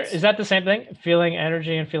Or depends. is that the same thing? Feeling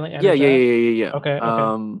energy and feeling Yeah, yeah, energized? yeah, yeah, yeah, Okay, yeah.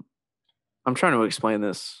 okay. I'm trying to explain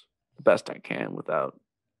this the best I can without.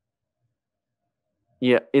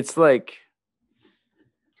 Yeah, it's like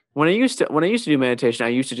when I used to do meditation, I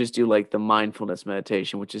used to just do like the mindfulness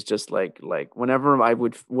meditation, which is just like whenever I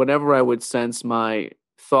would sense my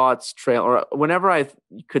thoughts trail, or whenever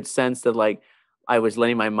could sense that like I was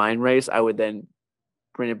letting my mind race, I would then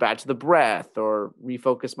bring it back to the breath or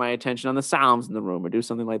refocus my attention on the sounds in the room or do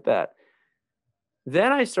something like that.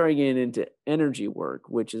 Then I started getting into energy work,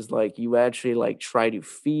 which is like you actually like try to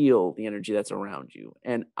feel the energy that's around you.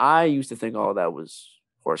 And I used to think all that was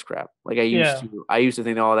horse crap. Like Yeah. I used to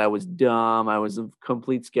think all that was dumb. I was a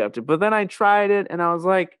complete skeptic. But then I tried it and I was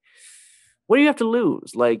like, what do you have to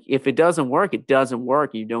lose? Like if it doesn't work, it doesn't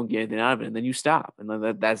work. You don't get anything out of it, and then you stop. And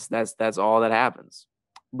then that's all that happens.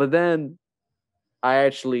 But then I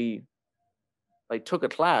actually like took a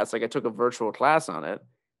class, like I took a virtual class on it,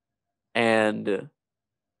 and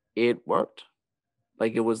it worked.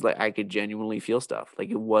 Like it was like I could genuinely feel stuff.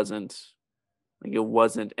 It wasn't, and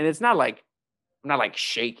it's not like I'm not like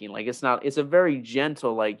shaking. Like it's not. It's a very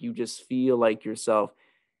gentle. Like you just feel like yourself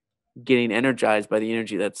getting energized by the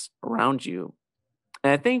energy that's around you.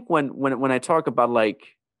 And I think when I talk about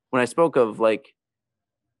like when I spoke of like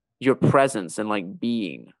your presence and like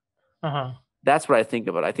being, Uh-huh. that's what I think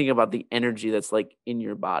about. I think about the energy that's like in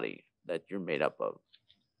your body that you're made up of.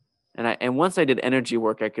 And once I did energy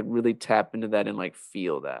work, I could really tap into that and like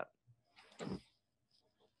feel that.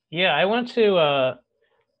 Yeah, I went to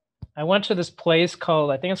this place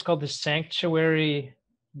called, I think it's called the Sanctuary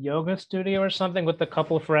Yoga Studio or something, with a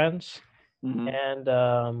couple of friends. Mm-hmm. And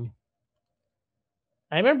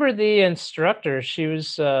I remember the instructor, she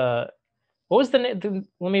was what was the name?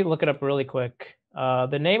 Let me look it up really quick.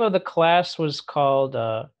 The name of the class was called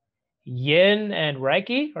Yin and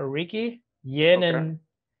Reiki, or Reiki. Yin Okay.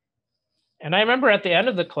 and I remember at the end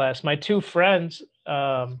of the class, my two friends,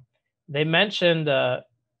 they mentioned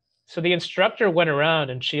so the instructor went around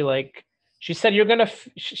and she said you're gonna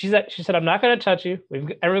she said I'm not gonna touch you.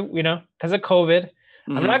 Because of COVID,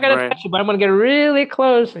 I'm not Mm-hmm. gonna Right. touch you, but I'm gonna get really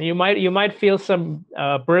close, and you might feel some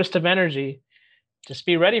burst of energy. Just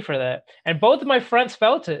be ready for that. And both of my friends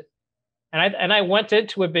felt it, and I went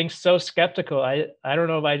into it being so skeptical. I don't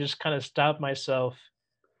know if I just kind of stopped myself,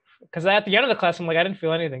 because at the end of the class I'm like, I didn't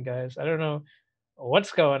feel anything, guys. I don't know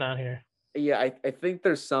what's going on here. Yeah, I think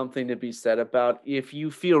there's something to be said about if you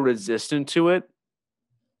feel resistant to it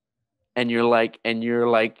and you're like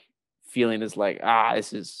feeling is like,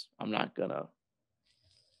 this is I'm not gonna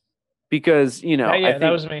because Yeah, that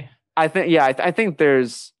was me. I think you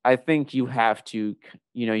have to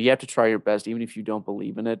you have to try your best even if you don't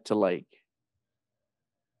believe in it to like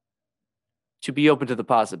to be open to the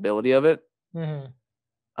possibility of it. Hmm.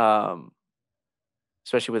 Um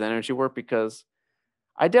especially with energy work because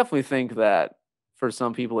I definitely think that for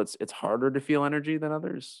some people it's harder to feel energy than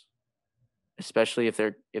others, especially if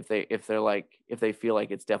they feel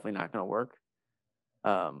like it's definitely not going to work.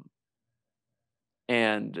 Um,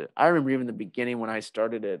 and I remember even the beginning when I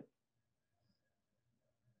started it,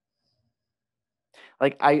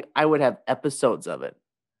 like I would have episodes of it,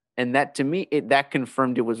 and that to me that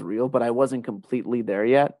confirmed it was real, but I wasn't completely there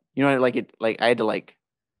yet. Like I had to like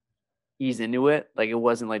ease into it. Like it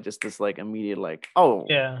wasn't like just this like immediate like, oh,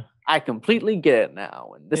 Yeah, I completely get it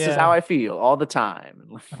now, and this is how yeah. I feel all the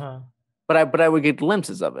time. Uh-huh. But I would get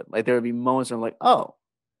glimpses of it. Like there would be moments where I'm like, oh,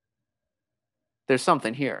 there's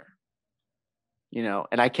something here,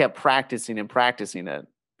 and I kept practicing and practicing it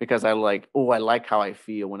because I like, oh, I like how I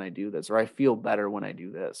feel when I do this, or I feel better when I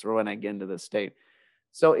do this, or when I get into this state.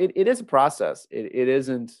 So it is a process. It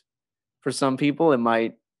isn't for some people, it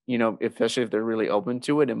might, especially if they're really open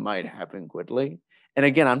to it, it might happen quickly. And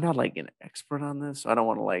again, I'm not like an expert on this. So I don't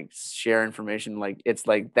want to like share information like it's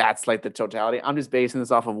like that's like the totality. I'm just basing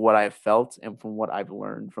this off of what I've felt and from what I've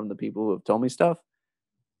learned from the people who have told me stuff.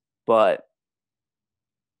 But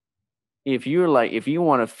if you're like if you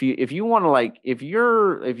want to feel if you want to like if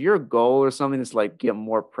your goal or something is like get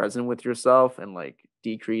more present with yourself and like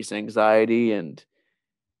decrease anxiety and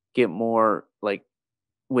get more like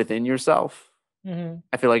within yourself, Hmm.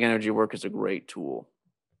 I feel like energy work is a great tool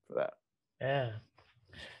for that. Yeah.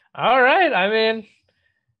 All right. I mean,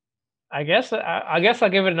 I guess I'll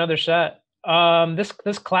give it another shot.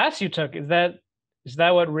 This class you took, is that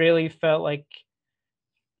what really felt like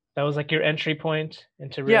that was like your entry point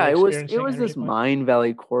into Yeah, really it experiencing was energy this point? Mind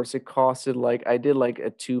Valley course. It costed like I did like a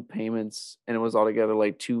two payments and it was altogether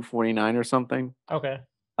like 249 or something. Okay.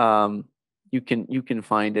 Um, you can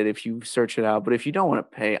find it if you search it out. But if you don't want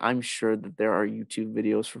to pay, I'm sure that there are YouTube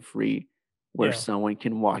videos for free where someone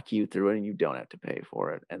can walk you through it and you don't have to pay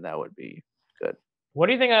for it, and that would be good. What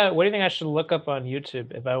do you think? What do you think I should look up on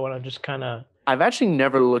YouTube if I want to just kind of? I've actually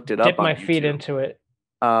never looked it up on my YouTube. feet into it.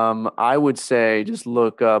 I would say just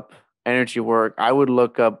look up energy work. I would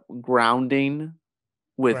look up grounding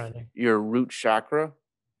with your root chakra.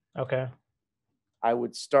 Okay. I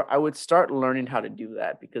would start learning how to do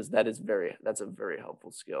that, because that's a very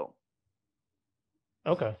helpful skill.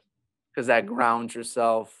 Okay. Because that grounds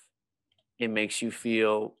yourself. It makes you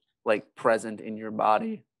feel like present in your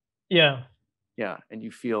body. Yeah. Yeah, and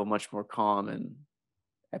you feel much more calm and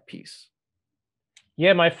at peace.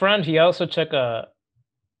 Yeah, my friend, he also went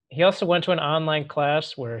to an online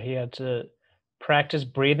class where he had to practice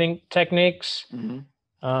breathing techniques. Mm-hmm.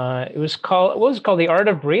 What was it called? The Art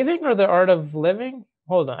of Breathing or the Art of Living?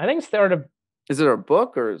 Hold on. I think it's the Art of... Is it a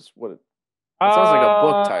book or is what? It sounds like a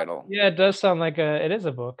book title. Yeah, it does sound like it is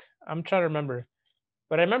a book. I'm trying to remember.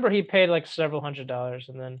 But I remember he paid like several $100s,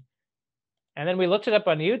 and then we looked it up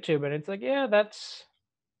on YouTube, and it's like, yeah, that's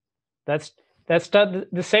stuff.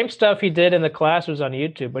 The same stuff he did in the class was on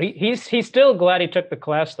YouTube, but he's still glad he took the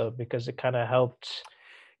class though, because it kind of helped.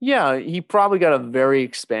 Yeah, he probably got a very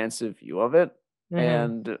expansive view of it. Mm-hmm.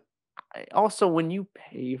 And also, when you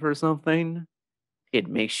pay for something, it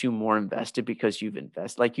makes you more invested because you've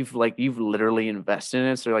invested, you've literally invested in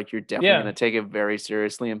it. So like, you're definitely going to take it very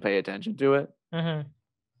seriously and pay attention to it. Mm-hmm.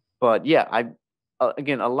 But yeah,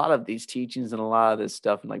 again, a lot of these teachings and a lot of this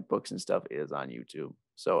stuff and like books and stuff is on YouTube.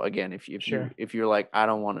 So again, if you're like, I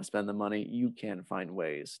don't want to spend the money, you can find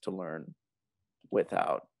ways to learn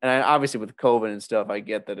without. And obviously with COVID and stuff, I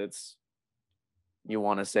get that you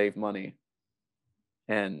want to save money,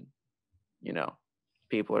 and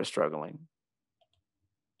people are struggling.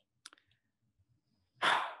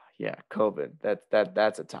 Yeah, COVID.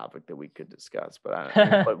 That's a topic that we could discuss, but I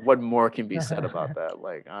don't know what more can be said about that.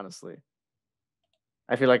 Like, honestly,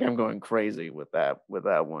 I feel like I'm going crazy with that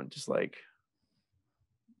one. Just like,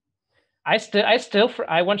 I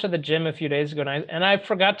went to the gym a few days ago, and I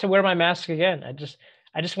forgot to wear my mask again. I just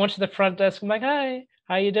went to the front desk. I'm like, "Hi,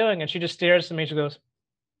 how you doing?" And she just stares at me. She goes,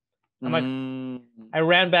 I'm like, I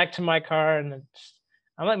ran back to my car, and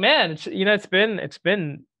I'm like, man, it's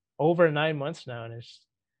been over 9 months now, and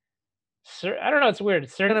I don't know, it's weird.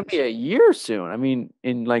 It's gonna be a year soon. I mean,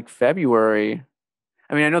 in like February.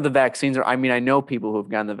 I mean, I know the vaccines are. I mean, I know people who've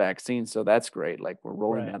gotten the vaccine, so that's great. Like, we're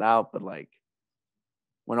rolling that out, but like,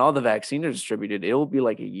 when all the vaccines are distributed, it will be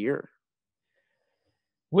like a year.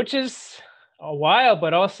 Which is a while,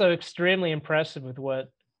 but also extremely impressive with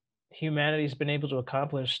what humanity's been able to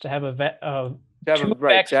accomplish, to have a vaccine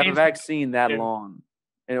that long,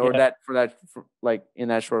 or like in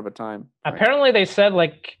that short of a time. Apparently, they said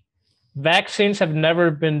like vaccines have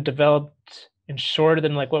never been developed in shorter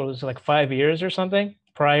than like 5 years or something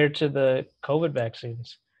prior to the COVID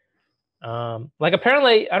vaccines. Like,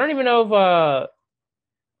 apparently, I don't even know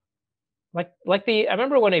if I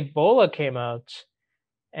remember when Ebola came out,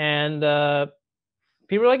 and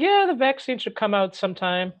people were like, yeah, the vaccine should come out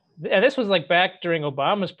sometime. And this was like back during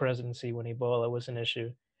Obama's presidency when Ebola was an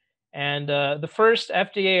issue. And the first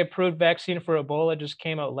FDA approved vaccine for Ebola just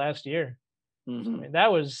came out last year. Mm-hmm. So, I mean,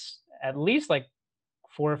 that was at least like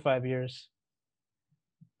 4 or 5 years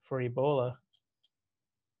for Ebola.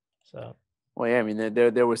 So, well, yeah, I mean,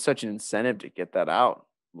 there was such an incentive to get that out.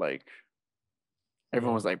 Like,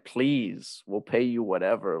 everyone was like, please, we'll pay you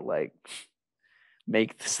whatever. Like,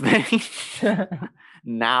 make this thing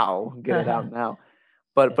now, get it out now.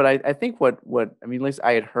 But I think what I mean, at least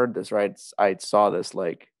I had heard this, right? I saw this,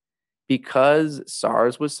 like, because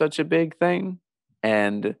SARS was such a big thing,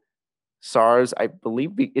 and SARS, I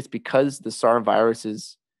believe it's because the SARS virus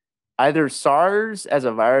is either SARS as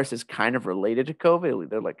a virus is kind of related to COVID.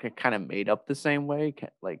 They're like kind of made up the same way,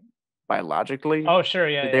 like biologically. Oh, sure.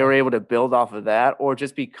 Yeah. They were able to build off of that, or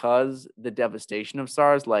just because the devastation of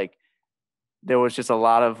SARS, like, there was just a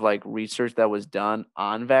lot of like research that was done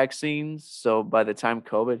on vaccines. So by the time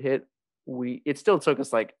COVID hit, it still took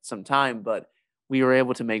us like some time, but we were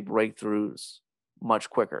able to make breakthroughs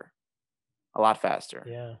much quicker, a lot faster.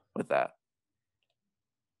 Yeah. With that.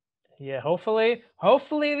 Yeah. Hopefully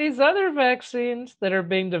these other vaccines that are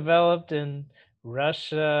being developed in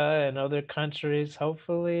Russia and other countries,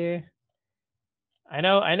 hopefully. I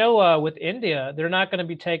know with India, they're not going to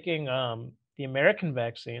be taking the American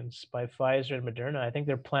vaccines by Pfizer and Moderna. I think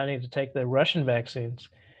they're planning to take the Russian vaccines.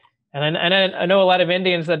 And I know a lot of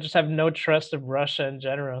Indians that just have no trust of Russia in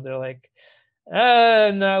general. They're like,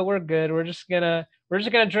 no, we're good. We're just gonna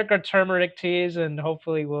drink our turmeric teas, and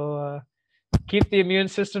hopefully we'll keep the immune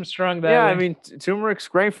system strong that way. I mean, turmeric's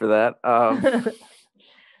great for that.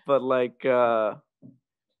 But like,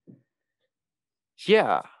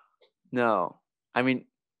 Yeah. No. I mean,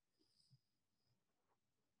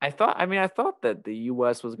 I thought that the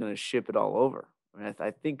U.S. was going to ship it all over. I mean,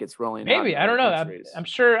 I think it's rolling out Maybe, in I other don't know. countries. I'm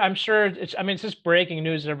sure it's, I mean, it's just breaking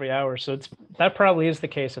news every hour, so that probably is the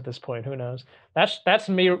case at this point. Who knows? That's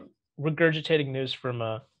me regurgitating news from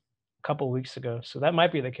a couple weeks ago, so that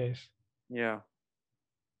might be the case. Yeah.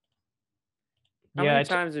 How Yeah, many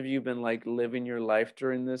times have you been like living your life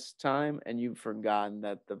during this time and you've forgotten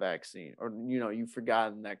that the vaccine, or you've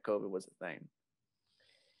forgotten that COVID was a thing?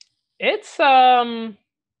 it's I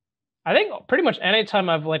think pretty much anytime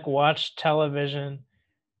I've like watched television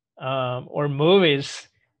or movies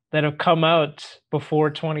that have come out before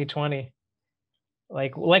 2020.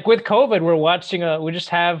 Like with COVID, we're watching we just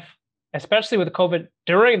have, especially with COVID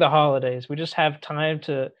during the holidays, we just have time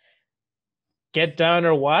to get down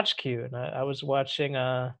or watch queue. And I was watching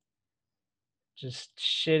just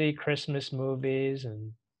shitty Christmas movies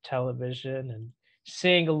and television and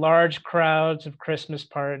seeing large crowds of Christmas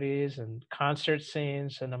parties and concert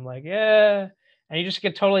scenes. And I'm like, yeah. And you just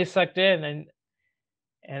get totally sucked in, and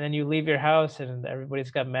then you leave your house and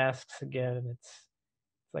everybody's got masks again. And it's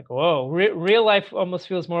like, whoa, real life almost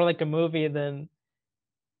feels more like a movie than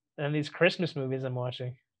these Christmas movies I'm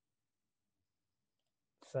watching.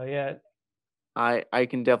 So yeah. I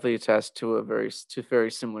can definitely attest to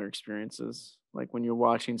very similar experiences. Like when you're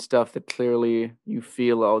watching stuff that clearly you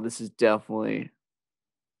feel, oh, this is definitely,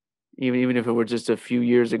 even if it were just a few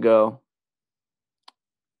years ago,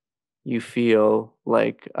 you feel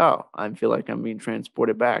like, oh, I feel like I'm being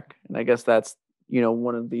transported back. And I guess that's,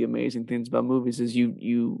 one of the amazing things about movies is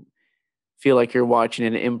you feel like you're watching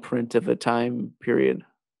an imprint of a time period,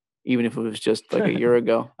 even if it was just like a year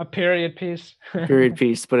ago. A period piece. Period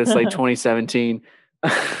piece, but it's like 2017.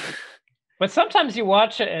 But sometimes you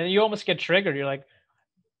watch it and you almost get triggered. You're like,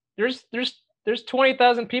 there's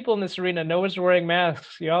 20,000 people in this arena. No one's wearing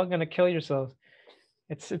masks. You're all gonna kill yourselves.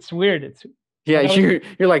 It's weird. It's Yeah, you're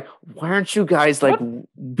like, why aren't you guys like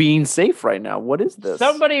being safe right now? What is this?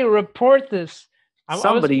 Somebody report this.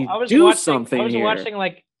 Somebody I was do watching, something I was here. watching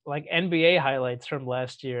like NBA highlights from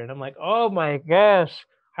last year, and I'm like, oh my gosh,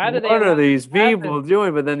 how did they? What are these people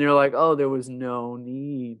doing? But then you're like, oh, there was no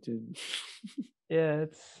need to. Yeah,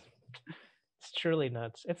 it's truly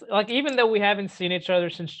nuts. It's like, even though we haven't seen each other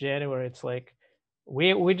since January, it's like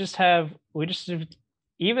we just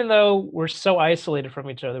even though we're so isolated from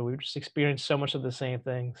each other, we've just experienced so much of the same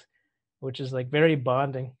things, which is like very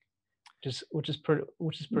bonding, which is pretty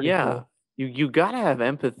Yeah, cool. you gotta have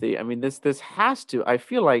empathy. I mean, this has to. I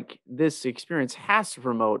feel like this experience has to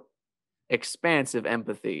promote expansive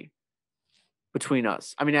empathy between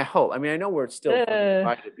us. I mean, I hope. I mean, I know we're still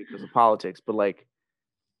divided because of politics, but like,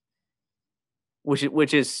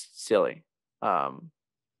 which is silly. How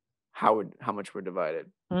much we're divided.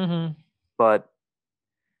 Mm-hmm. But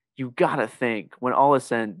you gotta think, when all is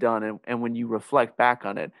said and done, and when you reflect back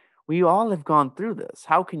on it, we all have gone through this.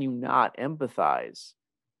 How can you not empathize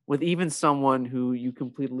with even someone who you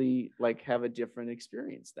completely like have a different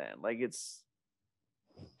experience than? Like,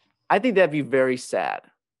 I think that'd be very sad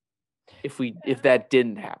if that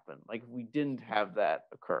didn't happen. Like, if we didn't have that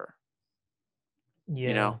occur.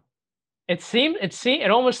 Yeah.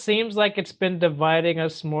 It almost seems like it's been dividing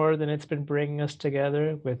us more than it's been bringing us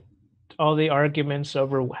together, with all the arguments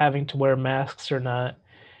over having to wear masks or not,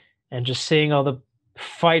 and just seeing all the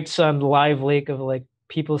fights on live leak of like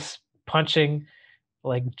people punching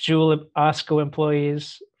like Jewel Osco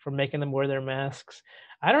employees for making them wear their masks.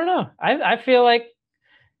 I don't know. I feel like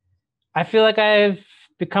I've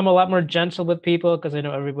become a lot more gentle with people because I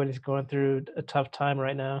know everybody's going through a tough time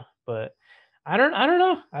right now. But I don't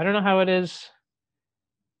know. I don't know how it is.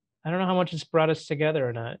 I don't know how much it's brought us together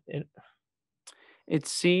or not. It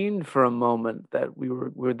seemed for a moment that we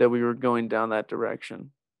were going down that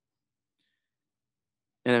direction.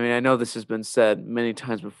 And I mean, I know this has been said many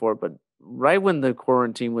times before, but right when the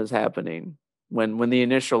quarantine was happening, when the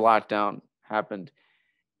initial lockdown happened,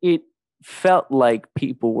 it felt like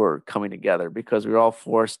people were coming together because we were all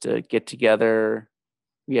forced to get together.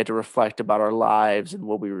 We had to reflect about our lives and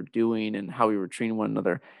what we were doing and how we were treating one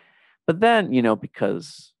another. But then,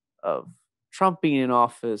 because of Trump being in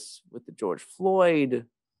office, with the George Floyd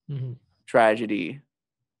tragedy,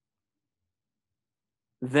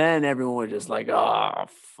 then everyone was just like, oh,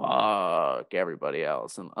 fuck everybody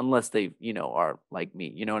else. And unless they, are like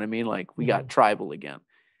me, you know what I mean? Like, we got tribal again.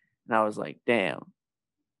 And I was like, damn,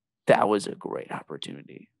 that was a great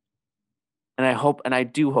opportunity. And I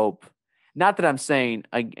do hope, not that I'm saying,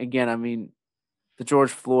 again, I mean, the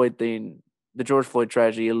George Floyd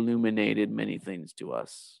tragedy illuminated many things to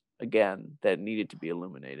us, again, that needed to be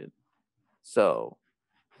illuminated. So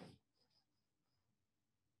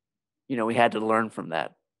we had to learn from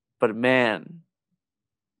that. But man,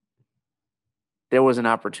 there was an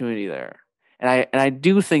opportunity there. And I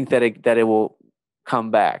do think that it will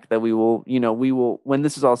come back, that we will, when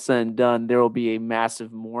this is all said and done, there will be a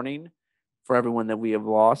massive mourning for everyone that we have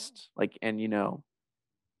lost. Like, and,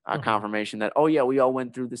 a confirmation that, oh yeah, we all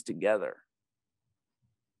went through this together.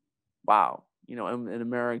 Wow. And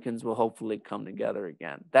Americans will hopefully come together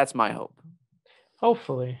again. That's my hope.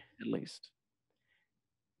 Hopefully. At least.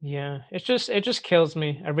 Yeah. It just kills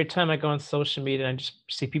me every time I go on social media and I just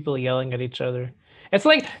see people yelling at each other. It's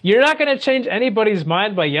like you're not going to change anybody's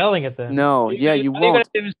mind by yelling at them. No, yeah, you won't.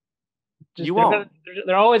 You won't.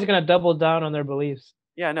 They're always going to double down on their beliefs.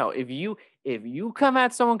 Yeah, no. If you come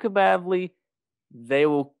at someone combatively, they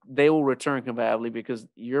will return combatively because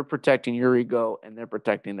you're protecting your ego and they're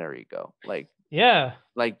protecting their ego. Like, yeah,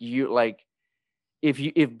 like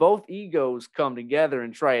if both egos come together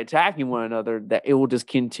and try attacking one another, that it will just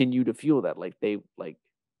continue to fuel that. Like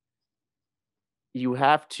you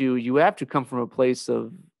have to come from a place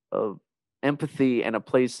of empathy and a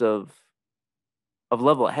place of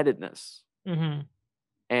level-headedness. Mm-hmm.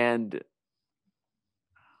 And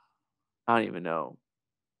I don't even know.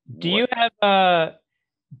 Do you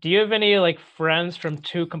have any like friends from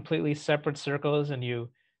two completely separate circles and you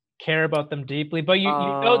care about them deeply, but you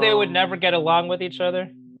know they would never get along with each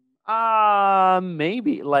other?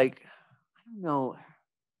 Maybe, like, I don't know.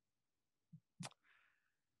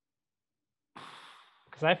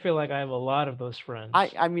 Because I feel like I have a lot of those friends.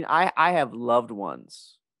 I mean, I have loved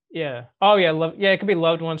ones. Yeah. Oh yeah, it could be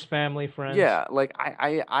loved ones, family, friends. Yeah, like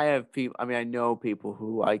I have people. I mean, I know people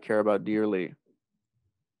who I care about dearly.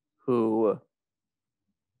 Who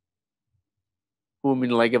I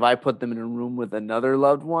mean, like, if I put them in a room with another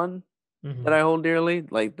loved one that I hold dearly,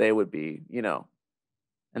 like, they would be,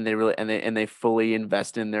 and they really and they fully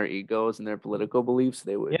invest in their egos and their political beliefs.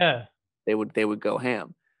 They would, they would go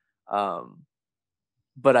ham.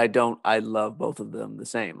 But I love both of them the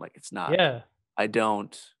same. Like, it's not. Yeah. I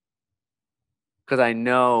don't, because I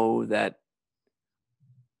know that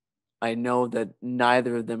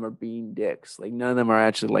neither of them are being dicks. Like, none of them are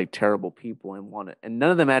actually like terrible people and none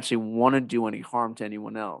of them actually want to do any harm to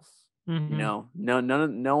anyone else. No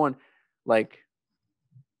one, like,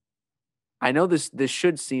 I know this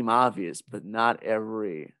should seem obvious, but not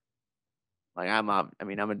every, like, I'm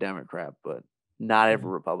a Democrat, but not every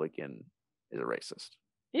Republican is a racist.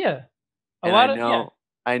 Yeah.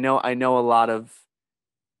 I know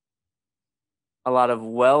a lot of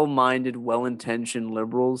well-minded, well-intentioned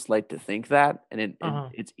liberals like to think that, and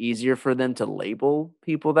it's easier for them to label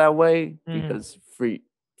people that way because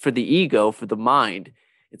for the ego, for the mind,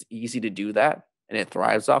 it's easy to do that, and it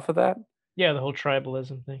thrives off of that. Yeah, the whole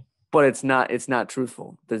tribalism thing. But it's not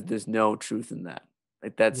truthful. There's no truth in that.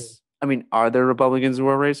 Like, that's, I mean, are there Republicans who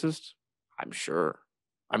are racist? I'm sure.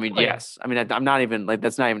 I mean, yes. I mean, I'm not even, like,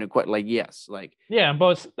 that's not even a question. Like, yes, like, yeah, on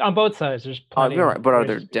both sides, there's plenty. Right, but are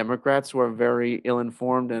there Democrats who are very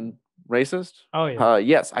ill-informed and racist? Oh yeah.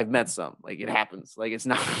 Yes, I've met some. Like, it happens. Like, it's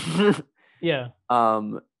not. Yeah.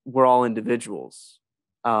 We're all individuals.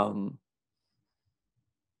 So,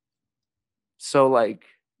 like,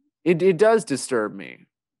 it does disturb me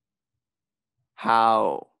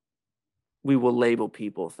how we will label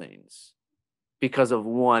people things because of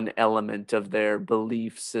one element of their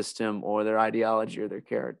belief system or their ideology or their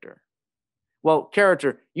character. Well,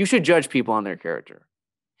 character, you should judge people on their character.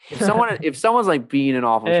 If someone's like being an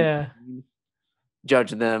awful human, judge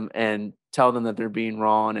them and tell them that they're being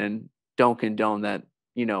wrong and don't condone that.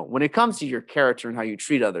 When it comes to your character and how you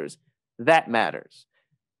treat others, that matters.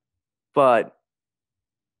 But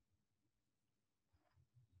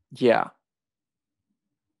yeah,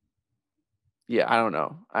 I don't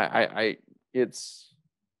know. I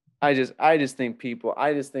just think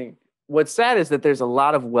what's sad is that there's a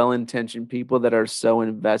lot of well-intentioned people that are so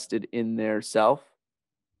invested in their self.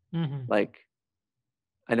 Like,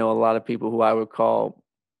 I know a lot of people who I would call,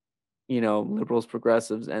 liberals,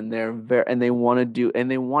 progressives, and they want to do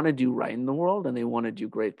right in the world and they want to do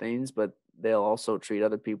great things, but they'll also treat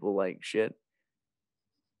other people like shit.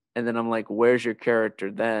 And then I'm like, where's your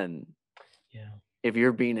character then? Yeah. If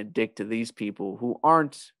you're being a dick to these people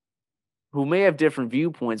who may have different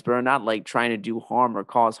viewpoints, but are not like trying to do harm or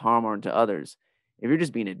cause harm onto others. If you're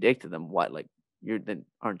just being a dick to them, what? Like,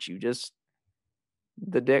 aren't you just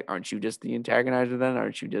the dick? Aren't you just the antagonizer then?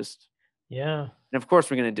 Aren't you just? Yeah. And of course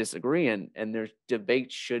we're going to disagree, and there's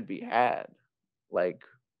debates should be had, like,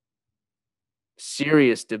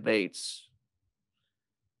 serious debates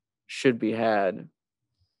should be had.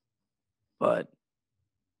 But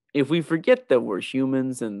if we forget that we're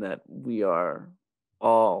humans and that we are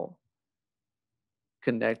all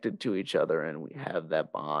connected to each other and we have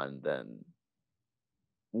that bond, then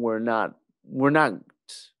we're not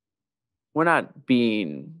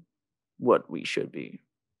being what we should be.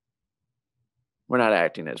 We're not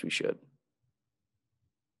acting as we should.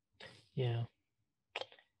 Yeah.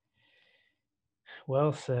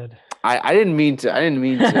 Well said. I didn't mean to. I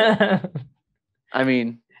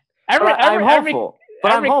mean, I'm hopeful.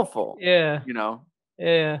 I'm hopeful. Yeah. You know.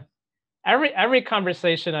 Yeah. Every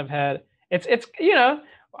conversation I've had, it's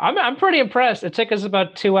I'm pretty impressed. It took us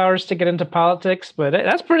about 2 hours to get into politics, but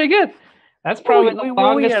that's pretty good. That's probably the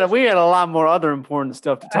longest. We had a lot more other important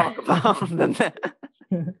stuff to talk about than that.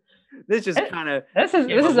 This just kind of this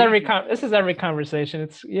is every conversation.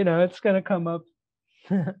 It's it's gonna come up.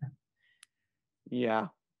 Yeah.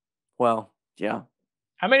 Well, yeah.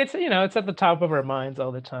 I mean, it's it's at the top of our minds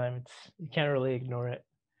all the time. You can't really ignore it.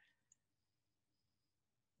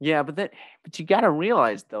 Yeah, but you got to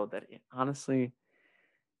realize though that honestly,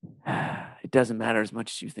 it doesn't matter as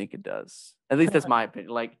much as you think it does. At least that's my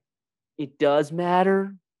opinion. Like, it does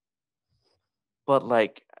matter, but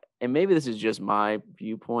like, and maybe this is just my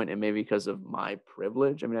viewpoint, and maybe because of my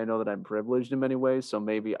privilege. I mean, I know that I'm privileged in many ways, so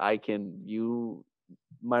maybe I can view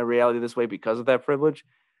my reality this way because of that privilege.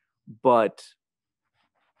 But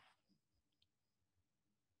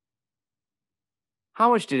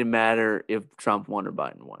how much did it matter if Trump won or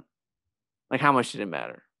Biden won? Like, how much did it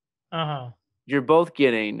matter? You're both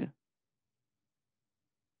getting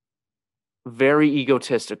very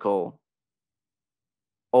egotistical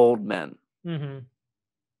old men. Mm-hmm.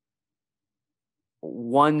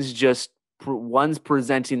 One's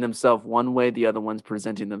presenting themselves one way, the other one's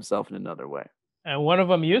presenting themselves in another way. And one of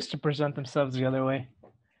them used to present themselves the other way.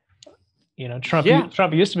 Trump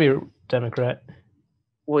used to be a Democrat.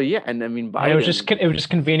 Well, yeah, and I mean, Biden. And it was just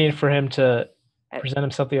convenient for him to present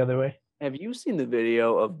himself the other way. Have you seen the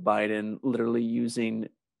video of Biden literally using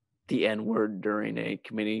the N-word during a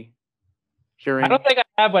committee hearing? I don't think I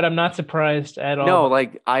have, but I'm not surprised at all. No,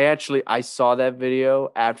 like I saw that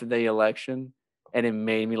video after the election, and it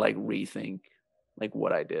made me like rethink like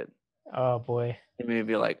what I did. Oh boy. It made me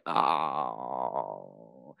be like,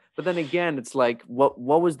 oh. But then again, it's like, what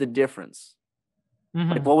was the difference?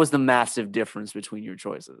 Mm-hmm. Like, what was the massive difference between your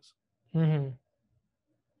choices? Mm-hmm.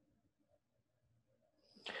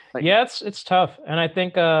 Like, yeah, it's tough, and I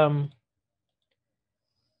think at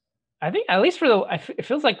least it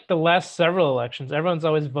feels like the last several elections, everyone's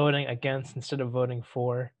always voting against instead of voting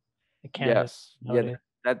for the candidate. Yes, yeah,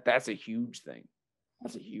 that's a huge thing.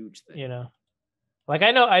 That's a huge thing. Like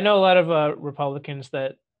I know a lot of Republicans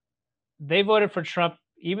that they voted for Trump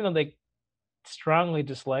even though they strongly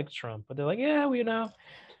disliked Trump, but they're like, yeah, we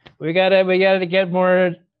gotta get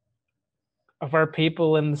more of our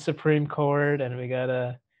people in the Supreme Court, and we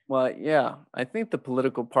gotta. Well, yeah, I think the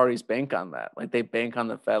political parties bank on that. Like, they bank on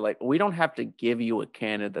the fact, like, we don't have to give you a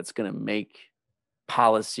candidate that's going to make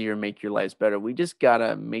policy or make your lives better. We just got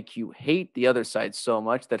to make you hate the other side so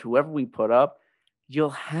much that whoever we put up, you'll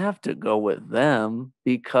have to go with them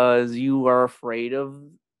because you are afraid of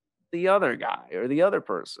the other guy or the other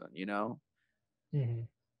person, Mm-hmm.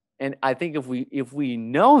 And I think if we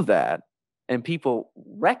know that and people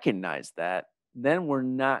recognize that, then we're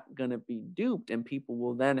not going to be duped, and people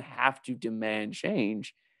will then have to demand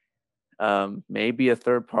change. Maybe a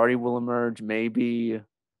third party will emerge. Maybe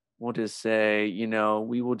we'll just say,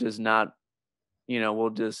 we will just not,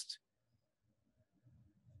 we'll just.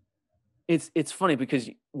 It's funny because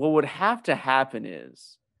what would have to happen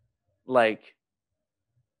is, like,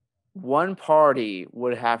 one party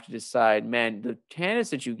would have to decide, man, the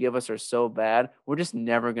candidates that you give us are so bad, we're just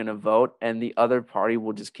never going to vote, and the other party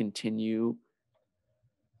will just continue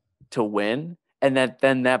to win, and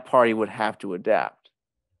then that party would have to adapt.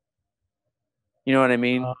 You know what I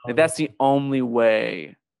mean? Like, that's the only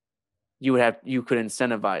way you could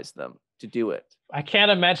incentivize them to do it. I can't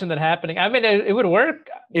imagine that happening. I mean, it would work.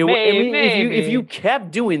 Maybe. If you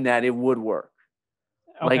kept doing that, it would work.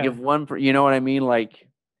 Okay. Like, if you know what I mean? Like,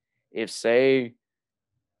 if, say,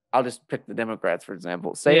 I'll just pick the Democrats, for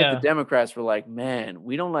example. Say if the Democrats were like, man,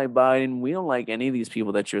 we don't like Biden. We don't like any of these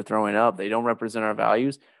people that you're throwing up. They don't represent our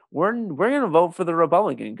values. We're going to vote for the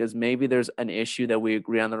Republican because maybe there's an issue that we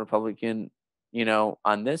agree on the Republican,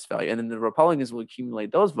 on this value. And then the Republicans will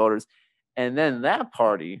accumulate those voters. And then that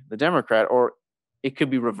party, the Democrat, or it could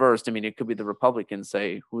be reversed. I mean, it could be the Republicans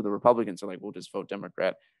say who the Republicans are like, we'll just vote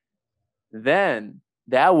Democrat. Then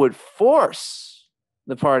that would force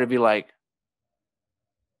the party to be like,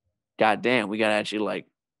 God damn, we got to actually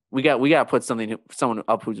we got to put someone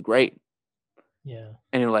up who's great. Yeah.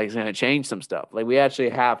 And it's going to change some stuff. Like, we actually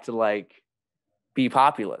have to be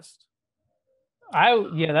populist. That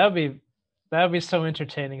would be That would be so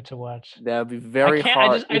entertaining to watch. That would be very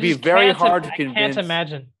hard. I It'd be just very can't. hard to I convince. can't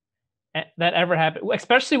imagine that ever happened,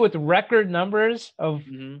 especially with record numbers of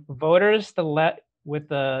voters. With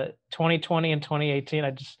the 2020 and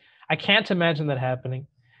 2018, I can't imagine that happening.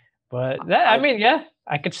 But that, I mean, yeah,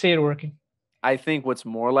 I could see it working. I think what's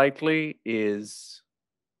more likely is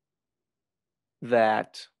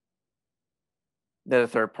that a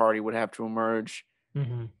third party would have to emerge.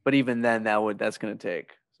 But even then, that's going to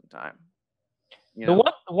take some time. The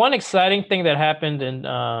one exciting thing that happened in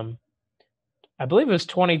I believe it was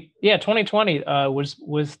 2020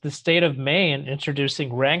 was the state of Maine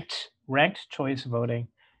introducing ranked choice voting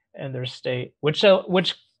in their state, which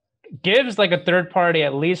gives like a third party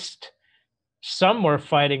at least some more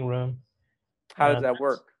fighting room. How does that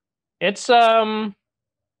work? It's I'm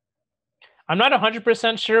not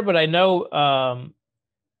 100% sure, but I know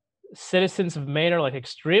citizens of Maine are like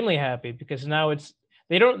extremely happy because now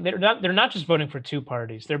they're not just voting for two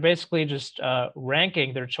parties. They're basically just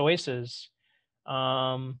ranking their choices.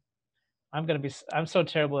 I'm so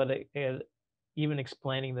terrible at even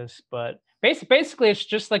explaining this, but basically it's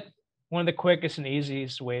just like one of the quickest and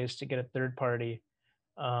easiest ways to get a third party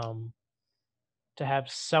to have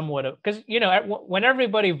somewhat of, because when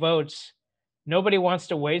everybody votes, nobody wants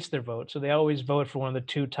to waste their vote, so they always vote for one of the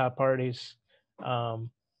two top parties.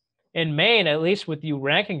 In Maine, at least with you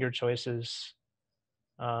ranking your choices,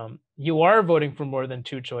 you are voting for more than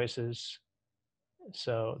two choices,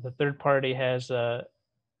 so the third party has at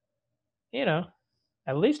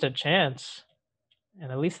least a chance,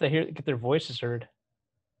 and at least they get their voices heard.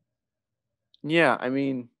 Yeah, I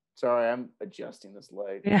mean, sorry, I'm adjusting this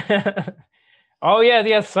light. Oh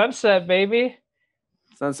yeah, sunset, baby.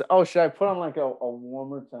 Sunset. Oh, should I put on like a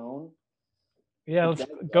warmer tone? Yeah, let's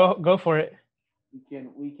go for it.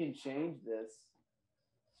 We can change this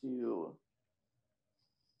to.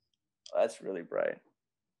 Oh, that's really bright.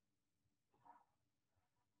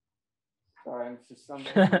 Sorry, this is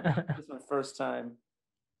my first time.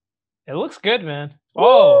 It looks good, man.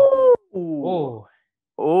 Oh.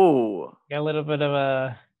 Got a little bit of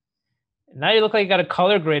a. Now you look like you got a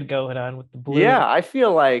color grade going on with the blue. Yeah, I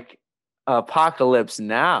feel like Apocalypse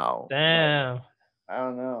Now. Damn. Like, I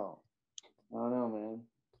don't know, man.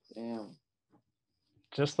 Damn.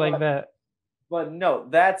 Just like that. But no,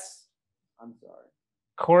 I'm sorry.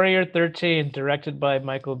 Courier 13, directed by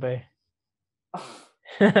Michael Bay.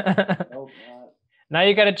 Nope, now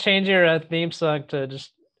you got to change your theme song to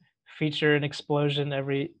just feature an explosion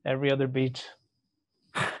every other beat.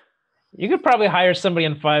 You could probably hire somebody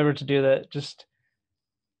in Fiverr to do that. Just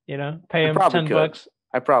pay him $10.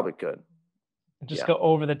 I probably could. Just go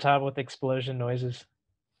over the top with explosion noises.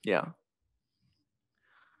 Yeah.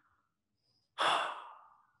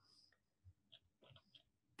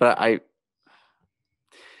 But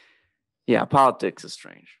politics is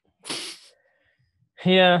strange.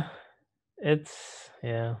 Yeah,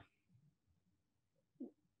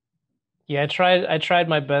 I tried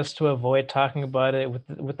my best to avoid talking about it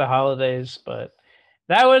with the holidays, but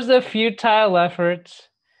that was a futile effort.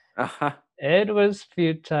 It was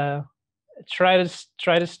futile. Try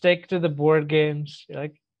to stick to the board games. You're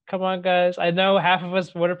like, come on, guys. I know half of us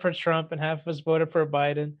voted for Trump and half of us voted for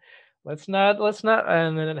Biden. Let's not.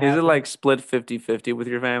 And then is it like split 50-50 with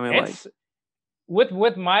your family? It's,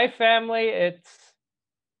 with my family,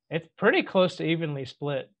 it's pretty close to evenly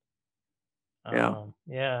split.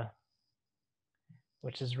 Yeah.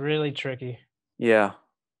 Which is really tricky. Yeah.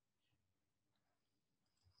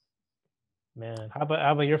 Man, how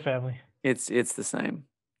about your family? It's the same.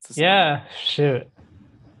 Yeah, shoot.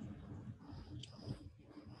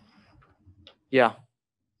 Yeah.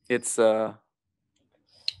 It's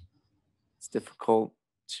difficult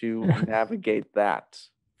to navigate that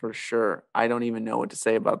for sure. I don't even know what to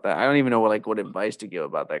say about that. I don't even know what advice to give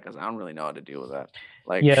about that because I don't really know how to deal with that.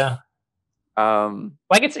 Like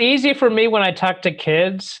it's easy for me when I talk to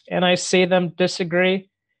kids and I see them disagree.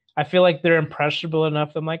 I feel like they're impressionable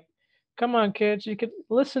enough. I'm like, come on, kids, you could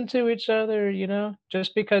listen to each other,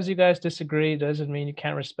 just because you guys disagree doesn't mean you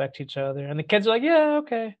can't respect each other. And the kids are like, yeah,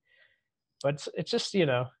 okay. But it's just,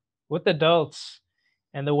 with adults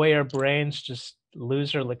and the way our brains just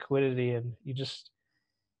lose their liquidity, and it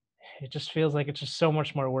just feels like it's just so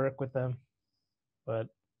much more work with them. But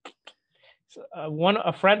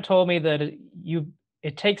a friend told me that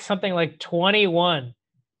it takes something like 21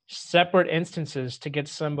 separate instances to get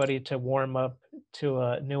somebody to warm up to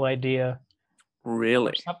a new idea.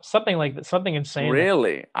 Really? Something like that, something insane.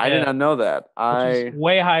 Really? I did not know that. Which is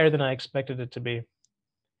way higher than I expected it to be.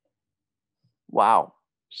 Wow.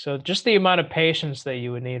 So just the amount of patience that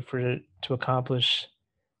you would need to accomplish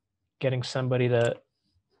getting somebody to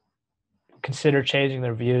consider changing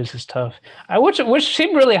their views is tough. Which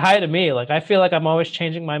seemed really high to me. Like, I feel like I'm always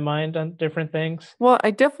changing my mind on different things. Well,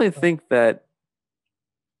 I definitely think that.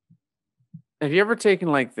 Have you ever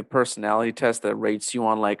taken like the personality test that rates you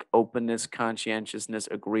on like openness, conscientiousness,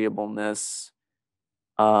 agreeableness,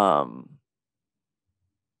 um,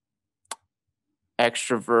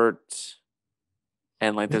 extrovert,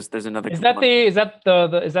 and like there's another Is that component. is that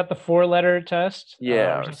the 4-letter test?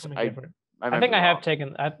 Yeah, Or is that something different? I think I have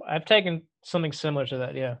taken. taken I've taken something similar to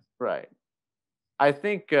that. Yeah. Right. I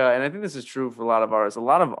think, and I think this is true for a lot of artists. A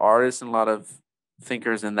lot of artists and a lot of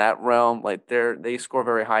thinkers in that realm, like they score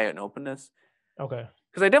very high in openness. Okay.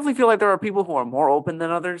 Because I definitely feel like there are people who are more open than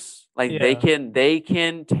others. Like Yeah. they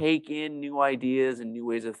can take in new ideas and new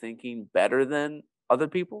ways of thinking better than other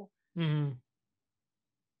people. Mm-hmm.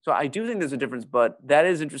 So I do think there's a difference, but that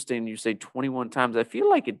is interesting. You say 21 times. I feel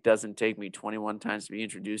like it doesn't take me 21 times to be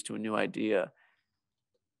introduced to a new idea.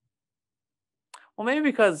 Well, maybe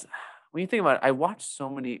because when you think about it, I watch so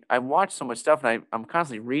much stuff, and I'm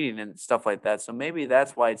constantly reading and stuff like that. So maybe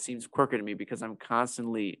that's why it seems quirky to me, because I'm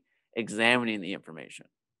constantly examining the information,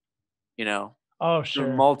 you know, Oh, through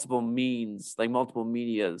sure. multiple means, like multiple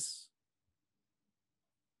medias,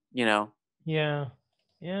 you know. Yeah.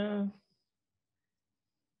 Yeah.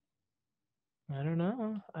 I don't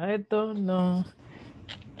know. I don't know.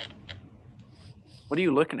 What are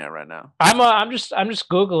you looking at right now? I'm just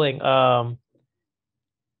Googling.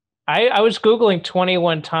 I was Googling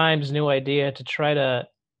 21 times new idea to try to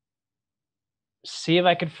see if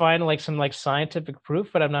I could find like some like scientific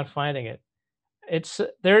proof, but I'm not finding it.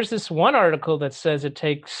 There's this one article that says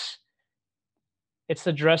it's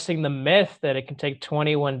addressing the myth that it can take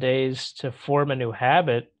 21 days to form a new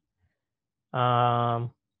habit.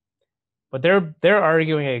 Um, but they're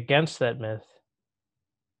arguing against that myth.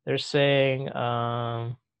 They're saying,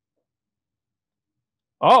 oh,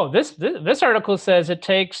 this article says it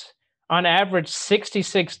takes on average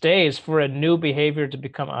 66 days for a new behavior to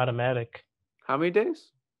become automatic. How many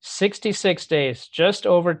days? 66 days, just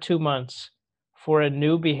over 2 months for a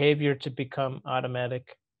new behavior to become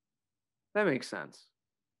automatic. That makes sense.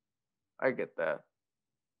 I get that.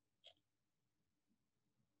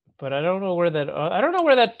 But I don't know where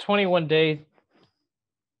that 21 day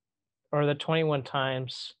or the 21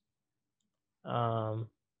 times um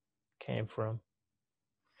came from.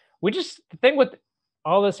 The thing with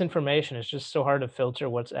all this information is just so hard to filter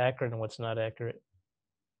what's accurate and what's not accurate.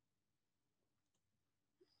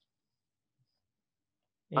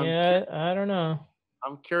 I'm Yeah, I don't know.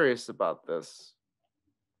 I'm curious about this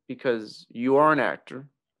because you are an actor.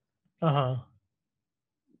 Uh-huh.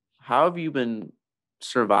 How have you been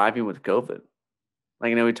surviving with COVID?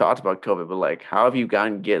 Like, I know we talked about COVID, but like, how have you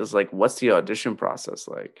gotten gigs? Like, what's the audition process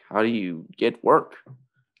like? How do you get work?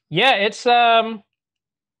 Yeah, it's been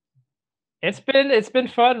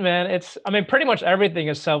fun, man. I mean, pretty much everything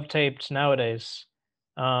is self-taped nowadays.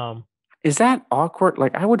 Um, Is that awkward?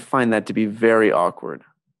 Like, I would find that to be very awkward.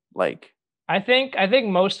 Like, I think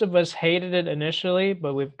most of us hated it initially,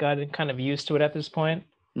 but we've gotten kind of used to it at this point.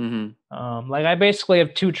 mm-hmm. Like I basically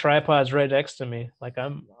have 2 tripods right next to me. Like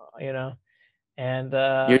you know, and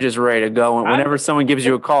You're just ready to go. And whenever someone gives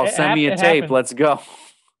you a call, send me a it tape. happened. Let's go.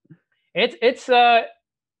 It's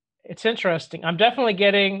interesting. I'm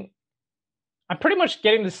pretty much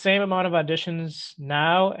getting the same amount of auditions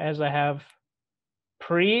now as I have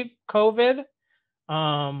pre-COVID.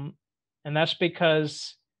 And that's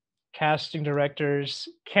because casting directors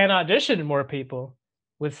can audition more people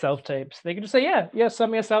with self-tapes. They can just say, yeah,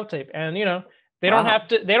 send me a self-tape. And they don't have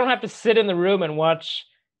to sit in the room and watch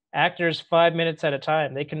actors 5 minutes at a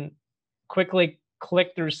time. They can quickly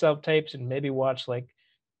click through self-tapes and maybe watch like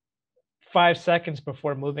 5 seconds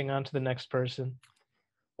before moving on to the next person.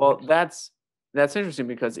 Well, that's interesting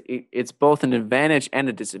because it's both an advantage and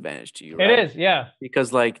a disadvantage to you, right? It is, yeah.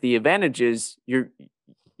 Because like the advantage is you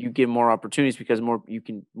get more opportunities because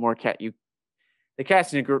the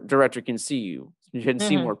casting director can see you. You can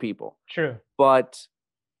see more people. True. But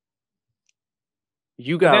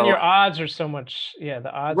you got then your odds are so much,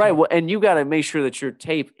 the odds. Right. Well, and you got to make sure that your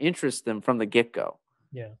tape interests them from the get-go.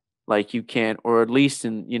 Yeah. Like you can't, or at least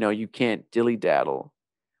you can't dilly-daddle,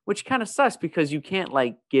 which kind of sucks because you can't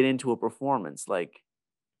like get into a performance. Like,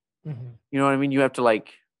 you know what I mean? You have to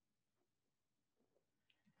like,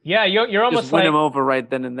 yeah, you're almost just win them over right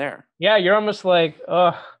then and there. Yeah, you're almost like,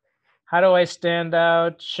 oh, how do I stand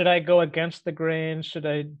out? Should I go against the grain? Should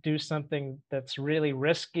I do something that's really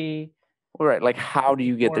risky? All right. Like, how do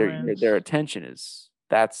you get their attention?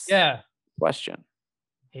 That's the question.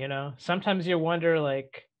 Sometimes you wonder,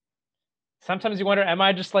 am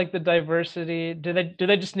I just like the diversity? Do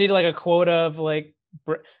they just need like a quota of like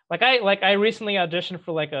I recently auditioned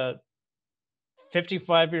for like a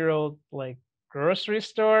 55-year-old like grocery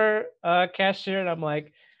store cashier, and I'm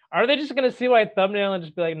like, are they just gonna see my thumbnail and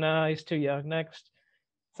just be like, nah, he's too young, next?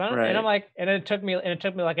 So and I'm Right. like, and it took me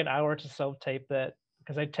like an hour to self tape that,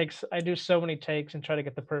 because I do so many takes and try to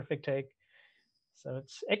get the perfect take. So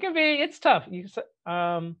it's tough.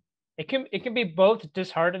 It can be both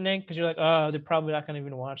disheartening because you're like, oh, they're probably not gonna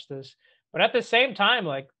even watch this, but at the same time,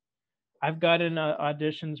 like I've gotten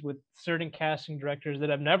auditions with certain casting directors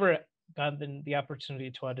that I've never gotten the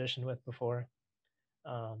opportunity to audition with before.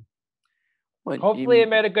 Um, Well, Hopefully, it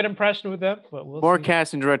made a good impression with them, but we'll more see.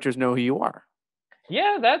 casting directors know who you are.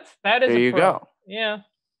 Yeah, that is There a you pro. go. Yeah,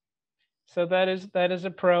 so that is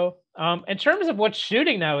a pro. In terms of what's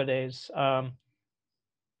shooting nowadays,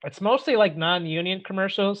 it's mostly like non-union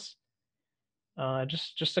commercials.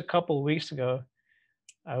 Just a couple of weeks ago,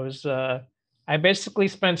 I was I basically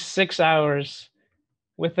spent 6 hours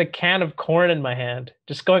with a can of corn in my hand,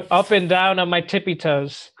 just going up and down on my tippy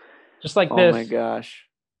toes, just like Oh my this, gosh.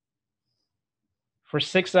 for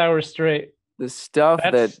 6 hours straight. The stuff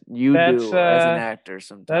that That's you that's do as an uh actor that's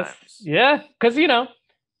sometimes. yeah, because you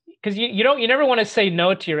never want to say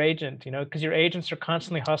no to your agent, because your agents are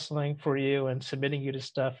constantly hustling for you and submitting you to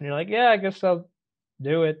stuff, and you're like, yeah, I guess I'll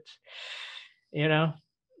do it, you know,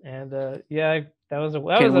 and yeah,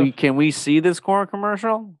 Can we see this corn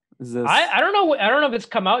commercial? Is this I don't know. I don't know if it's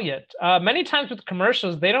come out yet. Many times with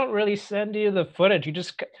commercials, they don't really send you the footage.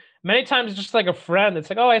 Many times it's just like a friend.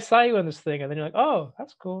 It's like, oh, I saw you in this thing, and then you're like, oh,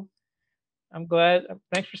 that's cool. I'm glad.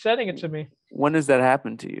 Thanks for sending it to me. when does that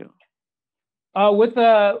happen to you? With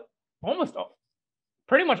almost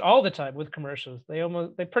pretty much all the time with commercials,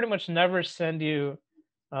 they pretty much never send you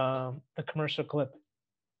the commercial clip.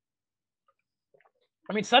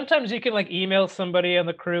 I mean, sometimes you can like email somebody on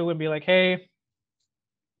the crew and be like, hey,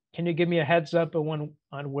 can you give me a heads up on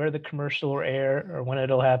where the commercial will air or when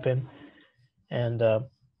it'll happen? And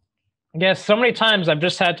yeah, so many times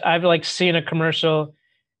I've like seen a commercial,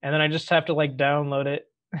 and then I just have to like download it.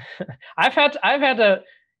 I've had to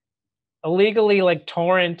illegally like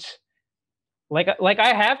torrent, like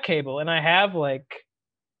I have cable and I have like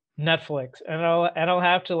Netflix, and I'll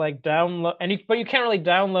have to like download, but you can't really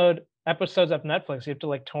download episodes of Netflix. You have to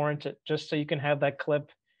like torrent it just so you can have that clip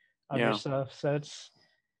of Yeah. yourself. So it's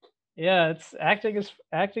acting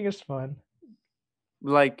is fun.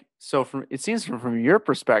 Like, so from it seems from your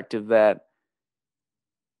perspective that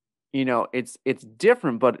it's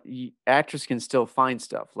different, but actors can still find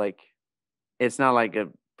stuff. Like, it's not like a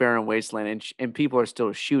barren wasteland, and people are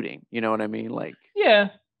still shooting. You know what I mean? Like,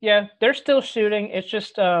 Yeah, they're still shooting. It's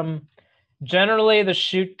just generally the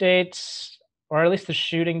shoot dates, or at least the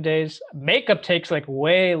shooting days, makeup takes like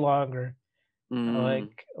way longer. mm,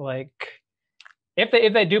 Like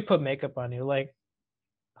if they do put makeup on you, like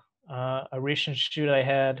a recent shoot I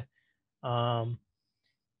had, um,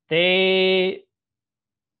 they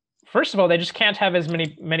first of all, they just can't have as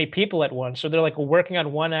many people at once, so they're like working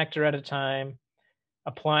on one actor at a time,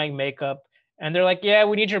 applying makeup, and they're like, yeah,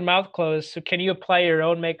 we need your mouth closed, so can you apply your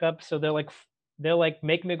own makeup? So they'll like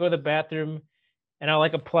make me go to the bathroom, and I'll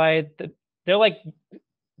like apply the they'll like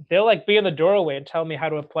they'll like be in the doorway and tell me how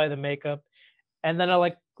to apply the makeup, and then I'll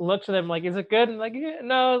like look to them like, is it good? And like, yeah,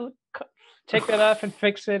 no, take that off and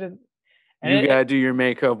fix it, and you gotta do your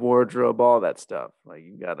makeup, wardrobe, all that stuff. Like,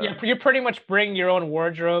 you yeah, gotta. you pretty much bring your own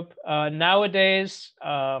wardrobe. Nowadays,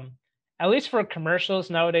 at least for commercials,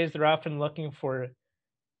 nowadays they're often looking for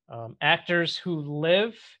actors who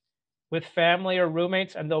live with family or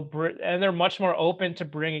roommates, and they're much more open to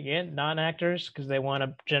bringing in non-actors because they want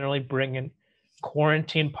to generally bring in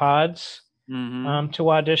quarantine pods Mm-hmm. to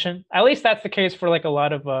audition. At least that's the case for like a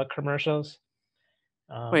lot of commercials.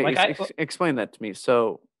 Wait, explain that to me.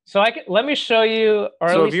 Let me show you, or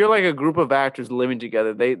at So if least. you're like a group of actors living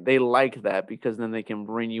together, they like that because then they can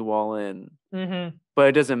bring you all in. Mm-hmm. But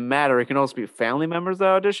it doesn't matter. It can also be family members that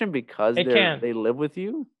audition because It can. they live with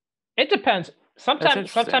you. It depends. That's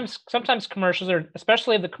interesting. Sometimes commercials are,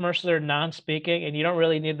 especially if the commercials are non-speaking, and you don't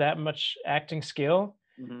really need that much acting skill.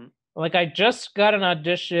 Mm-hmm. Like I just got an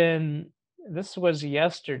audition. This was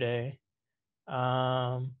yesterday,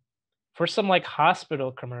 for some like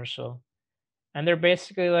hospital commercial, and they're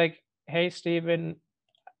basically like, "Hey, Steven,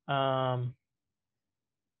 um,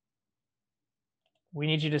 we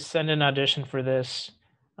need you to send an audition for this.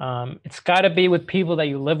 It's got to be with people that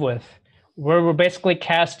you live with. We're basically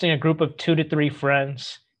casting a group of 2 to 3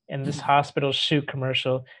 friends in this hospital shoot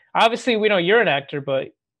commercial. Obviously, we know you're an actor, but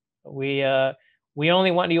we uh, we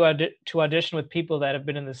only want you to audition with people that have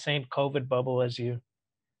been in the same COVID bubble as you.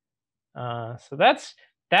 So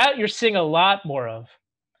that you're seeing a lot more of.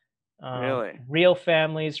 Really? Real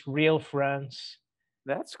families, real friends.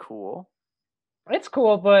 That's cool. It's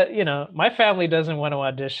cool, but my family doesn't want to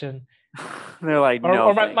audition. They're like, no,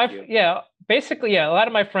 Or thank you. yeah, basically, yeah, a lot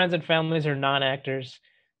of my friends and families are non-actors.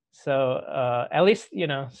 So at least,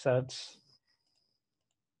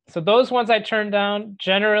 so those ones I turn down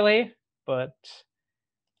generally, but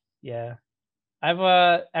yeah.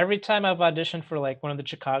 I've every time I've auditioned for like one of the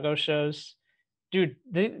Chicago shows, dude,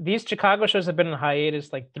 these Chicago shows have been in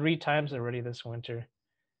hiatus like 3 times already this winter.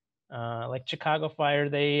 Like Chicago Fire,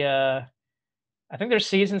 they I think their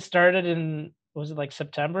season started in, was it like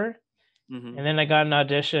September? Mm-hmm. And then I got an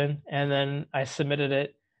audition and then I submitted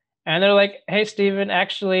it. And they're like, "Hey Steven,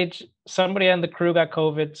 actually somebody on the crew got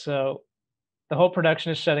COVID, so the whole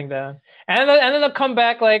production is shutting down." And then they'll come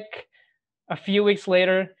back like a few weeks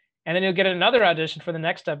later, and then you'll get another audition for the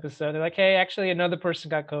next episode. They're like, "Hey, actually another person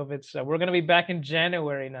got COVID, so we're gonna be back in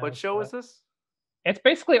January now." What show So is this? it's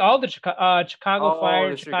basically all the Chicago Oh,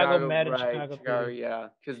 Fire, the Chicago Chicago, Med, and right? Chicago Chicago, PD. yeah,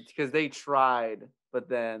 because they tried, but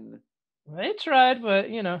then They tried, but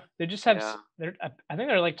they just have. yeah. I think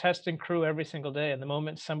they're like testing crew every single day, and the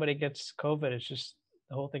moment somebody gets COVID, it's just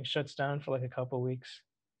the whole thing shuts down for like a couple weeks.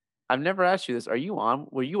 I've never asked you this. Are you on?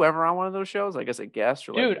 Were you ever on one of those shows? Like as a guest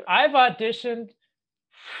or like? Dude, I've auditioned.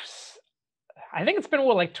 I think it's been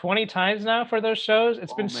like 20 times now for those shows.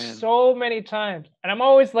 It's Oh been man, so many times, and I'm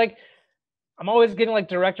always getting like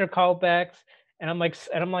director callbacks, and I'm like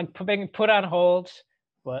being put on hold,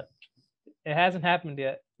 but it hasn't happened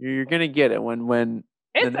yet. you're gonna get it when the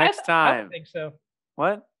It's next I would time. think so.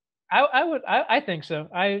 What? I think so.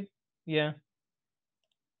 Yeah.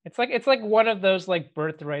 It's like one of those like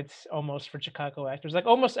birthrights almost for Chicago actors. Like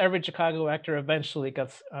almost every Chicago actor eventually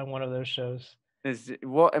gets on one of those shows. Is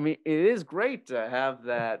well, I mean, it is great to have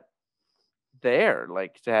that there,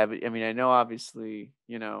 like to have it. I mean, I know obviously,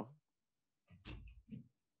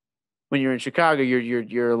 when you're in Chicago,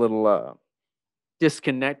 you're a little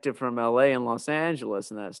disconnected from LA and Los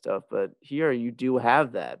Angeles and that stuff, but here you do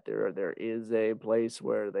have that. There is a place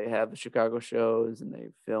where they have the Chicago shows and they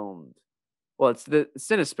filmed. Well, it's the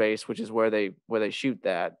Cinespace, which is where they shoot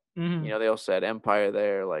that. Mhm. They also had Empire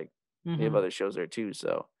there, like they have Mhm. other shows there too.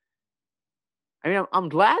 So I mean, I'm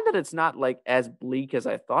glad that it's not like as bleak as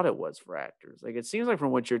I thought it was for actors. Like it seems like from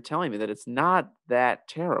what you're telling me that it's not that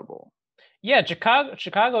terrible. Yeah,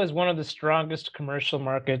 Chicago is one of the strongest commercial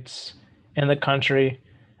markets in the country.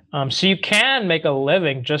 So you can make a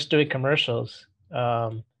living just doing commercials.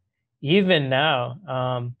 Even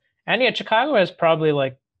now. And yeah, Chicago has probably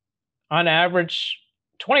like on average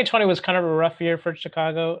 2020 was kind of a rough year for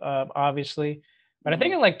Chicago, obviously. But I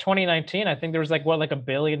think Hmm. in like 2019, I think there was like what, like $1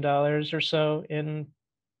 billion or so in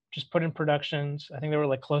just put in productions. I think there were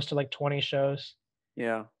like close to like 20 shows.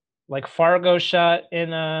 Yeah. Like Fargo shot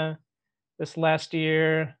in this last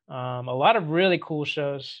year. A lot of really cool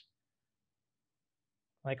shows.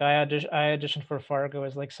 Like I auditioned for Fargo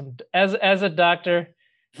as like some as a doctor,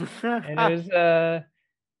 and it was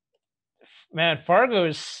man, Fargo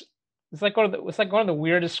is it's like one of the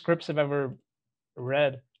weirdest scripts I've ever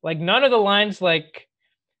read. Like none of the lines, like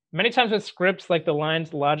many times with scripts, like the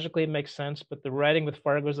lines logically make sense, but the writing with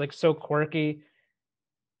Fargo is like so quirky.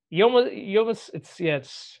 You almost it's yeah,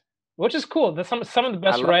 it's which is cool. That's some of the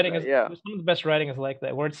I best love writing that. is Yeah. some of the best writing is like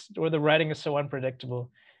that, where the writing is so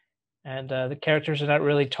unpredictable and the characters are not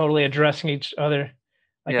really totally addressing each other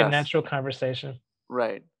like a Yes. natural conversation.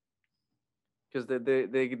 Right. Because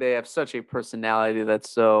they have such a personality that's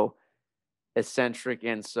so eccentric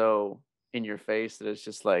and so in your face that it's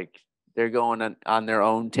just like they're going on their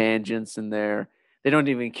own tangents and they don't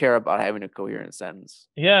even care about having a coherent sentence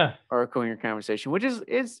Yeah. or a coherent conversation, which is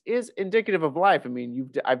indicative of life. I mean,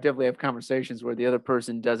 I've definitely have conversations where the other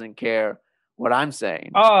person doesn't care what I'm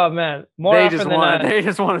saying. Oh man, more They often just than want to not. they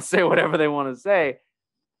just want to say whatever they want to say,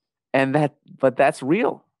 and but that's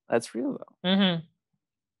real. That's real though. Hmm.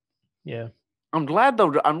 Yeah. I'm glad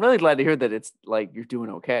though. I'm really glad to hear that it's like you're doing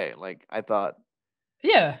okay. Like I thought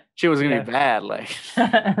Yeah. shit was gonna Yeah. be bad. Like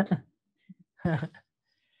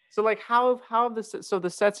so, like how have the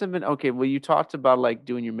sets have been okay? Well, you talked about like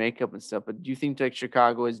doing your makeup and stuff, but do you think like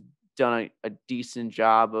Chicago has done a decent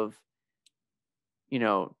job of you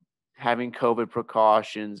know having COVID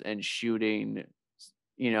precautions and shooting,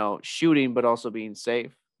 but also being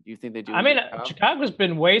safe? Do you think they do I a mean, good job? Chicago's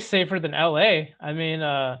been way safer than LA. I mean,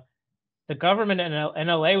 the government in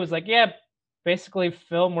LA was like, yeah, basically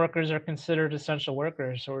film workers are considered essential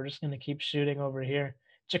workers, so we're just going to keep shooting over here.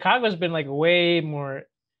 Chicago's been like way more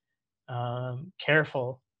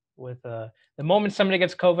careful with the moment somebody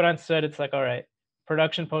gets COVID on set, it's like, all right,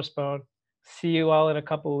 production postponed. See you all in a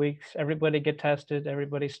couple of weeks. Everybody get tested.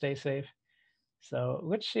 Everybody stay safe. So,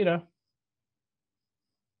 which I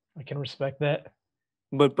can respect that.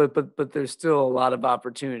 But there's still a lot of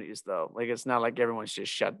opportunities though. Like it's not like everyone's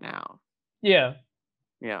just shut down. Yeah.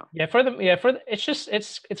 Yeah.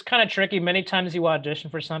 It's kind of tricky. Many times you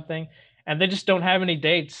audition for something and they just don't have any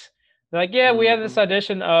dates. They're like, yeah, we have this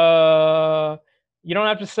audition. You don't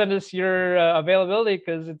have to send us your availability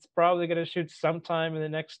because it's probably going to shoot sometime in the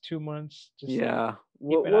next 2 months. Just yeah.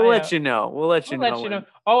 keep an We'll eye let out. you know. We'll let you We'll know let you know.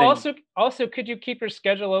 Oh, also, could you keep your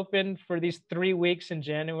schedule open for these 3 weeks in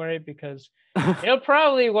January because it'll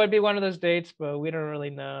probably would be one of those dates, but we don't really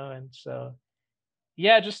know. And so,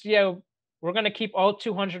 yeah, we're gonna keep all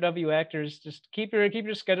 200 of you actors. Just keep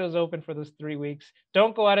your schedules open for those 3 weeks.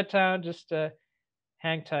 Don't go out of town. Just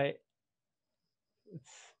hang tight. It's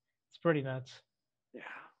it's pretty nuts. Yeah.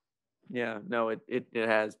 Yeah. No, it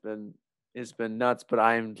has been it's been nuts, but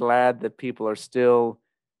I am glad that people are still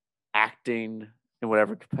acting in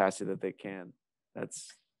whatever capacity that they can.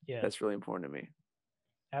 That's Yeah, that's really important to me.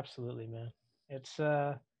 absolutely, man. It's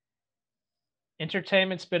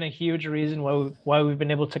entertainment's been a huge reason why we've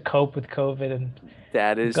been able to cope with COVID, and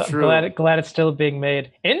That is true. glad it's still being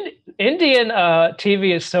made. Indian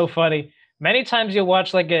TV is so funny. Many times you'll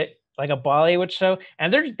watch like a Bollywood show,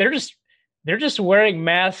 and they're just wearing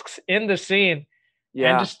masks in the scene,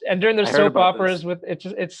 Yeah. and during their I heard soap about this. operas with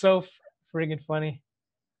it's so friggin' funny.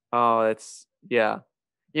 Oh, it's yeah.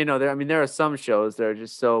 There are some shows that are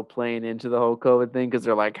just so playing into the whole COVID thing because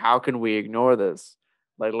they're like, how can we ignore this?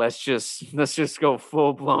 Like, let's just go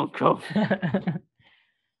full blown COVID.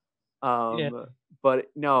 Yeah, But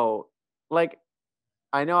no, like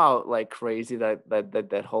I know how like crazy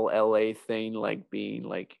that whole LA thing, like being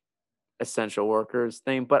like essential workers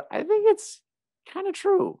thing, but I think it's kind of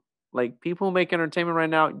true. Like people who make entertainment right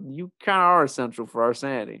now, you kind of are essential for our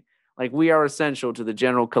sanity. Like we are essential to the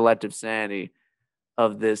general collective sanity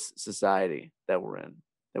of this society that we're in,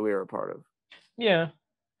 that we are a part of. yeah,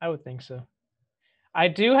 I would think so. I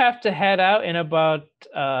do have to head out in about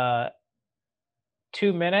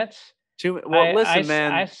 2 minutes. Well, listen, I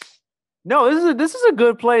man. No, this is a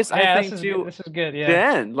good place, I Yeah, this think, is good. to This is good. to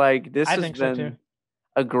Yeah, end. Like this I has think so too. been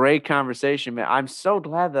a great conversation, man. I'm so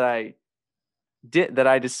glad that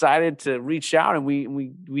I decided to reach out and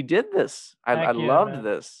we did this. I Heck yeah, loved man.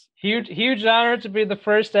 this. Huge honor to be the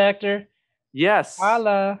first actor. Yes.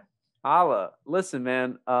 Holla. Allah. Listen,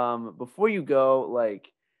 man, before you go, like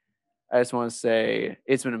I just want to say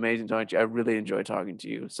it's been amazing talking to you. I really enjoyed talking to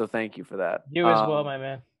you. So thank you for that. You as well, my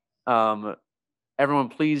man. Um everyone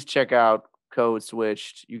please check out Code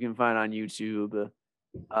Switched. You can find it on YouTube.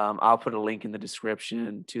 I'll put a link in the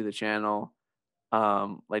description to the channel.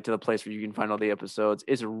 Like to the place where you can find all the episodes.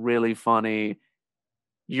 It's really funny.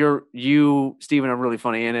 You, Steven, are really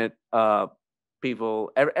funny in it.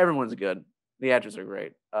 Everyone's good. The actors are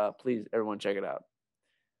great. Please, everyone, check it out.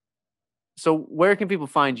 So, where can people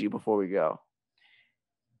find you before we go?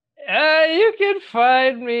 You can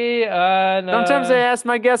find me on. Sometimes I ask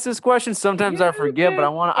my guests this question. Sometimes I You forget, but can I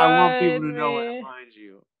want people to find know where to me. find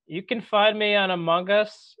you. You can find me on Among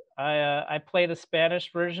Us. I play the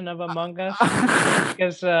Spanish version of Among Us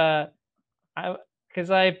because I because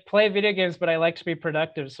I play video games, but I like to be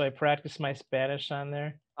productive, so I practice my Spanish on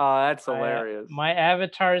there. Oh, that's hilarious. My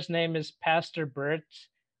avatar's name is Pastor Bert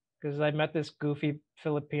because I met this goofy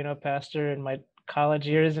Filipino pastor in my college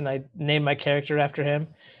years, and I named my character after him.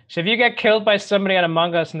 So if you get killed by somebody on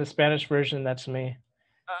Among Us in the Spanish version, that's me.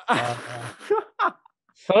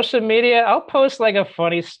 Social media, I'll post like a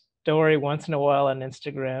funny story once in a while on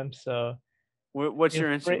Instagram. So What's your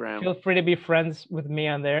Instagram? Feel free to be friends with me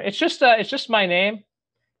on there. It's just my name,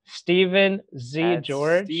 Steven Z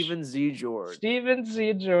George. Steven Z George. Steven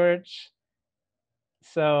Z George.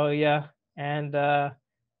 So yeah, and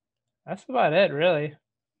that's about it, really.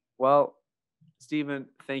 Well, Steven,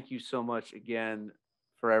 thank you so much again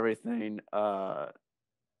for everything.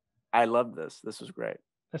 I loved this. This was great.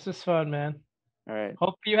 This is fun, man. All right.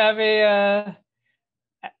 Hope you have a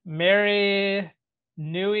Merry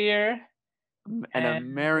New Year. And a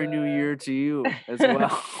Merry New Year to you as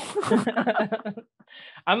well.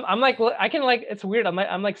 I'm like I can like it's weird.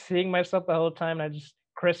 I'm like seeing myself the whole time. And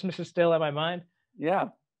Christmas is still in my mind. Yeah.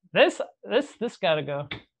 This gotta go.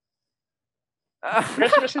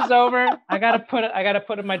 Christmas is over. I gotta put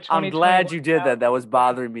in my 2020. I'm glad you did that. That was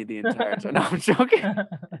bothering me the entire time. No, I'm joking.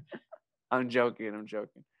 I'm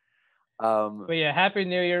joking. But yeah, Happy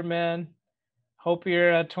New Year, man. Hope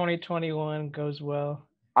your 2021 goes well.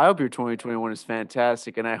 I hope your 2021 is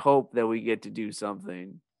fantastic, and I hope that we get to do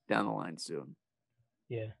something down the line soon.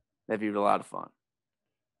 Yeah. That'd be a lot of fun.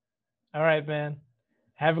 All right, man.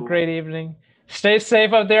 Have a great evening. Stay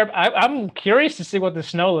safe out there. I'm curious to see what the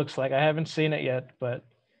snow looks like. I haven't seen it yet, but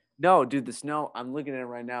no, dude, the snow. I'm looking at it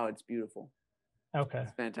right now. It's beautiful. Okay.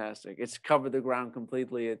 It's fantastic. It's covered the ground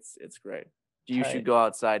completely. It's great. You Tight. should go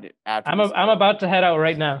outside after. I'm about to head out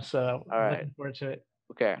right now, so all right. Looking forward to it.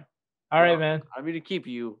 Okay. All right, man. I'm going to keep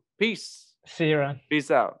you. Peace. See you around.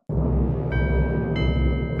 Peace out.